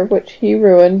career, which he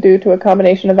ruined due to a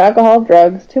combination of alcohol,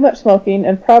 drugs, too much smoking,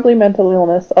 and probably mental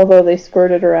illness, although they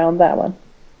skirted around that one.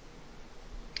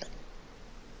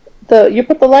 You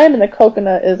Put the Lime in the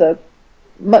Coconut is a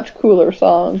much cooler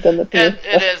song than the It,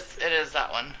 Phoenix. it is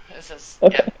that one. It says,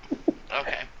 Okay. yep.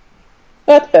 Okay.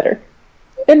 That's better.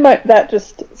 That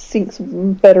just sinks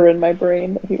better in my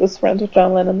brain that he was friends with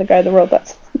John Lennon, the guy that wrote that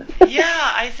song.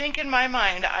 Yeah, I think in my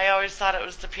mind, I always thought it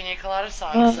was the Pina Colada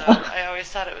song, so I always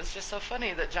thought it was just so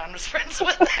funny that John was friends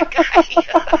with that guy.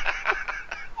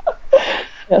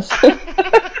 Yes.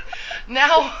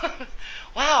 Now,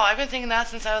 wow, I've been thinking that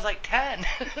since I was like 10.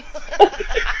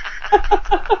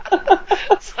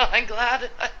 So I'm glad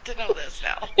to know this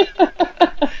now.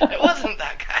 It wasn't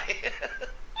that guy.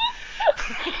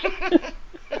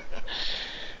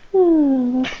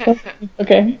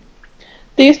 Okay.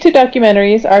 These two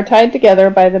documentaries are tied together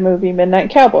by the movie Midnight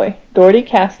Cowboy. Doherty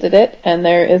casted it, and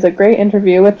there is a great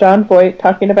interview with Jon Voight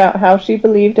talking about how she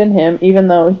believed in him even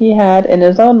though he had, in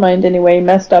his own mind anyway,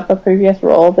 messed up a previous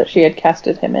role that she had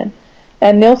casted him in.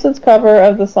 And Nilsson's cover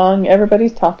of the song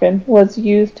Everybody's Talkin' was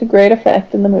used to great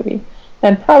effect in the movie,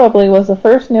 and probably was the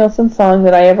first Nilsson song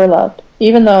that I ever loved,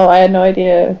 even though I had no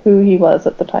idea who he was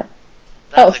at the time.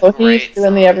 That's a So he's great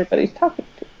doing the song. Everybody's Talking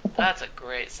to. Okay. That's a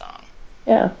great song.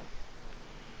 Yeah.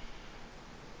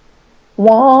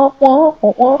 Wah, wah,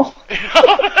 wah, wah.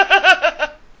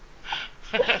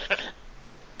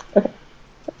 Okay.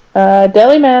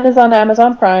 Deli Man is on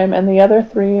Amazon Prime, and the other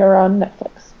three are on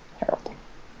Netflix. Harold.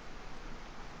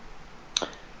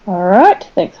 All right.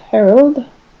 Thanks, Harold. Do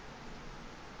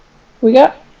we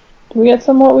get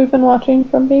some what we've been watching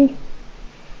from B?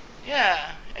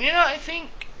 Yeah, and I think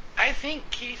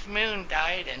Keith Moon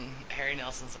died in Harry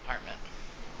Nelson's apartment.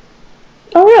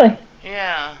 Oh, really?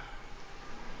 Yeah.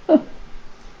 Huh.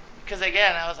 Because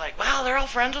again, I was like, wow, they're all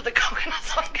friends with the Coconut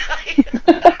Song guy.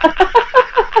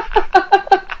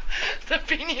 The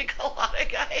Pina Colada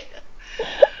guy.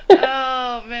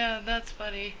 Oh, man, that's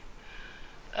funny.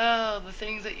 Oh, the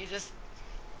things that you just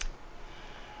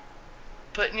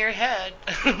put in your head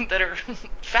that are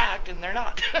fact and they're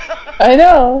not. I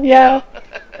know, You yeah. know?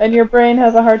 And your brain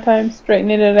has a hard time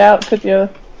straightening it out because you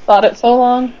thought it so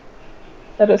long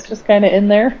that it's just kind of in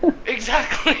there.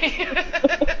 Exactly.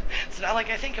 It's not like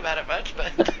I think about it much,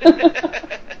 but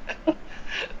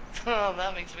oh,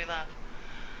 that makes me laugh.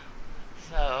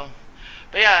 So,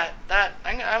 but yeah,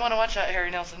 I want to watch that Harry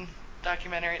Nelson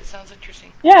documentary. It sounds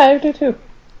interesting. Yeah, I do too.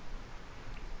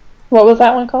 What was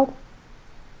that one called?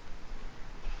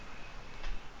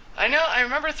 I know. I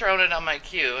remember throwing it on my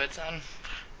queue. It's on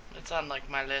like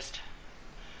my list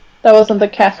That wasn't the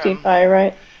casting from. by,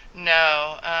 right?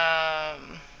 No.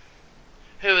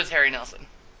 Who is Harry Nelson?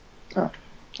 Oh,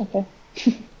 okay.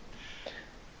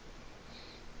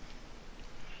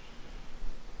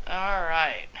 All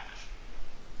right.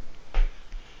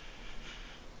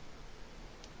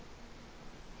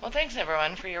 Well, thanks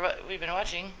everyone for what we've been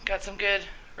watching. Got some good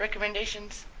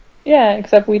recommendations. Yeah,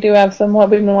 except we do have some what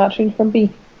we've been watching from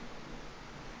B.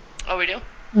 Oh, we do?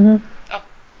 Mm-hmm. Oh.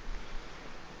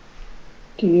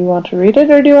 Do you want to read it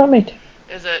or do you want me to?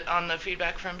 Is it on the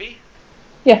feedback from B?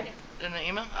 Yeah. In the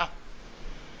email? Oh.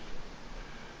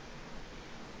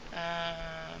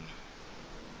 Um.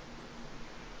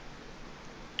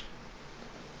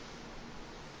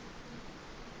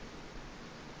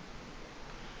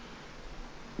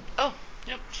 Oh,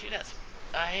 yep, she does.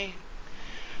 I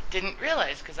didn't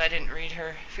realize because I didn't read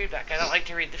her feedback. I don't like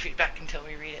to read the feedback until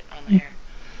we read it on the air.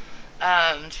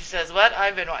 She says, what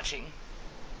I've been watching.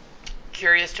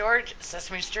 Curious George,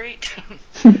 Sesame Street,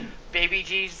 Baby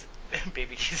G's,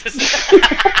 Baby Jesus,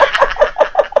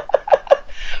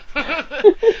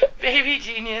 Baby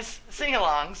Genius,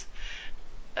 sing-alongs,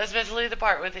 especially the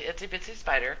part with the Itsy Bitsy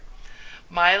Spider,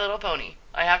 My Little Pony.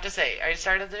 I have to say, I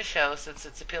started this show since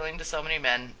it's appealing to so many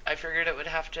men. I figured it would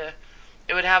have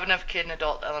enough kid and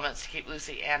adult elements to keep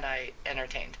Lucy and I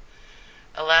entertained.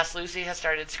 Alas, Lucy has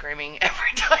started screaming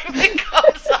every time it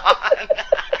comes on.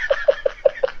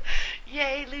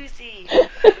 Yay, Lucy!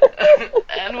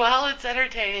 And while it's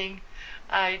entertaining,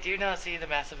 I do not see the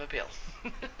massive appeal.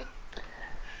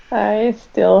 I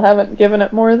still haven't given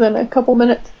it more than a couple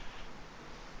minutes.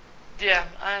 Yeah,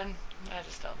 I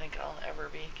just don't think I'll ever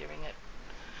be giving it.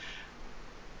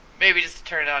 Maybe just to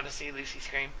turn it on to see Lucy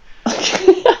scream.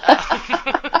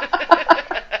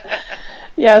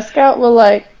 Yeah, Scout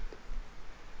will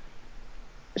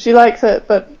she likes it,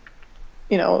 but,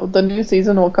 the new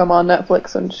season will come on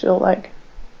Netflix and she'll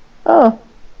oh,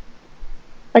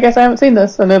 I guess I haven't seen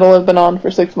this, and it'll have been on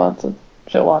for 6 months and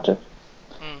she'll watch it.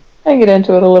 Mm. I get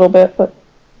into it a little bit, but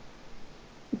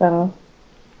I don't know.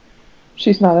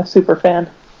 She's not a super fan.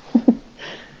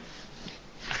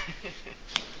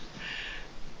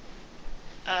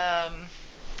 um,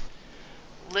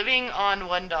 Living on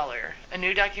 $1, a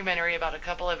new documentary about a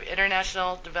couple of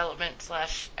international development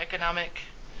 / economic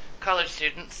college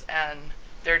students and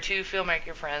their two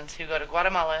filmmaker friends who go to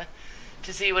Guatemala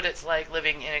to see what it's like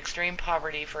living in extreme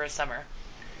poverty for a summer,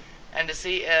 and to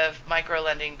see if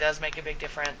microlending does make a big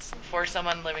difference for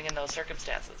someone living in those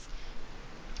circumstances.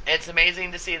 It's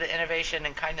amazing to see the innovation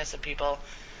and kindness of people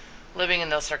living in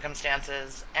those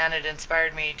circumstances, and it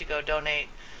inspired me to go donate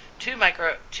to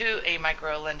a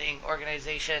micro lending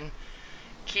organization,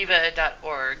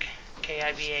 kiva.org,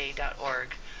 kiva.org.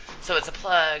 So it's a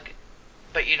plug,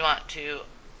 but you'd want to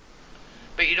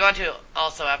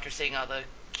also, after seeing all the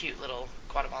cute little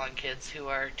Guatemalan kids who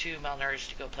are too malnourished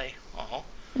to go play. Oh,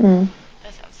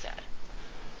 that sounds sad.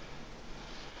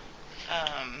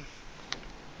 Um,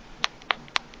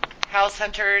 House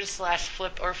Hunters /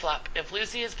 Flip or Flop. If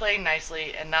Lucy is playing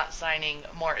nicely and not signing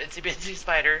more Itsy Bitsy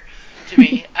Spider to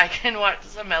me, I can watch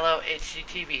some mellow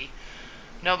HGTV.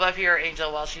 No Buffy or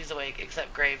Angel while she's awake,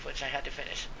 except Grave, which I had to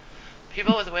finish.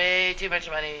 People with way too much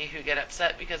money who get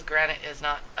upset because Granite is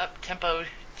not up-tempo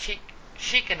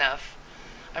chic enough.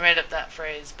 I made up that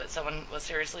phrase, but someone was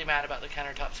seriously mad about the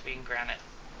countertops being granite.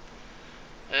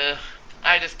 Ugh.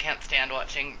 I just can't stand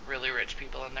watching really rich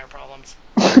people and their problems.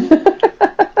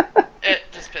 It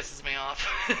just pisses me off.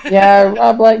 Yeah,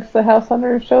 Rob likes the House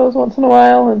Hunter shows once in a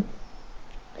while, and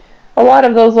a lot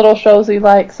of those little shows he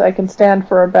likes I can stand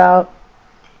for about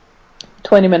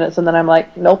 20 minutes, and then I'm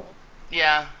like, nope.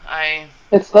 Yeah,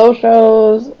 It's those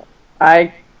shows.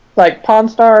 I like Pawn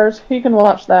Stars. You can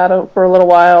watch that for a little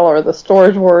while, or the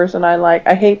Storage Wars, and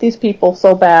I hate these people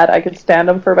so bad I could stand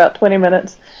them for about 20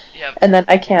 minutes, Yep. and then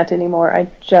I can't anymore. I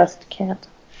just can't.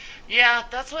 Yeah,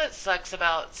 that's what sucks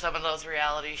about some of those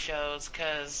reality shows,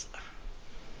 because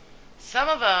some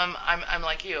of them, I'm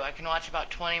like you, I can watch about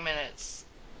 20 minutes,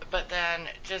 but then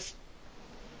just,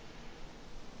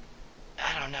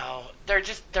 I don't know,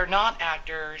 they're not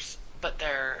actors, but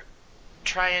they're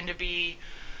trying to be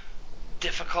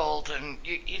difficult, and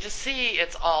you just see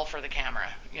it's all for the camera.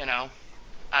 I don't know.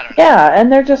 Yeah, and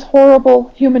they're just horrible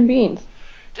human beings.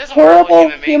 Just horrible Horrible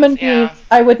human beings, human yeah. beings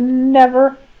I would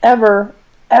never, ever,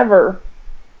 ever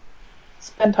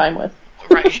spend time with.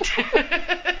 Right.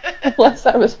 Unless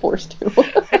I was forced to.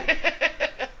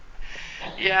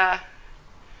 Yeah.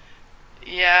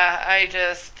 Yeah,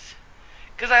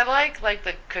 because I like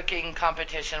the cooking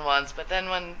competition ones, but then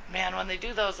when they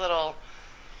do those little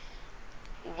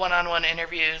one-on-one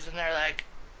interviews and they're like,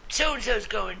 so and so's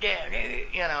going down,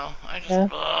 Yeah. I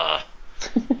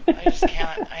just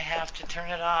can't. I have to turn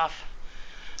it off.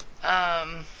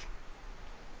 Um,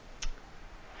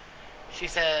 she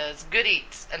says, good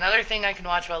eats. Another thing I can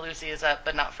watch while Lucy is up,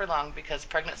 but not for long because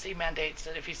pregnancy mandates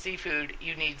that if you see food,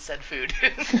 you need said food.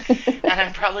 And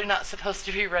I'm probably not supposed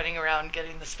to be running around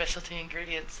getting the specialty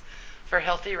ingredients for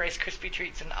healthy Rice Krispie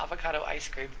treats and avocado ice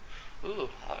cream. Ooh,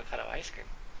 avocado ice cream.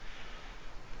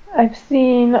 I've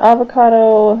seen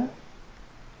avocado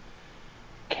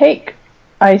cake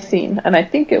icing, and I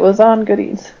think it was on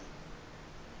Goodies,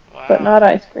 but Wow, not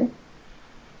ice cream.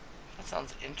 that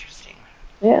sounds interesting.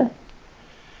 Yeah.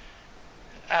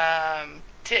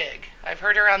 Tig. I've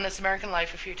heard her on This American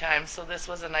Life a few times, so this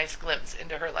was a nice glimpse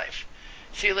into her life.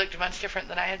 She looked much different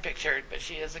than I had pictured, but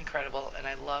she is incredible, and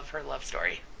I love her love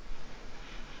story.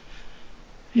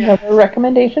 Yeah, Another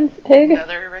recommendation for Tig?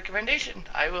 another recommendation.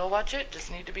 I will watch it,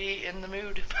 just need to be in the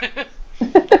mood.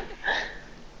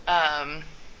 um,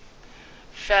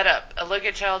 Fed Up, a look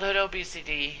at childhood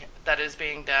obesity that is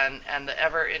being done and the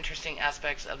ever interesting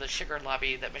aspects of the sugar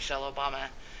lobby that Michelle Obama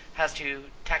has to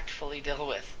tactfully deal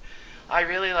with. I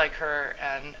really like her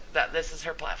and that this is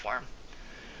her platform.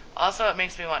 Also, it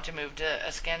makes me want to move to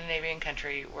a Scandinavian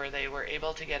country where they were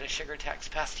able to get a sugar tax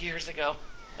passed years ago.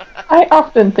 I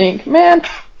often think, man,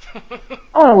 I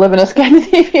want to live in a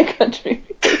Scandinavian country.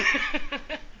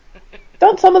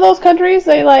 Don't some of those countries,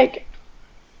 they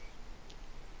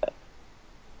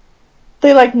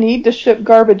need to ship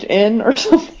garbage in or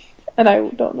something? And I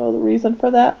don't know the reason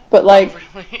for that, but Oh,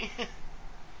 really?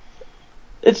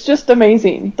 it's just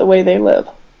amazing the way they live.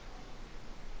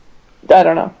 I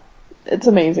don't know. It's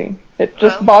amazing. It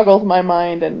just Well, boggles my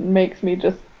mind and makes me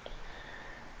just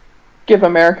give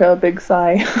America a big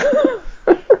sigh.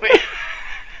 we,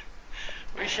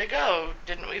 we should go.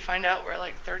 Didn't we find out we're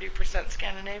like 30%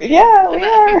 Scandinavian? Yeah, we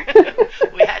are.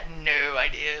 We had no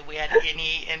idea we had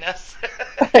any in us.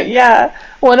 Yeah,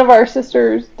 one of our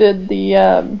sisters did we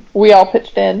all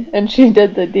pitched in, and she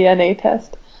did the DNA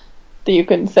test. That you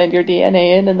can send your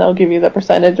DNA in, and they'll give you the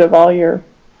percentage of all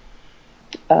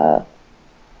uh,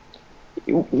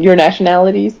 your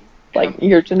nationalities, like Yep.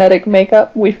 your genetic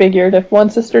makeup. We figured if one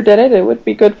sister did it, it would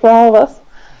be good for all of us.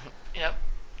 Yep.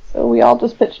 So we all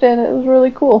just pitched in. It was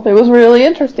really cool. It was really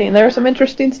interesting. There was some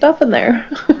interesting stuff in there.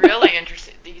 Really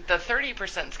interesting. The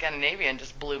 30% Scandinavian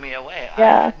just blew me away. I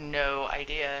Yeah. had no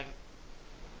idea.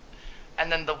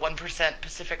 And then the 1%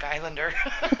 Pacific Islander.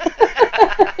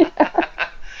 Yeah.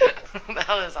 That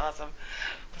was awesome.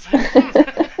 I was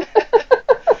like,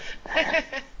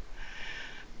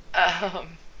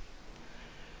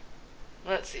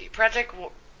 let's see. Project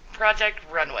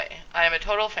Runway. I am a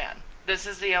total fan. This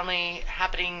is the only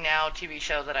happening now TV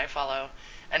show that I follow,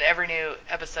 and every new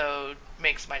episode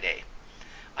makes my day.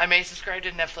 I may subscribe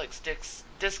to Netflix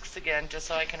discs again just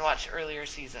so I can watch earlier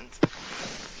seasons.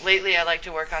 Lately, I like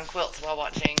to work on quilts while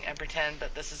watching and pretend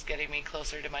that this is getting me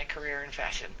closer to my career in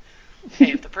fashion.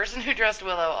 Hey, if the person who dressed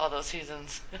Willow all those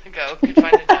seasons ago could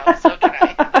find a job, so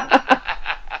can I.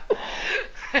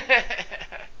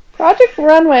 Project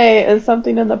Runway is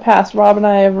something in the past Rob and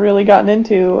I have really gotten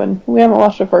into, and we haven't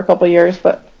watched it for a couple of years,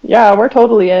 but yeah, we're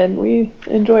totally in. We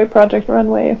enjoy Project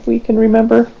Runway if we can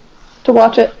remember to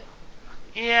watch it.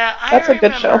 Yeah, That's a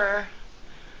good show.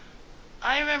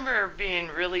 I remember being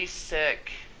really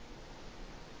sick,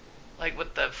 like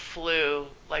with the flu,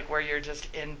 like where you're just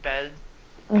in bed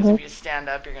because if you stand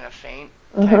up, you're gonna faint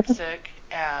type sick.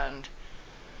 And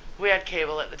we had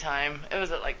cable at the time. It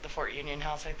was at like the Fort Union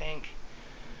House, I think.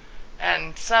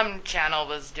 And some channel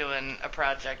was doing a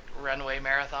Project Runway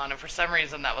marathon, and for some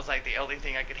reason that was like the only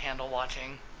thing I could handle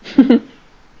watching.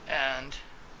 And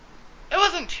it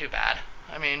wasn't too bad.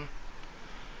 I mean,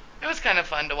 it was kind of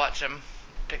fun to watch them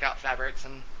pick out fabrics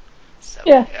and sew.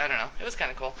 Yeah. I don't know. It was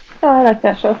kind of cool. Oh, I like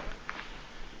that show.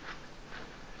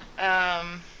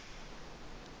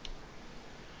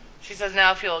 She says,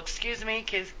 now if you'll excuse me,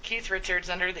 Keith Richards,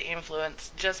 Under the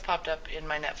Influence, just popped up in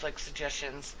my Netflix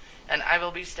suggestions, and I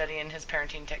will be studying his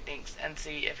parenting techniques and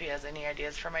see if he has any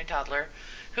ideas for my toddler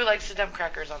who likes to dump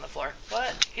crackers on the floor.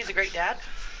 What? He's a great dad?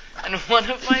 And one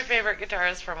of my favorite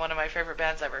guitarists from one of my favorite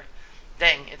bands ever.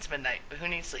 Dang, it's midnight, but who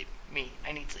needs sleep? Me.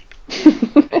 I need sleep.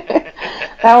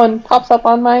 That one pops up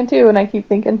on mine too, and I keep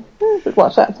thinking, I should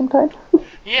watch that sometime.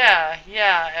 Yeah,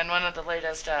 and one of the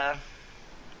latest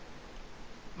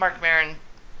Mark Maron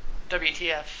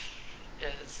WTF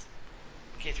is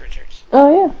Keith Richards.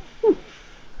 Oh, yeah.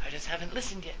 I just haven't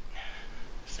listened yet.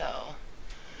 So,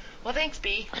 well, thanks,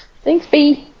 B. Thanks,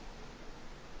 B.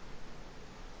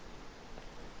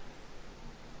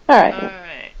 Alright.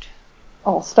 Alright.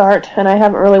 I'll start, and I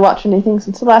haven't really watched anything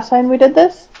since the last time we did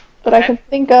this that I Okay. can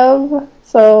think of,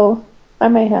 so I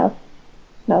may have,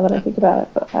 now that I think about it,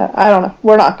 but I don't know.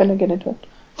 We're not going to get into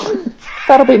it.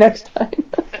 That'll be next time.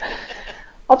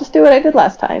 I'll just do what I did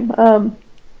last time.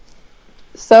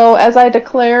 So, as I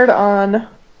declared on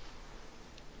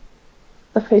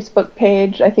the Facebook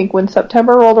page, I think when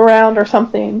September rolled around or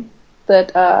something,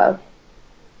 that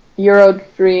Euro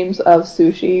Dreams of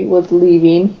Sushi was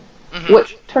leaving,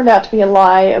 which turned out to be a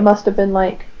lie. It must have been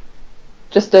like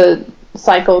just a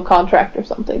cycle contract or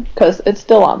something, because it's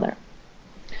still on there.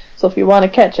 So if you want to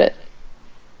catch it,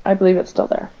 I believe it's still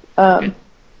there.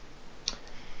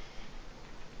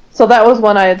 So that was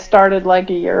when I had started like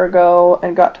a year ago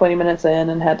and got 20 minutes in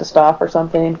and had to stop or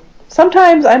something.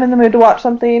 Sometimes I'm in the mood to watch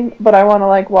something, but I want to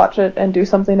like watch it and do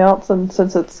something else, and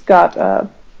since it's got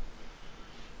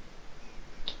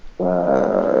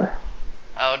oh,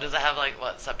 does it have like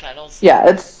what, subtitles? yeah,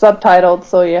 it's subtitled,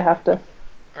 so you have to.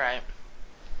 Right.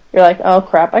 You're like, oh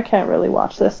crap, I can't really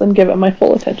watch this and give it my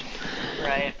full attention.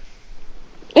 Right.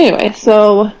 Anyway,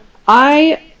 so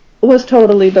I was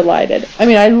totally delighted. I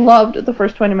mean, I loved the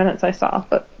first 20 minutes I saw,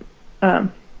 but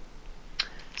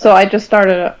so I just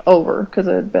started it over because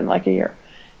it had been like a year,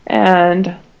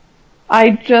 and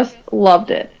I just loved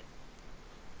it.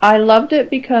 I loved it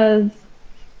because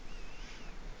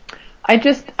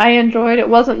I enjoyed it. It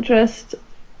wasn't just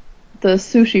the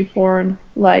sushi porn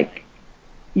like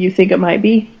you think it might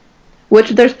be, which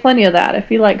there's plenty of that.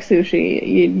 If you like sushi,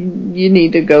 you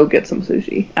need to go get some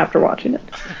sushi after watching it.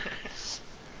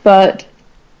 But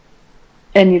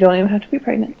and you don't even have to be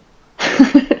pregnant.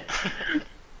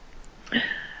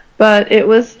 But it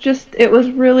was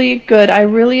really good. I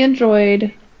really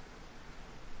enjoyed.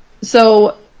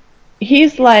 So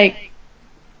he's like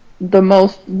the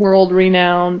most world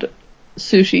renowned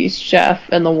sushi chef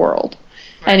in the world.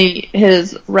 And Right.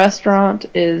 his restaurant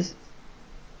is,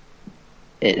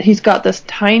 he's got this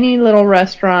tiny little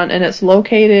restaurant, and it's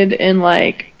located in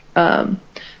like a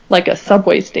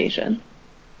subway station,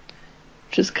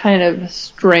 which is kind of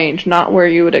strange, not where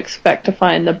you would expect to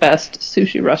find the best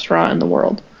sushi restaurant in the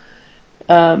world.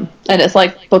 And it's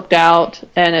like booked out,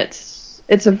 and it's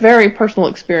a very personal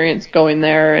experience going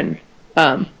there, and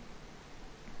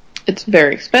it's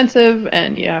very expensive,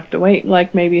 and you have to wait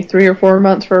like maybe 3 or 4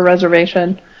 months for a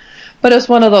reservation. But it's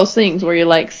one of those things where you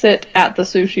like sit at the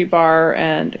sushi bar,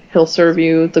 and he'll serve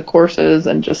you the courses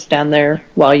and just stand there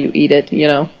while you eat it, you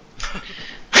know.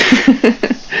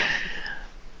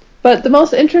 But the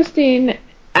most interesting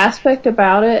aspect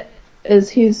about it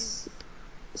is he's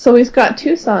got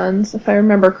 2 sons, if I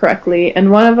remember correctly,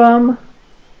 and one of them,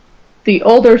 the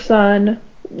older son,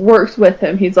 works with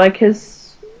him. He's like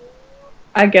his,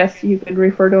 I guess you could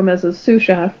refer to him as a sous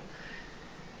chef.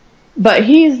 But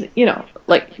he's,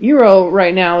 like Euro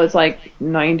right now is like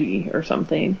 90 or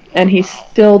something, and he's Wow.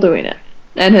 still doing it.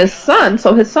 And his son's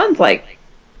like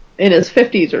in his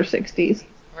 50s or 60s.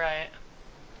 Right.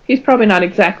 He's probably not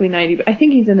exactly 90, but I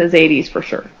think he's in his 80s for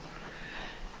sure.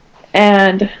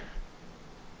 And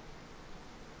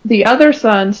the other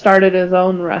son started his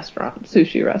own restaurant,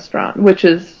 sushi restaurant, which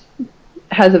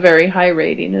has a very high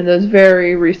rating and is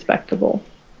very respectable.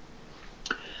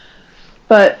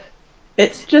 But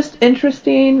it's just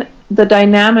interesting, the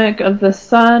dynamic of the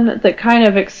son that kind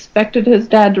of expected his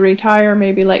dad to retire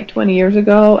maybe like 20 years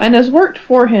ago and has worked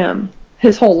for him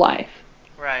his whole life.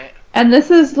 Right. And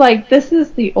this is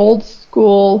the old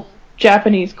school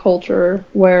Japanese culture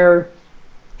where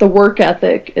the work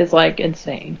ethic is like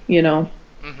insane, you know.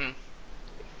 Mhm.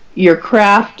 Your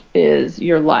craft is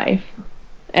your life,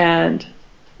 and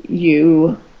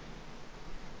if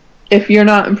you're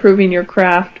not improving your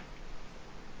craft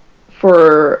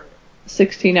for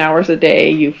 16 hours a day,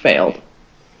 you failed.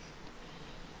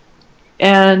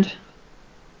 And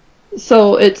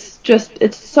so it's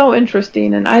so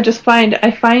interesting, and I find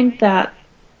that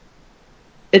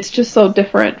it's just so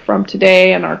different from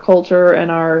today and our culture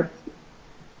and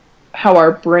how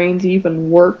our brains even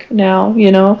work now,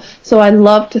 you know. So I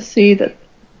love to see that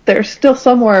there's still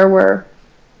somewhere where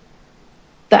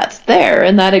that's there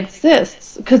and that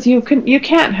exists, because you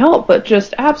can't help but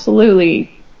just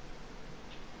absolutely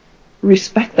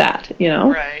respect that, you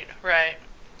know. Right. Right.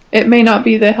 It may not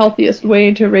be the healthiest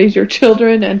way to raise your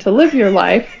children and to live your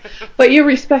life, but you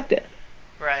respect it.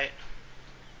 Right.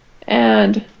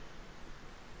 And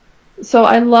so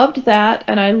I loved that,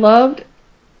 and I loved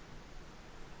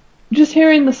just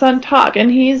hearing the son talk, and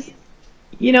he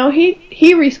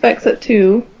respects it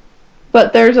too,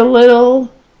 but there's a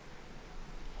little,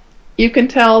 you can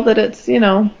tell that it's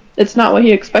not what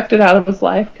he expected out of his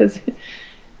life, because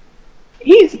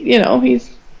he's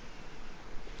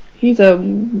a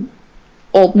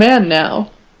old man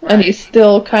now, and Right. he's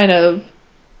still kind of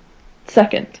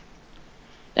second.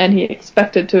 And he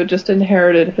expected to have just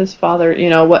inherited his father,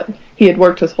 what he had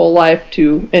worked his whole life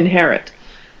to inherit.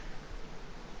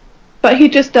 But he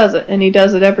just does it, and he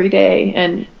does it every day,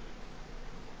 and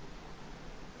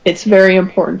it's very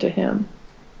important to him.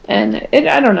 And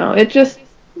I don't know, it just,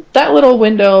 that little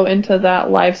window into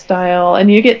that lifestyle,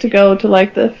 and you get to go to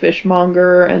like the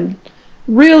fishmonger and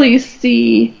really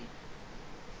see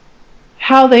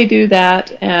how they do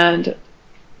that and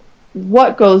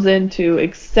what goes into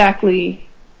exactly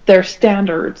their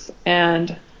standards,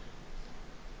 and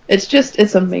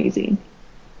it's amazing.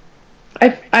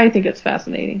 I think it's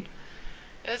fascinating.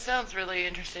 It sounds really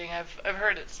interesting. I've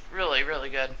heard it's really really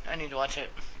good. I need to watch it.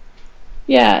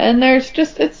 Yeah, and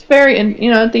it's very, and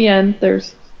at the end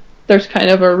there's kind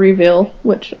of a reveal,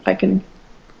 which Oh.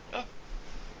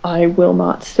 I will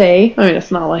not say. I mean,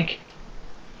 it's not like,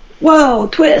 whoa,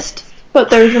 twist, but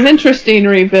there's an interesting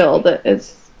reveal that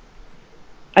is,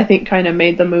 I think, kind of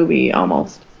made the movie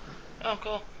almost. Oh,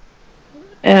 cool.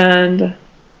 And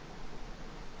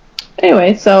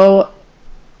anyway, so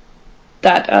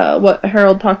that what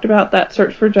Harold talked about, that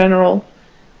search for general,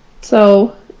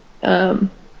 so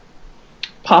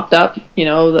popped up, the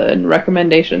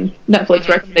Netflix Mhm.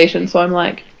 recommendation. So I'm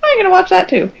like, I'm gonna watch that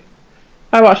too.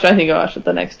 I think I watched it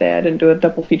the next day. I didn't do a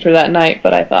double feature that night,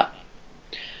 but I thought,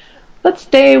 let's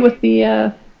stay with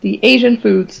the Asian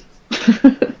foods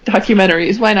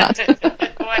documentaries. Why not?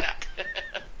 Why not?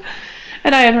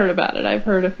 And I had heard about it. I've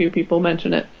heard a few people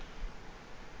mention it.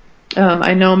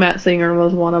 I know Matt Singer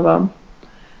was one of them.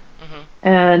 Mhm.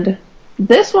 And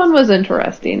this one was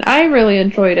interesting. I really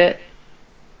enjoyed it.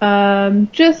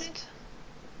 Just,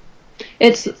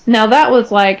 now that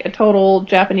was like a total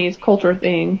Japanese culture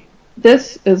thing.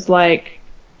 This is like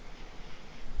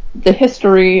the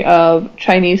history of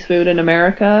Chinese food in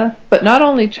America, but not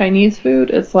only Chinese food,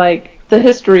 it's like the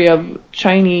history of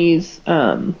Chinese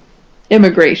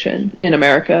immigration in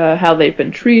America, how they've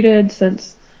been treated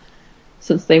since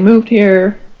they moved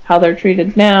here, how they're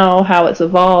treated now, how it's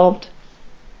evolved.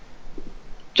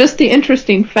 Just the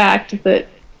interesting fact that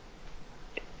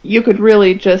you could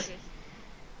really just,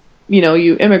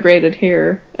 you immigrated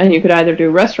here and you could either do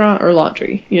restaurant or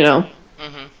laundry,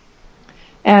 Mm-hmm.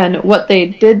 And what they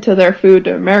did to their food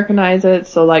to Americanize it,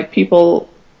 so like people,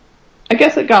 I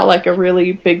guess it got like a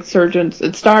really big surge.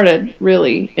 It started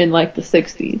really in like the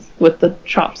 60s with the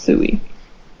chop suey.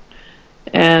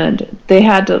 And they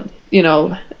had to,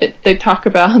 they talk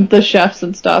about the chefs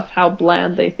and stuff, how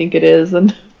bland they think it is.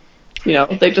 And,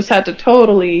 they just had to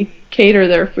totally cater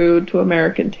their food to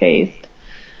American taste.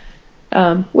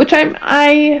 Which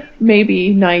I may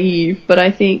be naive, but I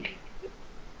think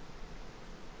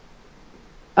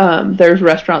there's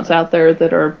restaurants out there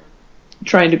that are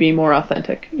trying to be more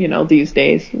authentic, these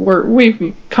days.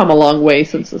 We've come a long way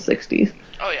since the 60s.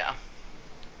 Oh,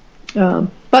 yeah.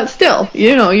 But still,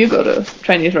 you go to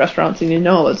Chinese restaurants and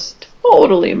it's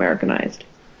totally Americanized.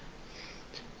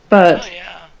 But Oh, yeah.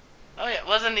 Oh, yeah.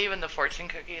 Wasn't even the fortune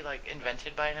cookie, like,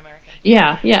 invented by an American?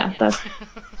 yeah,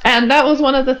 and that was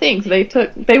one of the things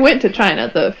they went to China,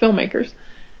 the filmmakers,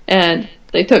 and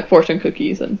they took fortune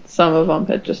cookies, and some of them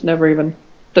had just never even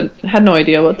had no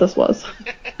idea what this was.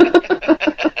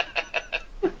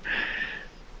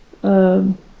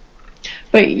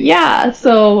 But yeah,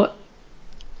 so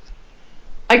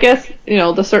I guess,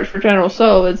 the search for General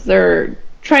Tso is they're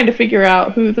trying to figure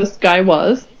out who this guy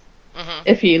was, Mm-hmm.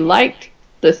 if he liked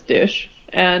this dish,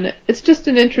 and it's just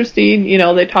an interesting,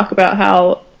 they talk about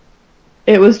how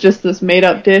it was just this made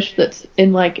up dish that's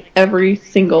in like every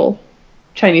single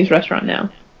Chinese restaurant now.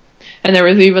 And there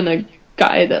was even a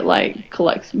guy that like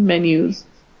collects menus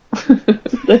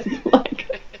that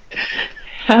like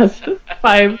has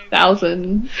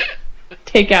 5,000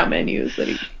 takeout menus that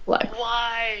he collects.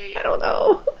 Why? I don't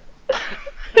know.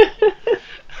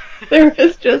 There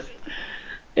is just,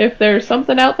 if there's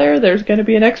something out there, there's going to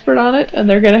be an expert on it, and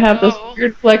they're going to have this Oh.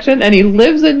 weird collection. And he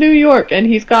lives in New York, and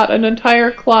he's got an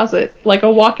entire closet, like a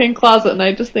walk-in closet. And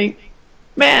I just think,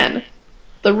 man,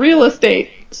 the real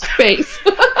estate space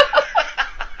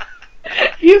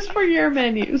used for your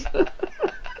menus.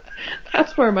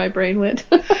 That's where my brain went.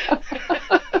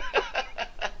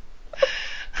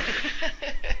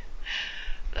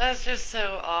 That's just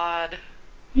so odd.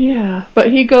 Yeah,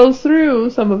 but he goes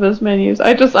through some of his menus.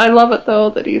 I love it though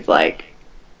that he's like,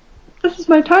 this is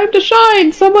my time to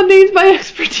shine. Someone needs my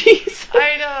expertise.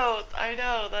 I know.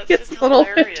 That's Gets just a little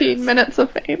 15 hilarious. minutes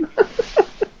of fame.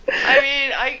 I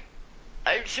mean,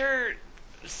 I'm sure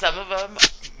some of them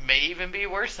may even be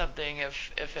worth something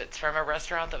if it's from a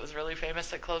restaurant that was really famous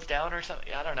that closed down or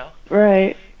something. I don't know.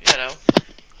 Right. You know.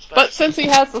 But since he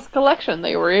has this collection,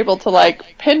 they were able to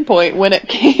like pinpoint when it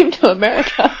came to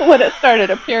America, when it started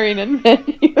appearing in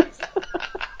menus.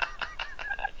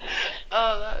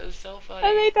 Oh, that is so funny.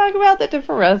 And they talk about the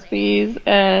different recipes,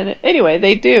 and anyway,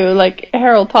 they do, like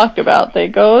Harold talked about, they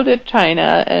go to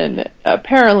China, and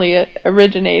apparently it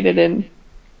originated in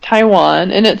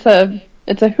Taiwan, and it's a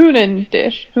Hunan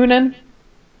dish, Hunan,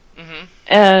 Mhm.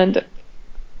 and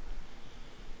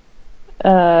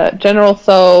General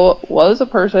Tso was a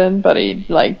person, but he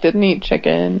like didn't eat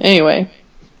chicken. Anyway,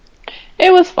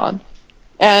 it was fun,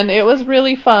 and it was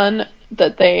really fun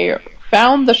that they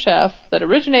found the chef that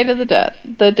originated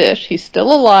the dish. He's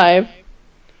still alive.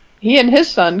 He and his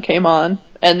son came on,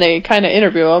 and they kind of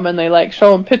interview him, and they like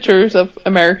show him pictures of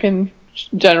American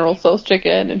General Tso's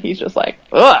chicken, and he's just like,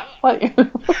 ugh, what?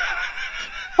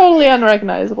 Totally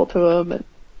unrecognizable to him, and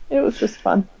it was just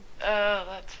fun. Oh,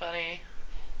 that's funny.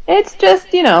 It's just,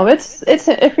 it's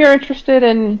if you're interested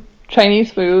in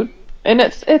Chinese food, and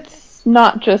it's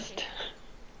not just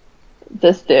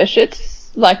this dish.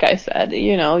 It's like I said,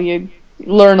 you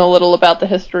learn a little about the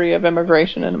history of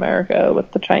immigration in America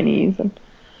with the Chinese, and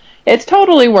it's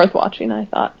totally worth watching, I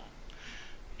thought.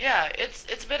 Yeah,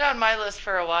 it's been on my list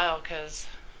for a while cause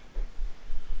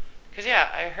yeah,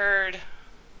 I heard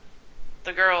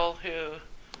the girl who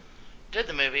did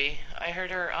the movie. I heard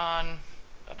her on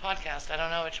a podcast. I don't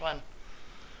know which one,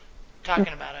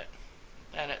 talking about it,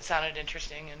 and it sounded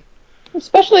interesting. And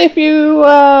Especially if you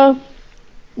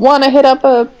want to hit up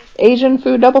a Asian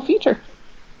food double feature.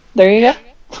 There you yeah,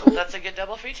 go. that's a good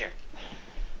double feature.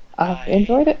 I I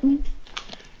enjoyed it.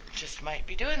 just might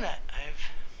be doing that. I've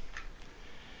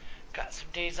got some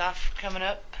days off coming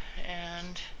up,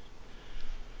 and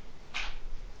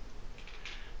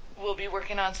we'll be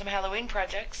working on some Halloween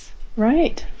projects.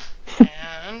 Right.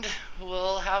 And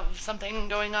will have something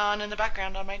going on in the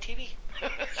background on my TV.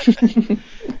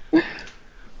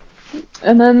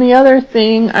 And then the other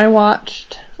thing I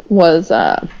watched was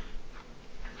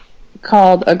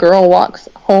called A Girl Walks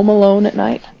Home Alone at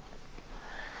Night.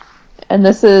 And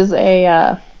this is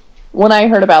when I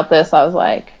heard about this, I was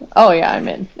like, oh yeah, I'm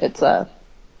in. It's a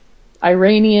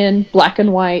Iranian black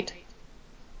and white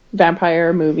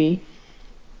vampire movie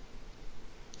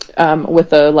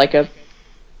with a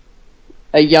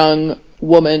young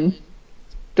woman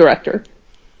director.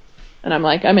 And I'm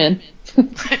like, I'm in.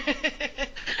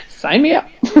 Sign me up.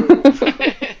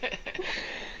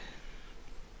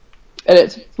 And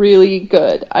it's really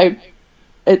good.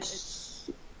 It's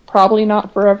probably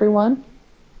not for everyone.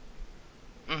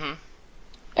 Mm-hmm.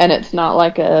 And it's not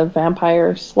like a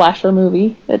vampire slasher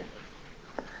movie.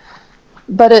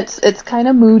 But it's kind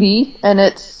of moody, and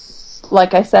it's,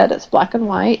 like I said, it's black and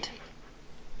white,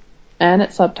 and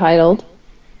it's subtitled.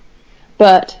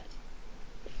 But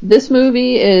this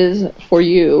movie is for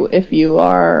you if you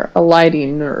are a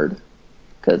lighting nerd.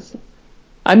 Because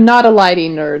I'm not a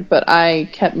lighting nerd, but I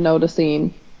kept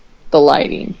noticing the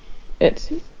lighting.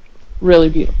 It's really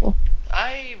beautiful.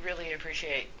 I really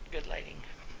appreciate good lighting.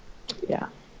 Yeah.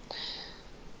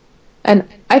 And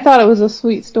I thought it was a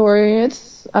sweet story.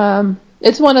 It's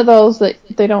one of those that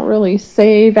they don't really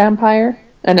say vampire,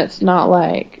 and it's not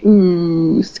like,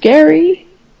 ooh, scary,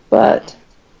 but,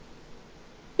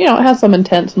 it has some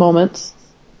intense moments.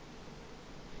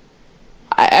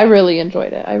 I really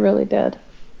enjoyed it. I really did.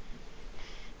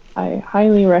 I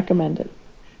highly recommend it.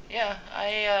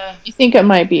 Yeah, You think it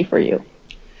might be for you?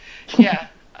 yeah,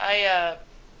 I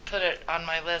put it on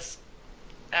my list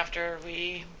after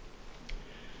we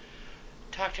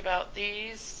talked about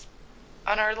these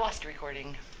on our last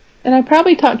recording. And I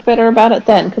probably talked better about it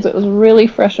then because it was really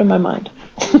fresh in my mind.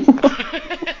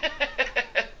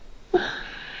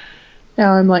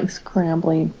 Now I'm like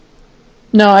scrambling.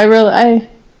 No, I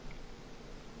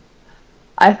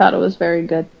thought it was very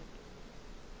good.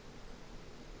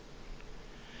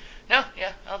 No,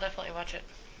 yeah, I'll definitely watch it.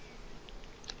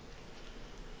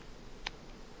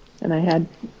 And I had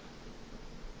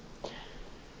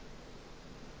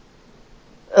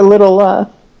a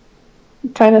little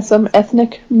kind of some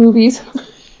ethnic movies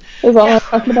is all Yeah. I'm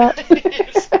talking about.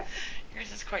 Yours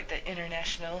is quite the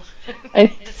international I,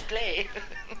 display.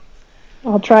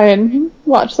 I'll try and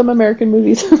watch some American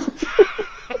movies. You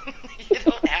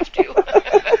don't have to.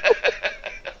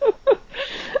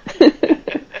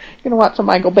 Gonna watch some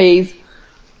Michael Bay's.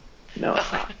 No, it's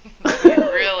Oh, not. you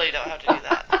really don't have to do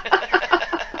that.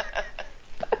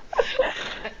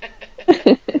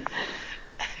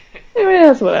 Anyway,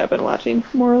 that's what I've been watching,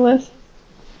 more or less.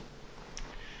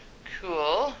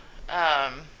 Cool.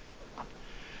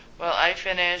 Well, I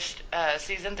finished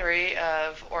season 3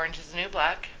 of Orange is the New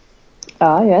Black,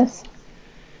 Ah, yes.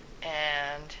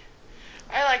 and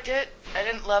I liked it. I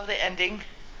didn't love the ending.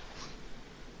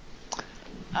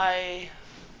 I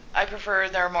I prefer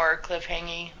their more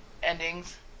cliffhangy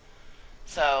endings.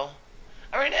 So,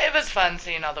 I mean, it was fun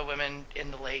seeing all the women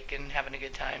in the lake and having a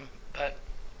good time, but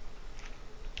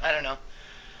I don't know.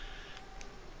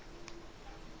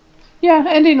 Yeah,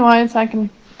 ending wise, I can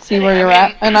see where I you're mean,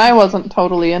 at. And I wasn't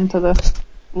totally into the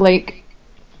lake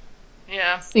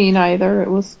yeah, scene either. It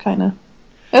was kind of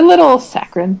a little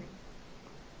saccharine.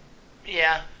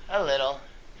 yeah, a little.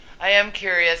 I am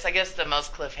curious. I guess the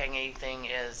most cliffhangy thing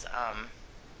is,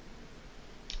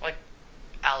 like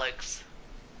Alex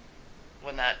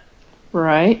when that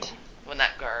Right. when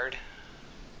that guard.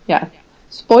 Yeah.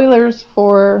 Spoilers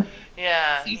for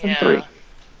Yeah, season yeah. 3.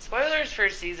 Spoilers for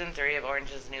season 3 of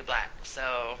Orange is the New Black.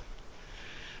 So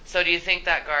do you think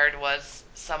that guard was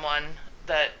someone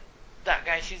that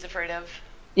guy she's afraid of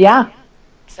Yeah,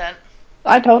 sent?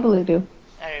 I totally do.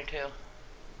 I do too.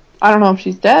 I don't know if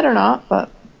she's dead or not, but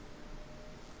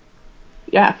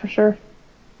yeah, for sure.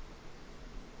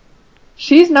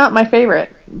 She's not my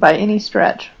favorite by any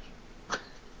stretch.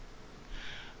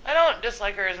 I don't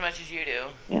dislike her as much as you do.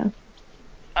 Yeah.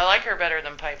 I like her better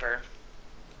than Piper.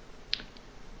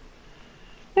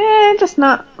 Just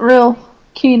not real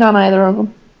keen on either of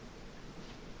them.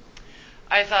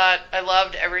 I thought I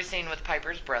loved every scene with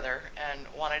Piper's brother and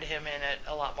wanted him in it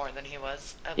a lot more than he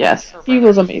was. I loved Yes, her he brother.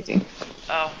 was amazing.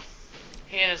 Oh,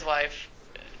 he and his wife.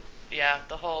 Yeah,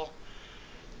 the whole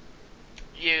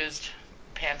used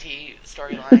panty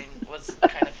storyline was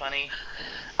kind of funny.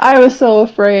 I was so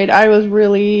afraid. I was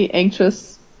really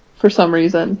anxious for some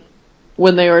reason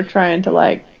when they were trying to,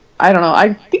 like, I don't know.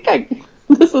 I think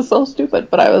this is so stupid,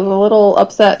 but I was a little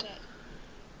upset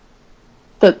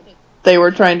that they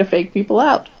were trying to fake people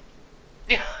out.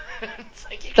 Yeah, it's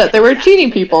like you That can't they do were that.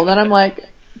 cheating people. Then I'm like,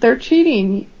 They're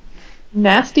cheating.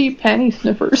 Nasty panty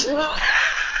sniffers. I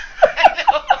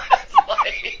know. It's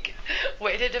like,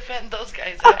 way to defend those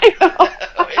guys. I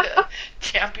know. Way to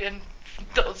champion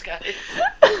those guys.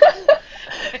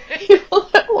 People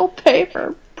that will pay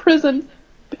for prison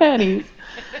panties.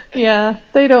 Yeah,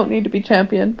 they don't need to be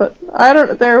championed, but I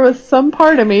don't. There was some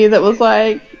part of me that was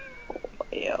like,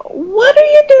 "What are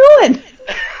you doing?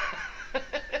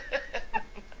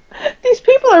 These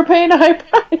people are paying a high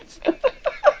price."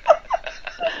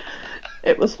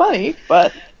 It was funny,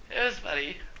 but it was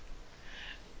funny.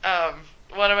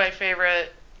 One of my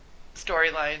favorite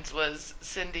storylines was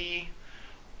Cindy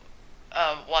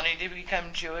wanting to become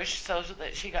Jewish so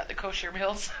that she got the kosher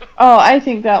meals. oh, I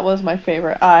think that was my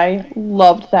favorite. I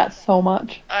loved that so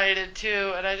much. I did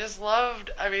too, and I just loved.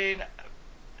 I mean,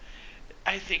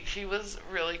 I think she was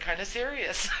really kind of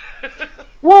serious.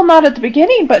 Well, not at the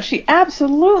beginning, but she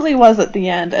absolutely was at the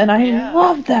end, and I Yeah.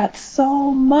 loved that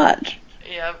so much.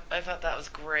 Yeah, I thought that was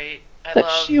great. I That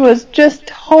loved. she was just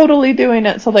totally doing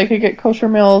it so they could get kosher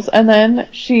meals, and then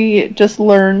she just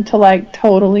learned to like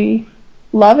totally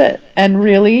love it and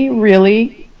really,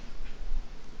 really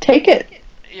take it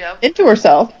Yep. into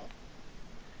herself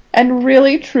and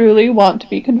really, truly want to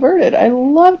be converted. I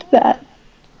loved that.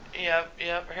 Yep.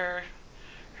 Yep. Her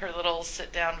little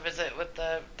sit down visit with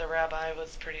the rabbi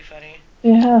was pretty funny.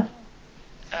 Yeah.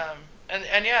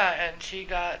 And yeah, and she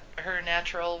got her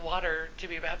natural water to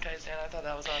be baptized in. I thought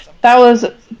that was awesome. That was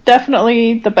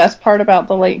definitely the best part about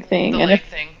the lake thing. The And lake if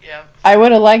thing, yeah. I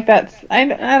would have liked that, I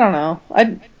don't know.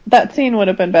 That scene would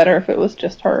have been better if it was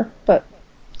just her. But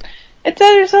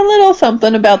there's a little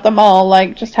something about them all,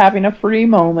 like just having a free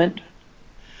moment,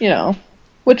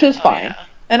 which is Oh fine. yeah.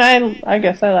 And I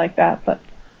guess I like that. But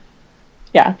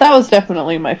yeah, that was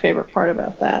definitely my favorite part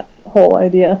about that whole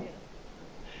idea.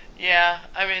 Yeah,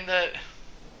 I mean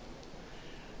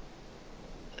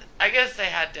I guess they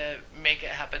had to make it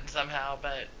happen somehow,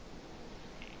 but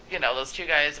those two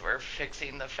guys were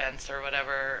fixing the fence or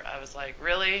whatever. I was like,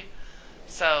 really?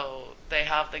 So they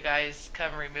have the guys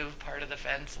come remove part of the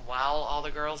fence while all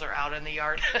the girls are out in the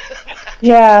yard.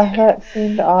 Yeah, that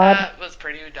seemed odd. That was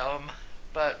pretty dumb,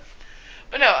 but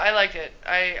no, I liked it.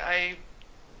 I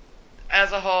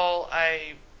as a whole,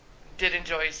 I did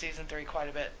enjoy season 3 quite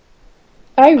a bit.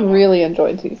 I really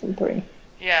enjoyed season 3.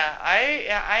 Yeah,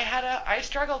 I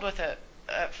struggled with it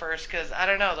at first because I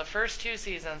don't know, the first 2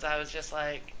 seasons I was just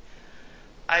like,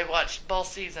 I watched both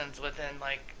seasons within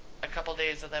like a couple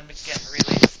days of them getting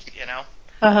released.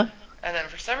 Uh-huh. And then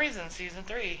for some reason, season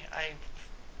 3,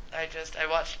 I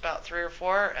watched about 3 or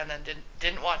 4 and then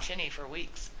didn't watch any for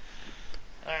weeks.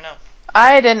 I don't know.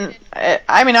 I didn't.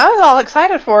 I mean, I was all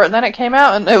excited for it, and then it came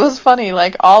out, and it was funny.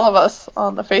 Like all of us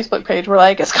on the Facebook page were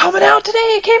like, "It's coming out today!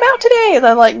 It came out today!" And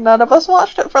then like none of us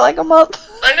watched it for like a month.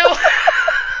 I know.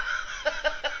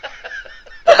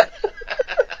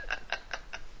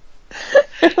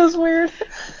 It was weird.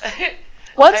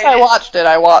 Once I watched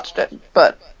it,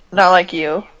 but not like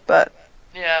you. But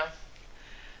yeah.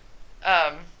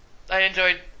 Um, I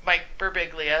enjoyed Mike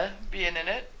Birbiglia being in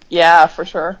it. yeah, for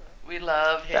sure. We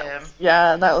love him.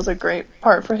 That was a great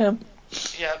part for him.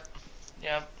 Yep.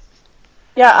 Yep.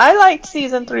 Yeah, I liked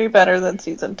season 3 better than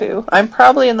season 2. I'm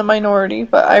probably in the minority,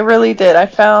 but I really did. I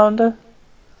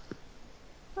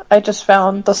just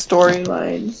found the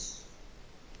storylines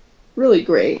really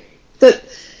great.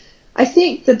 I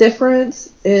think the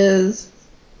difference is,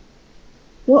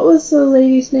 what was the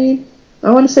lady's name?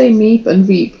 I want to say Meep and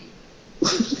Veep.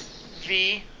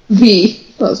 V. V.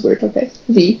 That was weird. Okay,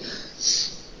 V.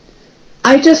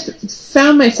 I just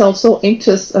found myself so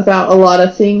anxious about a lot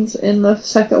of things in the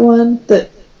second one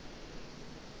that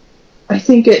I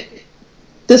think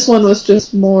this one was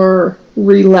just more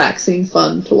relaxing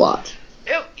fun to watch.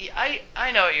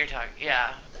 I know what you're talking.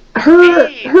 Yeah. Her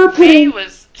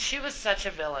She was such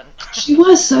a villain. she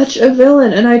was such a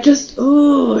villain, and I just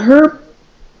her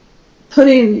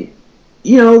putting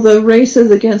the races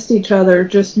against each other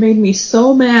just made me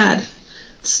so mad,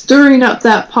 stirring up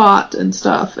that pot and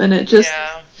stuff, and it Yeah. was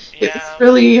Yeah.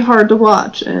 really hard to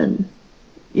watch. And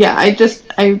yeah, I just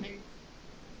had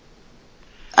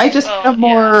Well, a yeah.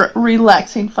 more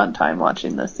relaxing fun time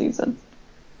watching this season.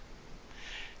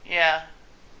 Yeah.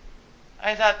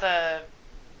 I thought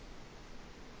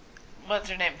what's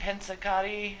her name?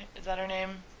 Pensacati? Is that her name?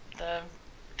 The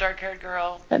dark-haired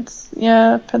girl. It's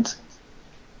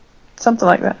something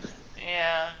like that.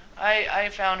 Yeah. I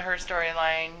found her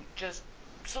storyline just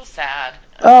so sad.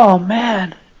 I Oh mean,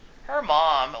 man, her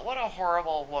mom, what a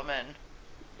horrible woman.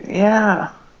 yeah.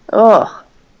 Ugh.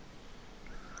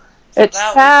 So It's that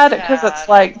was sad because it's sad.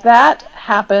 like that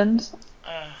happened,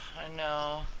 I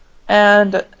know.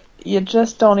 and you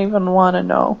just don't even want to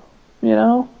know, you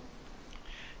know?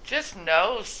 Just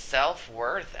no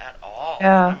self-worth at all. I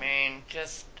Yeah. mean,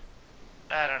 just,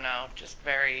 I don't know, just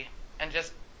very, and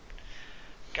just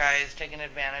guys taking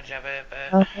advantage of it,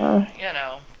 but, Uh-huh.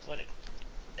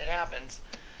 it happens.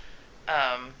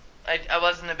 I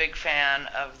wasn't a big fan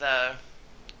of the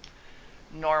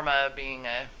Norma being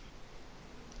a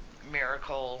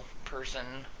miracle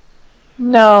person.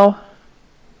 No.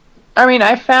 I mean,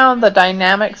 I found the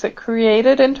dynamics it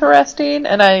created interesting,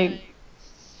 and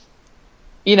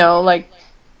like,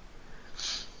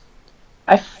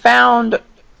 I found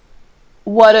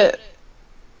what it,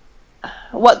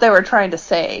 what they were trying to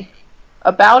say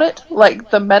about it, like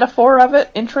the metaphor of it,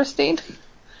 interesting.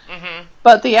 Mm-hmm.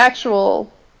 But the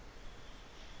actual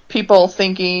people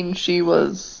thinking she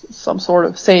was some sort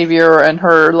of savior and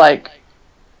her, like,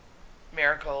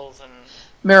 Miracles and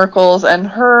miracles and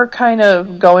her kind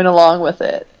of going along with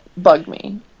it bugged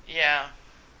me. yeah,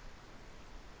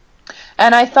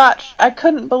 And I thought, I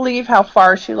couldn't believe how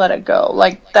far she let it go.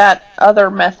 Like, that other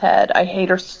meth head, I hate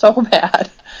her so bad.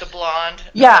 the blonde.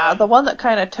 Yeah, the one that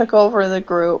kind of took over the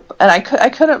group. And I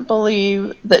couldn't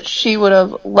believe that she would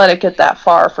have let it get that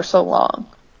far for so long.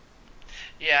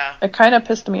 Yeah, It kind of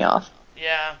pissed me off.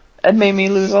 yeah, It made me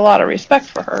lose a lot of respect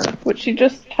for her, which she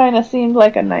just kind of seemed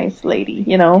like a nice lady,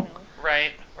 you know?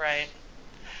 right, right.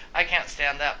 I can't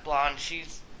stand that blonde.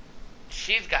 She's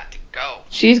got to go,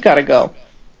 She's got to go.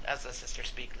 as the Sister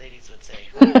Speak ladies would say.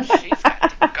 She's got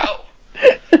to go.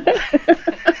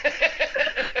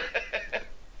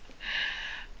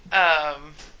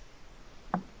 um.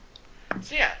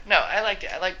 So yeah, no, I liked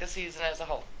it. I liked the season as a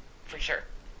whole, for sure.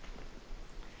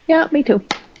 Yeah, me too.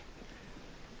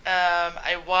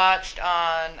 I watched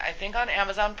I think on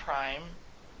Amazon Prime,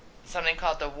 something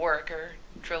called the Worker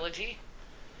trilogy.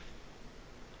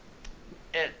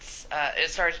 It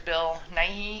stars Bill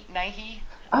Nighy. Is that?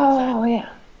 Oh, yeah.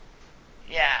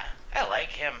 Yeah, I like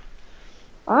him.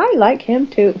 I like him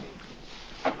too.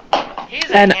 He's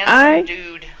a And handsome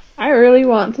dude. I really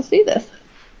want to see this.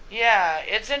 Yeah,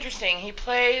 it's interesting. He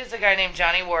plays a guy named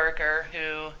Johnny Worker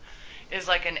who is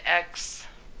like an ex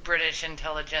British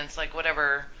intelligence, like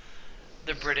whatever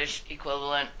the British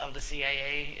equivalent of the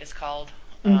CIA is called.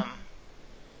 Mm.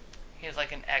 He's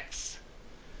like an ex.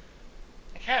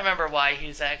 I can't remember why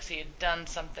he's ex. He had done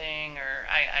something, or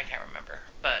I can't remember.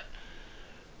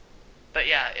 But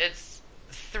yeah, it's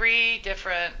three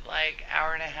different like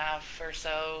hour and a half or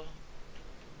so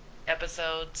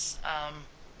episodes.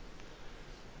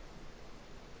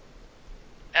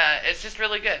 It's just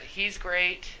really good. He's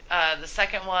great. The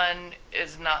second one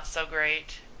is not so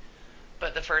great,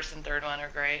 but the first and third one are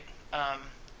great.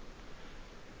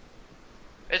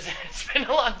 It's been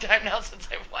a long time now since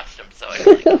I've watched them, so I'm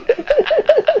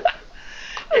like,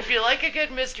 if you like a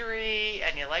good mystery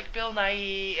and you like Bill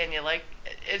Nighy and you like,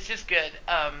 it's just good.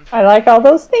 I like all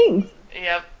those things.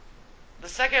 Yep. The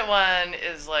second one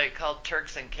is like called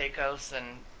Turks and Caicos, and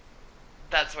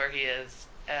that's where he is.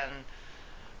 And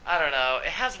I don't know. It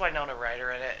has Winona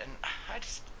Ryder in it, and I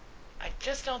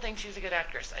just don't think she's a good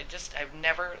actress. I've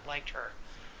never liked her.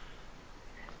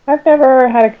 I've never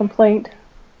had a complaint,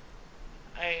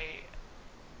 I I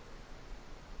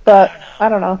but don't know. I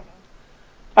don't know.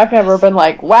 I've I'm never just been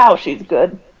like, wow, she's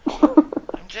good.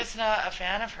 I'm just not a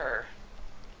fan of her.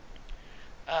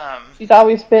 Um. She's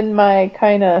always been my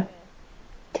kind of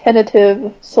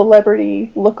tentative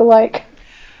celebrity lookalike.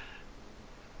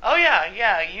 Oh yeah,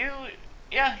 yeah,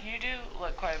 you do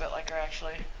look quite a bit like her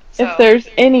actually. If So there's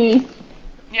any.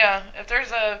 yeah, if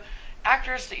there's a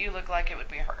actress that you look like, it would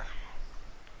be her.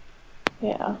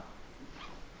 Yeah.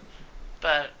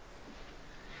 But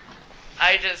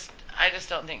I just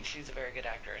don't think she's a very good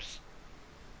actress.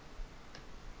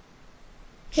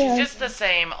 She's Yeah. just the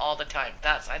same all the time.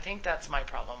 I think that's my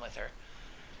problem with her.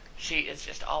 She is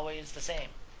just always the same.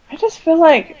 I just feel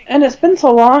like, and it's been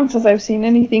so long since I've seen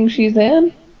anything she's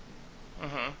in,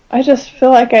 Mhm. I just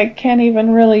feel like I can't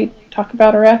even really talk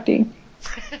about her acting.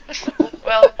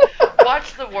 Well,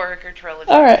 watch the Worker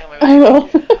trilogy and Alright, tell me what I you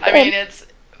think. will. I mean,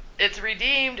 it's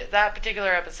redeemed. That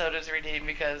particular episode is redeemed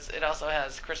because it also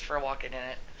has Christopher Walken in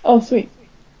it. Oh, sweet.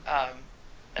 Um,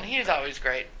 and he's always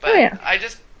great. Oh, But yeah. I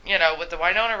just, with the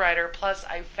Winona Ryder, plus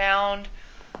I found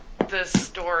the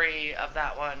story of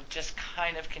that one just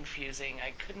kind of confusing.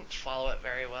 I couldn't follow it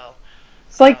very well.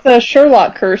 It's like the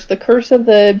Sherlock curse, the curse of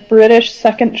the British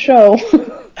second show.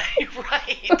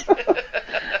 Right.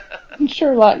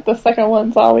 Sherlock, the second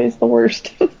one's always the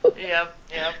worst. Yep,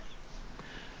 yep.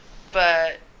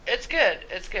 But it's good.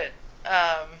 It's good.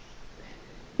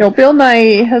 Bill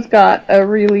Nye has got a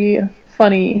really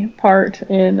funny part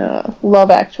in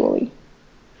Love Actually.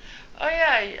 Oh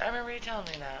yeah, I remember you telling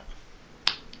me that.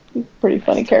 He's a pretty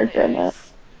funny character in that.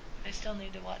 I still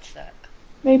need to watch that.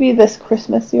 Maybe this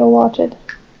Christmas you'll watch it.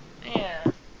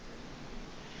 Yeah.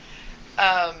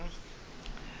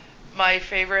 My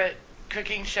favorite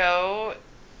cooking show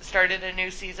started a new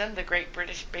season, The Great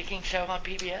British Baking Show on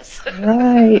PBS.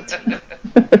 Right.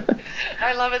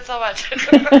 I love it so much.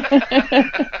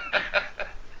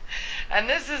 And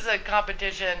this is a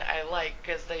competition I like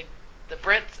because the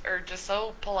Brits are just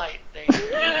so polite. They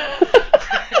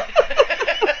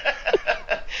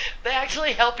they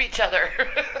actually help each other.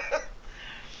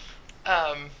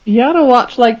 You ought to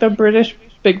watch like the British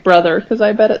Big Brother because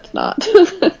I bet it's not.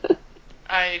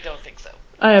 I don't think so.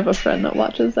 I have a friend that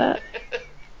watches that.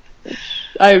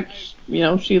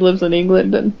 She lives in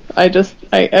England, and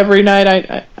every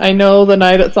night I know the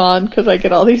night it's on because I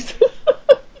get all these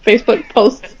Facebook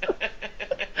posts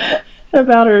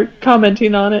about her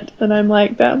commenting on it, and I'm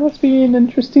like, that must be an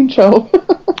interesting show.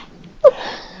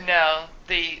 No,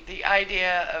 the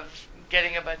idea of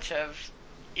getting a bunch of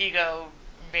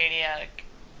egomaniac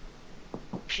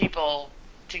people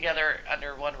together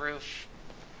under one roof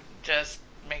just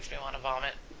makes me want to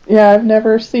vomit. Yeah, I've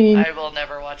never seen. I will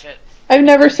never watch it. I've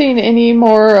never seen any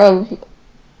more of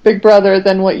Big Brother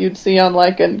than what you'd see on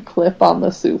like a clip on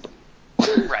the Soup.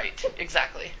 Right,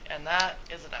 exactly, and that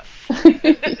is enough.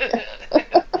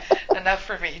 Enough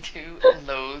for me to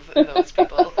loathe those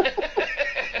people.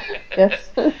 Yes.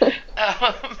 But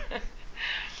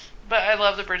I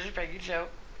love the British Baking Show.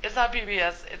 It's on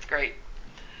PBS. It's great.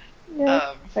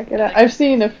 Yeah, check it out. I've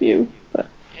seen a few. But.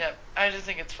 Yep, I just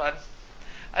think it's fun.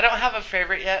 I don't have a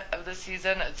favorite yet of this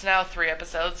season. It's now 3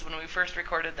 episodes. When we first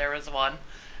recorded, there was 1,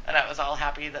 and I was all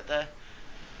happy that the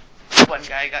one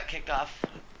guy got kicked off.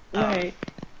 Right.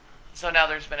 So now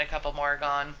there's been a couple more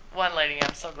gone. One lady,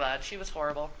 I'm so glad. She was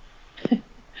horrible.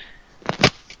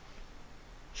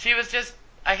 She was just,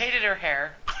 I hated her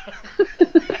hair.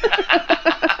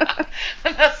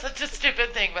 And that's such a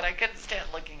stupid thing, but I couldn't stand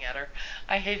looking at her.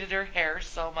 I hated her hair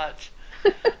so much.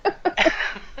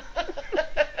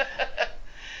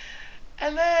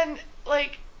 And then,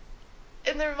 like,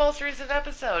 in their most recent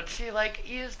episode, she, like,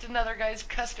 used another guy's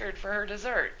custard for her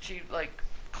dessert. She, like,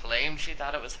 claimed she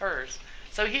thought it was hers.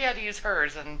 So he had to use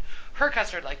hers, and her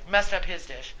custard, like, messed up his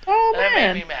dish. Oh, and man.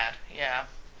 it made me mad. Yeah.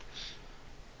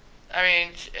 I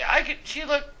mean, she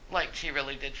looked like she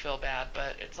really did feel bad,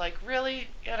 but it's like, really?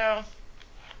 You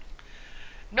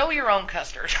know your own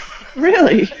custard.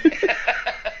 Really?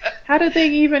 How did they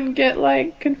even get,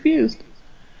 like, confused?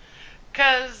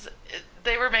 Because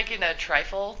they were making a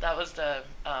trifle. That was the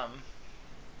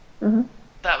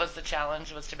that was the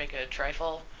challenge, was to make a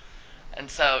trifle. And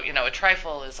so, a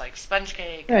trifle is like sponge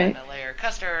cake, right. and then a layer of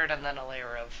custard, and then a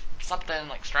layer of something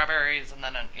like strawberries, and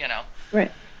then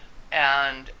Right.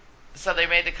 And so they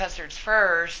made the custards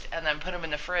first, and then put them in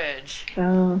the fridge.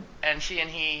 Oh. And she and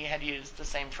he had used the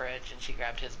same fridge, and she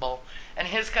grabbed his bowl, and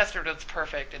his custard was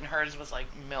perfect, and hers was like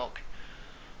milk.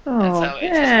 Oh, and so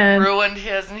it man. just ruined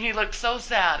his, and he looked so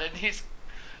sad, and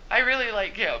I really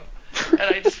like him, and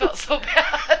I just felt so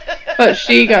bad. But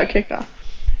she got kicked off.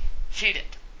 She did.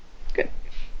 Good.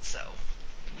 So,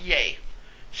 yay.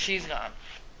 She's gone.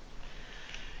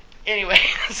 Anyway,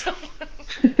 so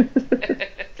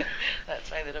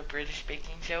that's my little British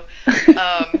baking show.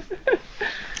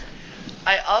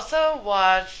 I also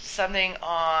watched something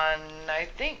on, I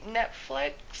think,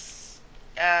 Netflix,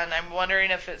 and I'm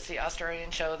wondering if it's the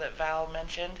Australian show that Val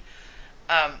mentioned.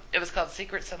 It was called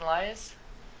Secrets and Lies.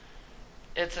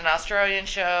 It's an Australian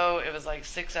show. It was like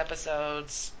 6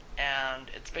 episodes,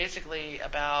 and it's basically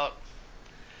about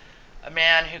a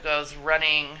man who goes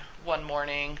running one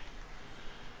morning,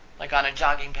 like on a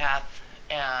jogging path,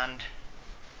 and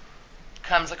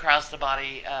comes across the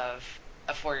body of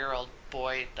a 4-year-old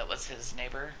boy that was his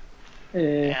neighbor.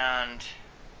 And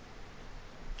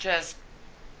just,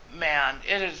 man,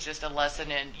 it is just a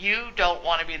lesson in you don't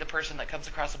want to be the person that comes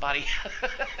across a body.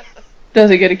 Does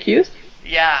he get accused?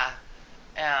 Yeah.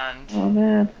 And oh,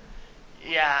 man.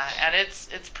 Yeah, and it's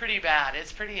pretty bad.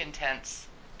 It's pretty intense,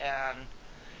 and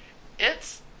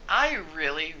I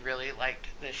really, really liked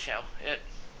this show.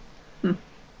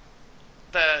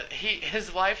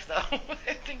 His wife, though,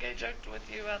 I think I joked with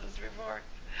you about this before.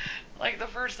 Like, the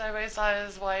first time I saw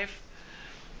his wife,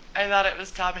 I thought it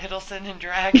was Tom Hiddleston in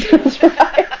drag. That's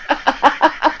right.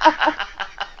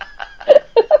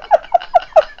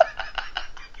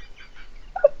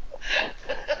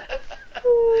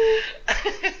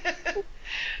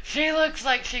 She looks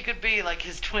like she could be like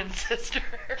his twin sister.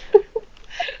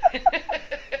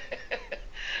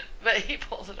 But he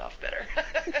pulls it off better.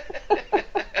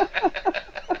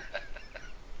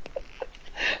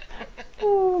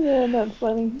 Oh, man. That's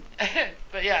funny.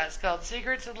 But yeah, it's called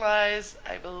Secrets and Lies.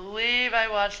 I believe I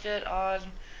watched it on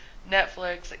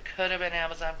Netflix. It could have been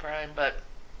Amazon Prime, but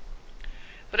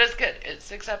it's good. It's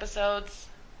 6 episodes,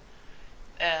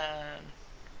 and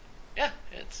yeah,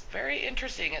 it's very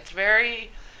interesting. It's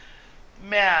very,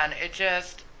 man, it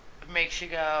just makes you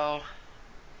go,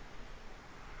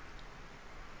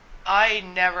 I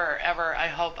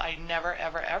hope I never,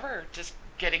 ever, ever just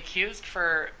get accused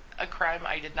for a crime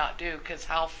I did not do, because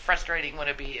how frustrating would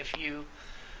it be if you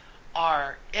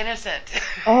are innocent?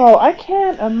 Oh, I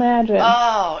can't imagine.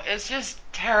 Oh, it's just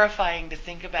terrifying to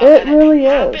think about. It And really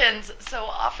it is. happens so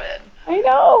often, I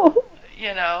know.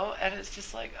 and it's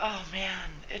just like, oh man,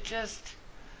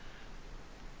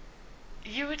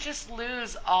 you would just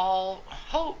lose all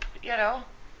hope.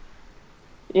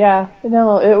 Yeah,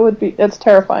 no, it's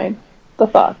terrifying, the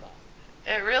thought.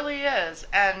 It really is.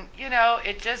 And,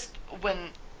 it just,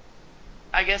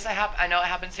 I guess I know it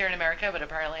happens here in America, but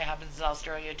apparently it happens in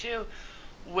Australia too,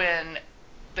 when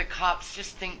the cops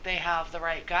just think they have the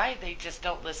right guy, they just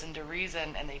don't listen to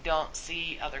reason and they don't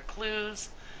see other clues.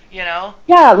 Yeah,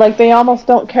 like they almost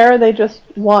don't care, they just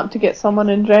want to get someone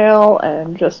in jail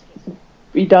and just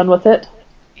be done with it.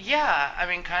 Yeah, I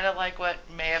mean, kind of like what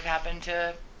may have happened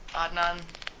to Adnan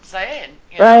Syed,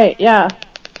 Right, yeah.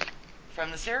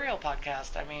 from the Serial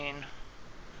podcast. I mean,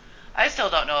 I still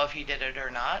don't know if he did it or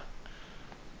not.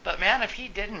 But man, if he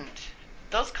didn't,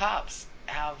 those cops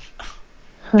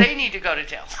they need to go to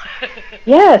jail.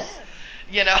 Yes.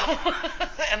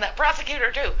 And that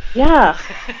prosecutor too. Yeah.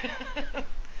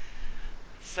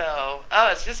 So,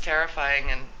 it's just terrifying,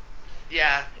 and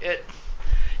yeah,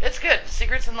 it's good.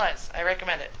 Secrets and Lies. I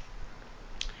recommend it.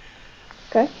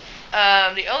 Okay.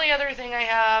 The only other thing I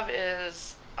have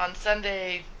is on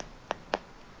Sunday,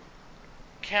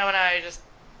 Cam and I just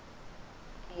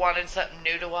wanted something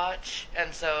new to watch,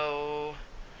 and so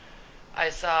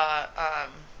I saw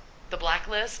The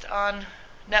Blacklist on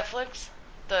Netflix,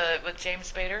 with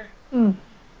James Spader,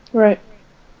 Right.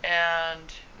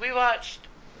 and we watched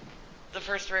the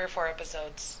first 3 or 4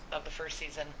 episodes of the first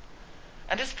season,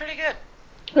 and it's pretty good.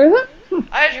 Is it?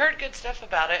 I had heard good stuff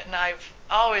about it, and I've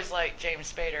always liked James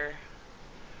Spader.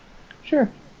 Sure.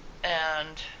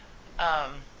 And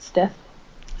Steph.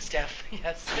 Steph,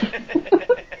 yes.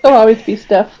 He'll always be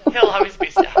Steph. He'll always be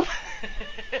Steph.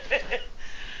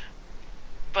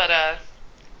 But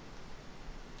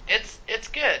it's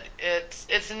good.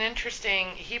 It's an interesting.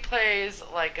 He plays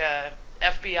like a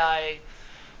FBI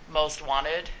most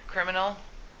wanted criminal.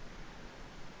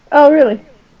 Oh, really?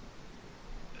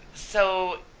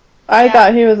 So I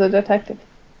thought he was a detective.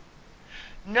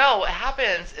 No, what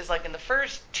happens is, like, in the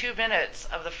first 2 minutes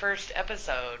of the first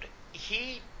episode,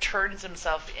 he turns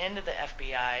himself into the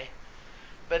FBI,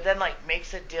 but then, like,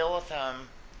 makes a deal with them.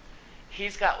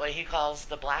 He's got what he calls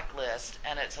the blacklist,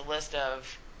 and it's a list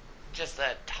of just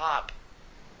the top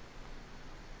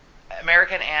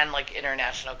American and, like,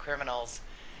 international criminals.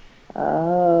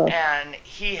 Oh. And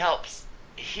he helps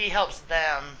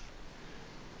them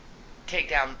take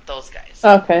down those guys.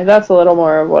 Okay, that's a little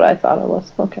more of what I thought it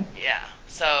was. Okay. Yeah.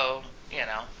 So,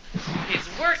 he's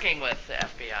working with the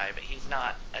FBI, but he's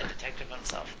not a detective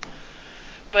himself.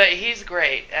 But he's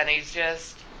great, and he's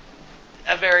just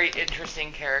a very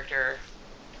interesting character,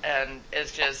 and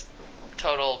it's just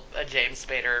total a James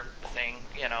Spader thing.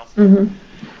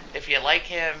 If you like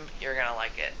him, you're gonna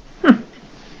like it.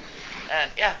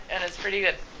 And yeah, and it's pretty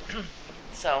good.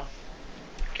 So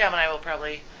Cam and I will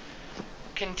probably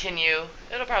continue.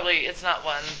 It's not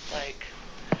one like,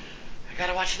 I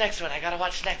gotta watch the next one,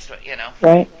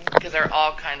 Right. because they're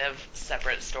all kind of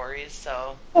separate stories.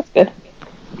 So That's good.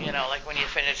 like when you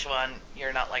finish one,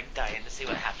 you're not like dying to see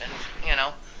what happened.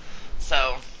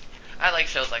 So I like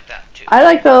shows like that too. I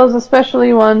like those,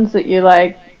 especially ones that you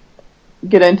like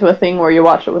get into a thing where you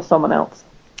watch it with someone else.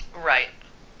 Right.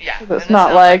 Yeah. It's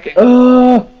not like,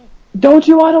 good don't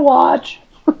you want to watch?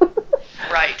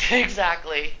 Right,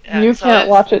 exactly. You So can't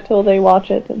watch it till they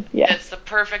watch it. And yeah. It's the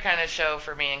perfect kind of show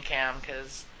for me and Cam,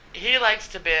 because he likes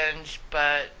to binge,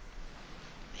 but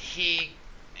he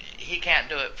can't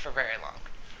do it for very long.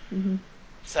 Mm-hmm.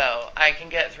 So I can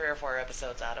get 3 or 4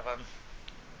 episodes out of him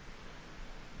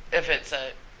if it's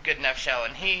a good enough show,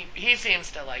 and he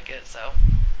seems to like it, so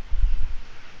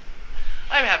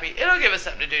I'm happy. It'll give us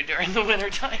something to do during the winter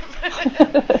time.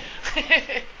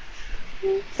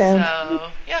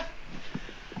 So yeah,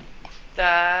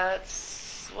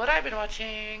 that's what I've been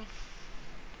watching.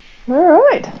 All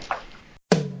right.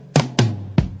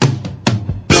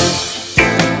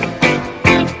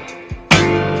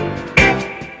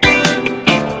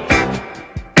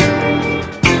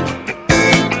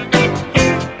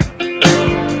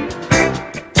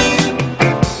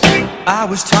 I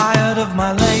was tired of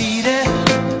my lady.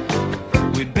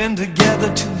 We'd been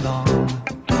together too long.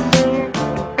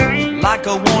 Like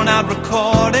a worn-out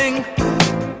recording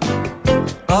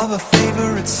of a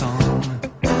favorite song.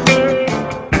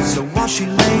 So while she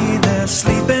lay there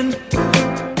sleeping,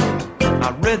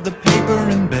 I read the paper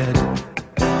in bed.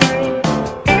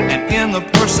 And in the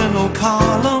personal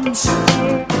columns,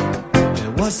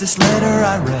 there was this letter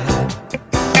I read.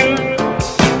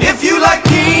 If you like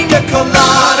pina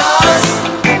coladas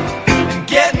and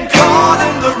getting caught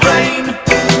in the rain,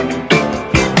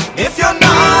 if you're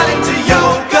not into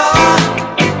yoga,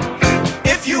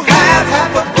 if you have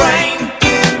half a brain,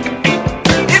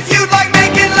 if you like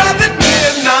making love at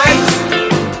midnight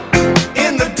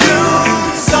in the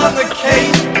dunes on the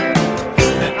Cape,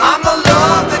 then I'm the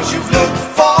love that you've looked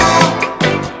for.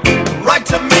 Write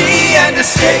to me and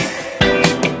escape.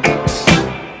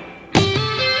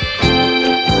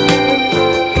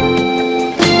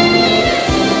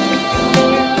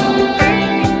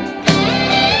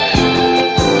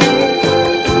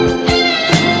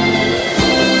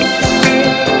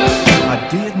 I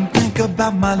didn't think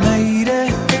about my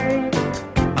lady.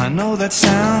 I know that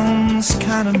sounds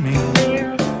kinda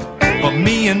mean, but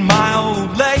me and my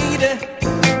old lady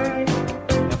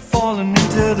have fallen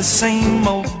into the same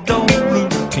old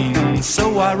routine.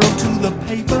 So I wrote to the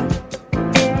paper,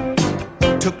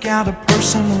 took out a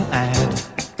personal ad,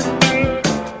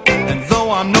 and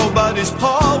though I'm nobody's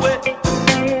poet,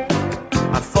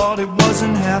 I thought it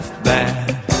wasn't half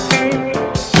bad.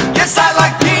 Yes, I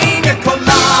like pina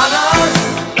coladas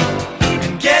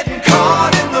and getting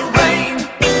caught in the rain.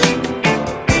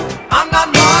 I'm not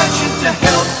much into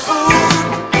health food,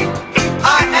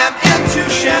 I am into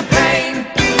champagne.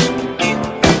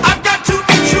 I've got to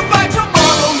meet you by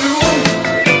tomorrow noon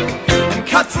and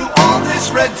cut through all this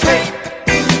red tape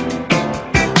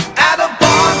at a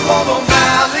bar called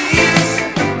O'Malley's,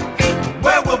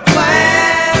 where we'll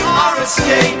plan our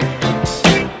escape.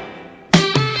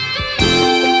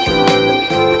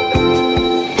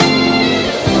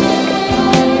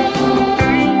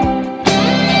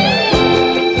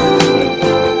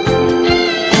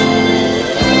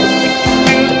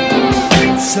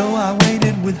 So I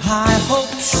waited with high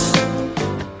hopes,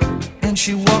 and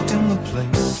she walked in the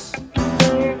place.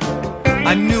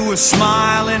 I knew her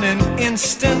smile in an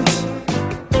instant,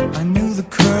 I knew the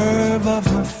curve of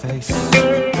her face.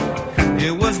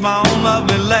 It was my own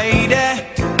lovely lady,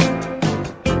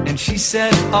 and she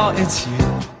said, oh, it's you.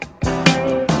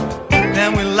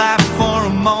 Then we laughed for a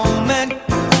moment,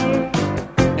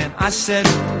 and I said,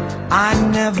 I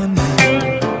never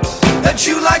knew that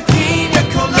you like pina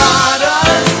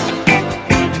coladas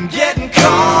and getting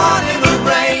caught in the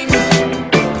rain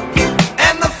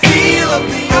and the feel of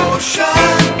the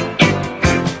ocean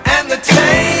and the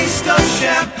taste of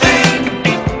champagne.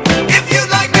 If you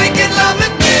like making love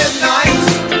at midnight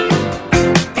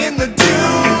in the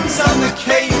dunes on the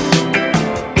Cape,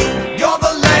 you're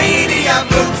the lady I've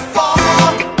looked for.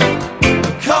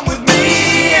 Come with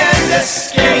me and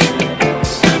escape.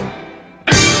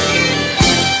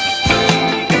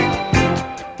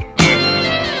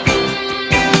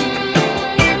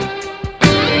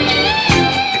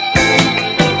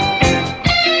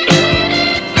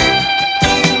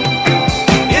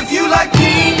 If you like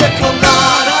pina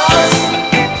coladas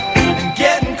and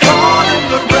getting caught in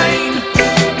the rain,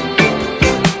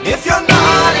 if you're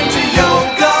not into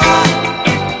yoga,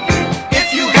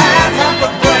 if you have half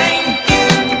a brain,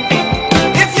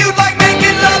 if you like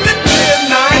making love at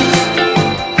midnight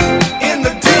in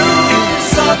the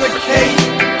dunes on the Cape,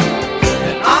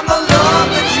 then I'm the love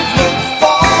that you've looked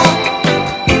for.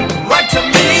 Write to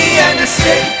me and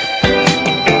escape.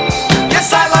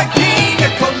 Yes, I like pina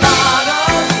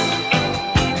coladas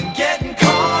and getting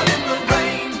caught in the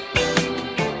rain.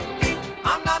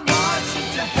 I'm not much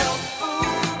into health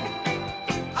food,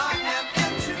 I am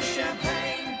into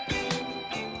champagne.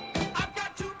 I've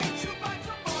got to meet you by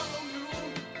tomorrow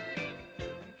noon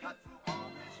and cut through all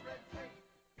this red tape.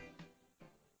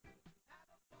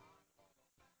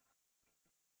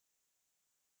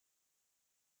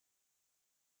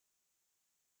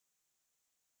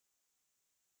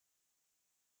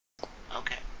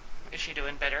 Okay. Is she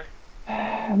doing better?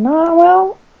 No,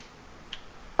 well,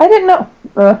 I didn't know.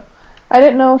 I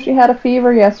didn't know she had a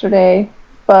fever yesterday,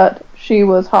 but she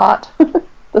was hot.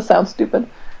 This sounds stupid.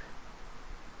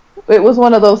 It was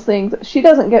one of those things. She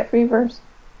doesn't get fevers.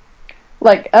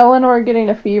 Like, Eleanor getting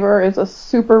a fever is a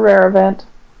super rare event.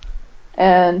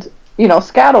 And,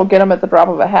 Scout will get them at the drop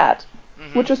of a hat.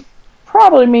 Mm-hmm. Which is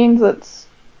probably means that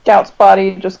Scout's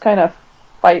body just kind of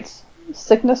fights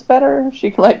sickness better.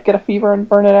 She can, get a fever and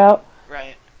burn it out.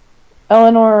 Right.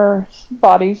 Eleanor's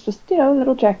body's just, a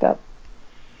little jacked up.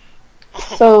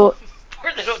 So,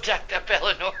 poor little jacked up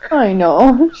Eleanor. I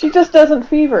know. She just doesn't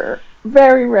fever.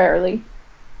 Very rarely.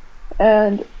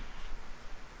 And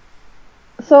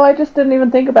so I just didn't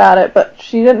even think about it, but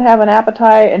she didn't have an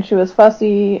appetite, and she was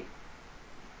fussy,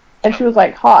 and she was,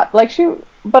 hot.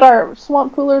 But our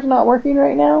swamp cooler's not working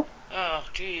right now. Oh,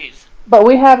 jeez. But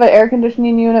we have an air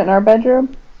conditioning unit in our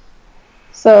bedroom,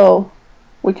 so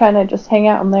we kind of just hang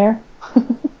out in there.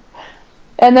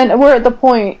 And then we're at the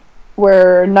point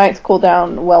where nights cool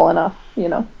down well enough,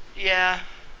 Yeah,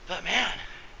 but man,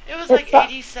 it was It like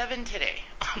sucks. 87 today.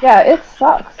 Yeah, it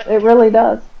sucks. It really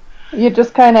does. You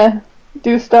just kind of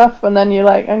do stuff, and then you're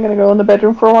like, I'm going to go in the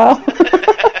bedroom for a while.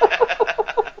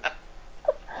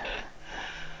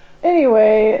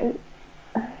 Anyway,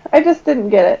 I just didn't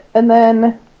get it. And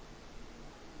then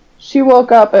she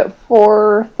woke up at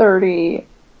 4:30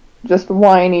 just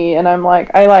whiny, and I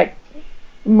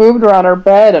moved her on her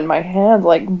bed, and my hands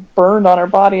burned on her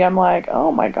body. I'm like,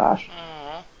 oh my gosh.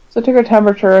 Aww. So I took her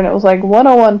temperature, and it was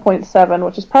 101.7,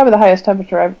 which is probably the highest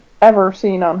temperature I've ever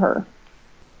seen on her.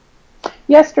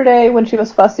 Yesterday, when she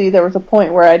was fussy, there was a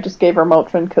point where I just gave her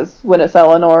Motrin, because when it's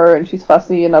Eleanor and she's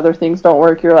fussy and other things don't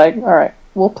work, you're like, alright,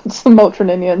 we'll put some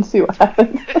Motrin in you and see what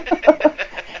happens.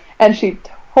 And she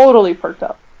totally perked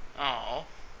up. Oh.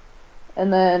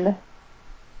 And then,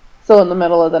 so in the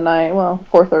middle of the night,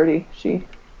 4:30,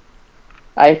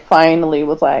 I finally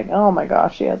was like, oh my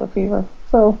gosh, she has a fever.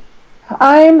 So,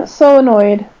 I'm so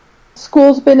annoyed.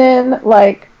 School's been in,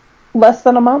 less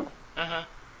than a month. Uh-huh.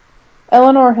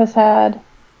 Eleanor has had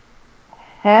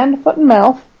hand, foot, and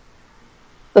mouth,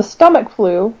 the stomach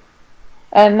flu,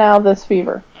 and now this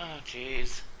fever. Oh,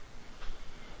 jeez.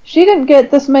 She didn't get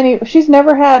this many. She's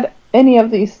never had any of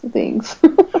these things.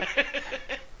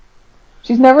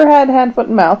 She's never had hand, foot,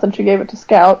 and mouth, and she gave it to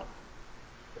Scout.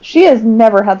 She has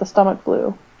never had the stomach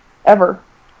flu. Ever.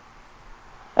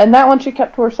 And that one she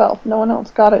kept to herself. No one else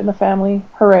got it in the family.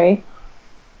 Hooray.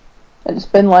 And it's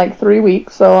been 3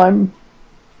 weeks, so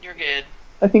You're good.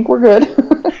 I think we're good.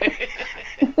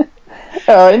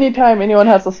 Anytime anyone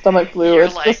has a stomach flu, You're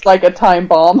it's just like a time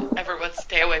bomb. everyone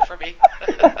stay away from me.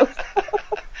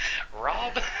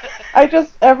 Rob.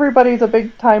 Everybody's a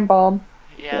big time bomb.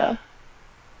 Yeah.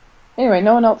 Anyway,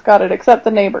 no one else got it except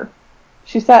the neighbor.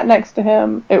 She sat next to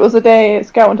him. It was a day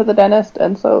Scout went to the dentist,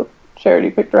 and so Charity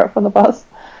picked her up from the bus.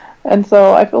 And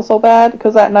so I feel so bad,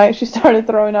 because that night she started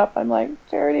throwing up. I'm like,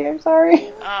 Charity, I'm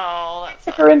sorry. Oh, that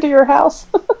Took her into sucks. your house.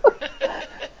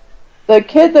 The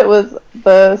kid that was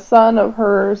the son of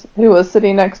hers, who was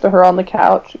sitting next to her on the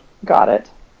couch, got it.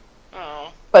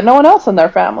 Oh. But no one else in their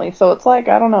family, so it's I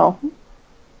don't know.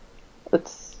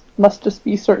 It's must just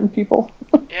be certain people.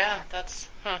 Yeah,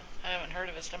 I haven't heard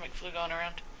of a stomach flu going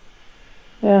around.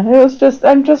 Yeah,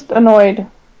 I'm just annoyed.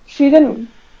 She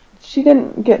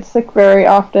didn't get sick very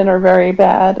often or very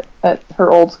bad at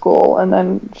her old school, and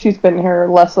then she's been here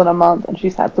less than a month, and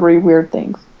she's had 3 weird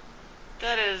things.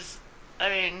 That is, I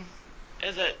mean,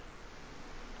 is it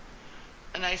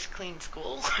a nice clean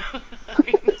school?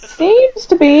 Seems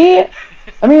to be.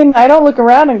 I mean, I don't look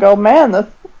around and go, man, this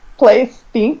place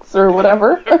stinks or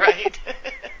whatever. Right.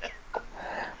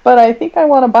 But I think I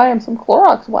want to buy him some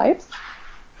Clorox wipes.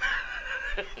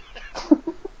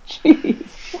 Jeez.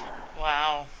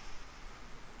 Wow.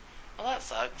 Well, that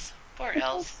sucks. Poor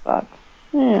Els. Sucks.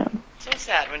 Yeah. So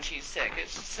sad when she's sick.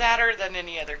 It's sadder than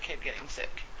any other kid getting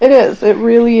sick. It is. It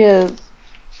really is.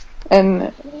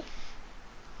 And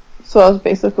so I was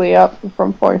basically up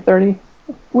from 4:30.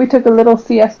 We took a little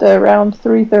siesta around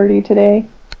 3:30 today,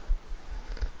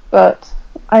 but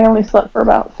I only slept for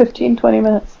about 15-20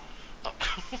 minutes. Oh,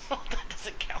 that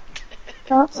doesn't count.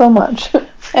 Not so much.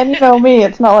 And you know me,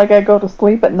 it's not like I go to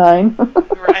sleep at 9.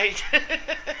 Right.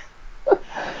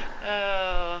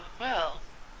 Oh, well.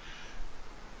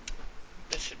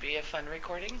 This should be a fun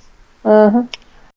recording. Uh-huh.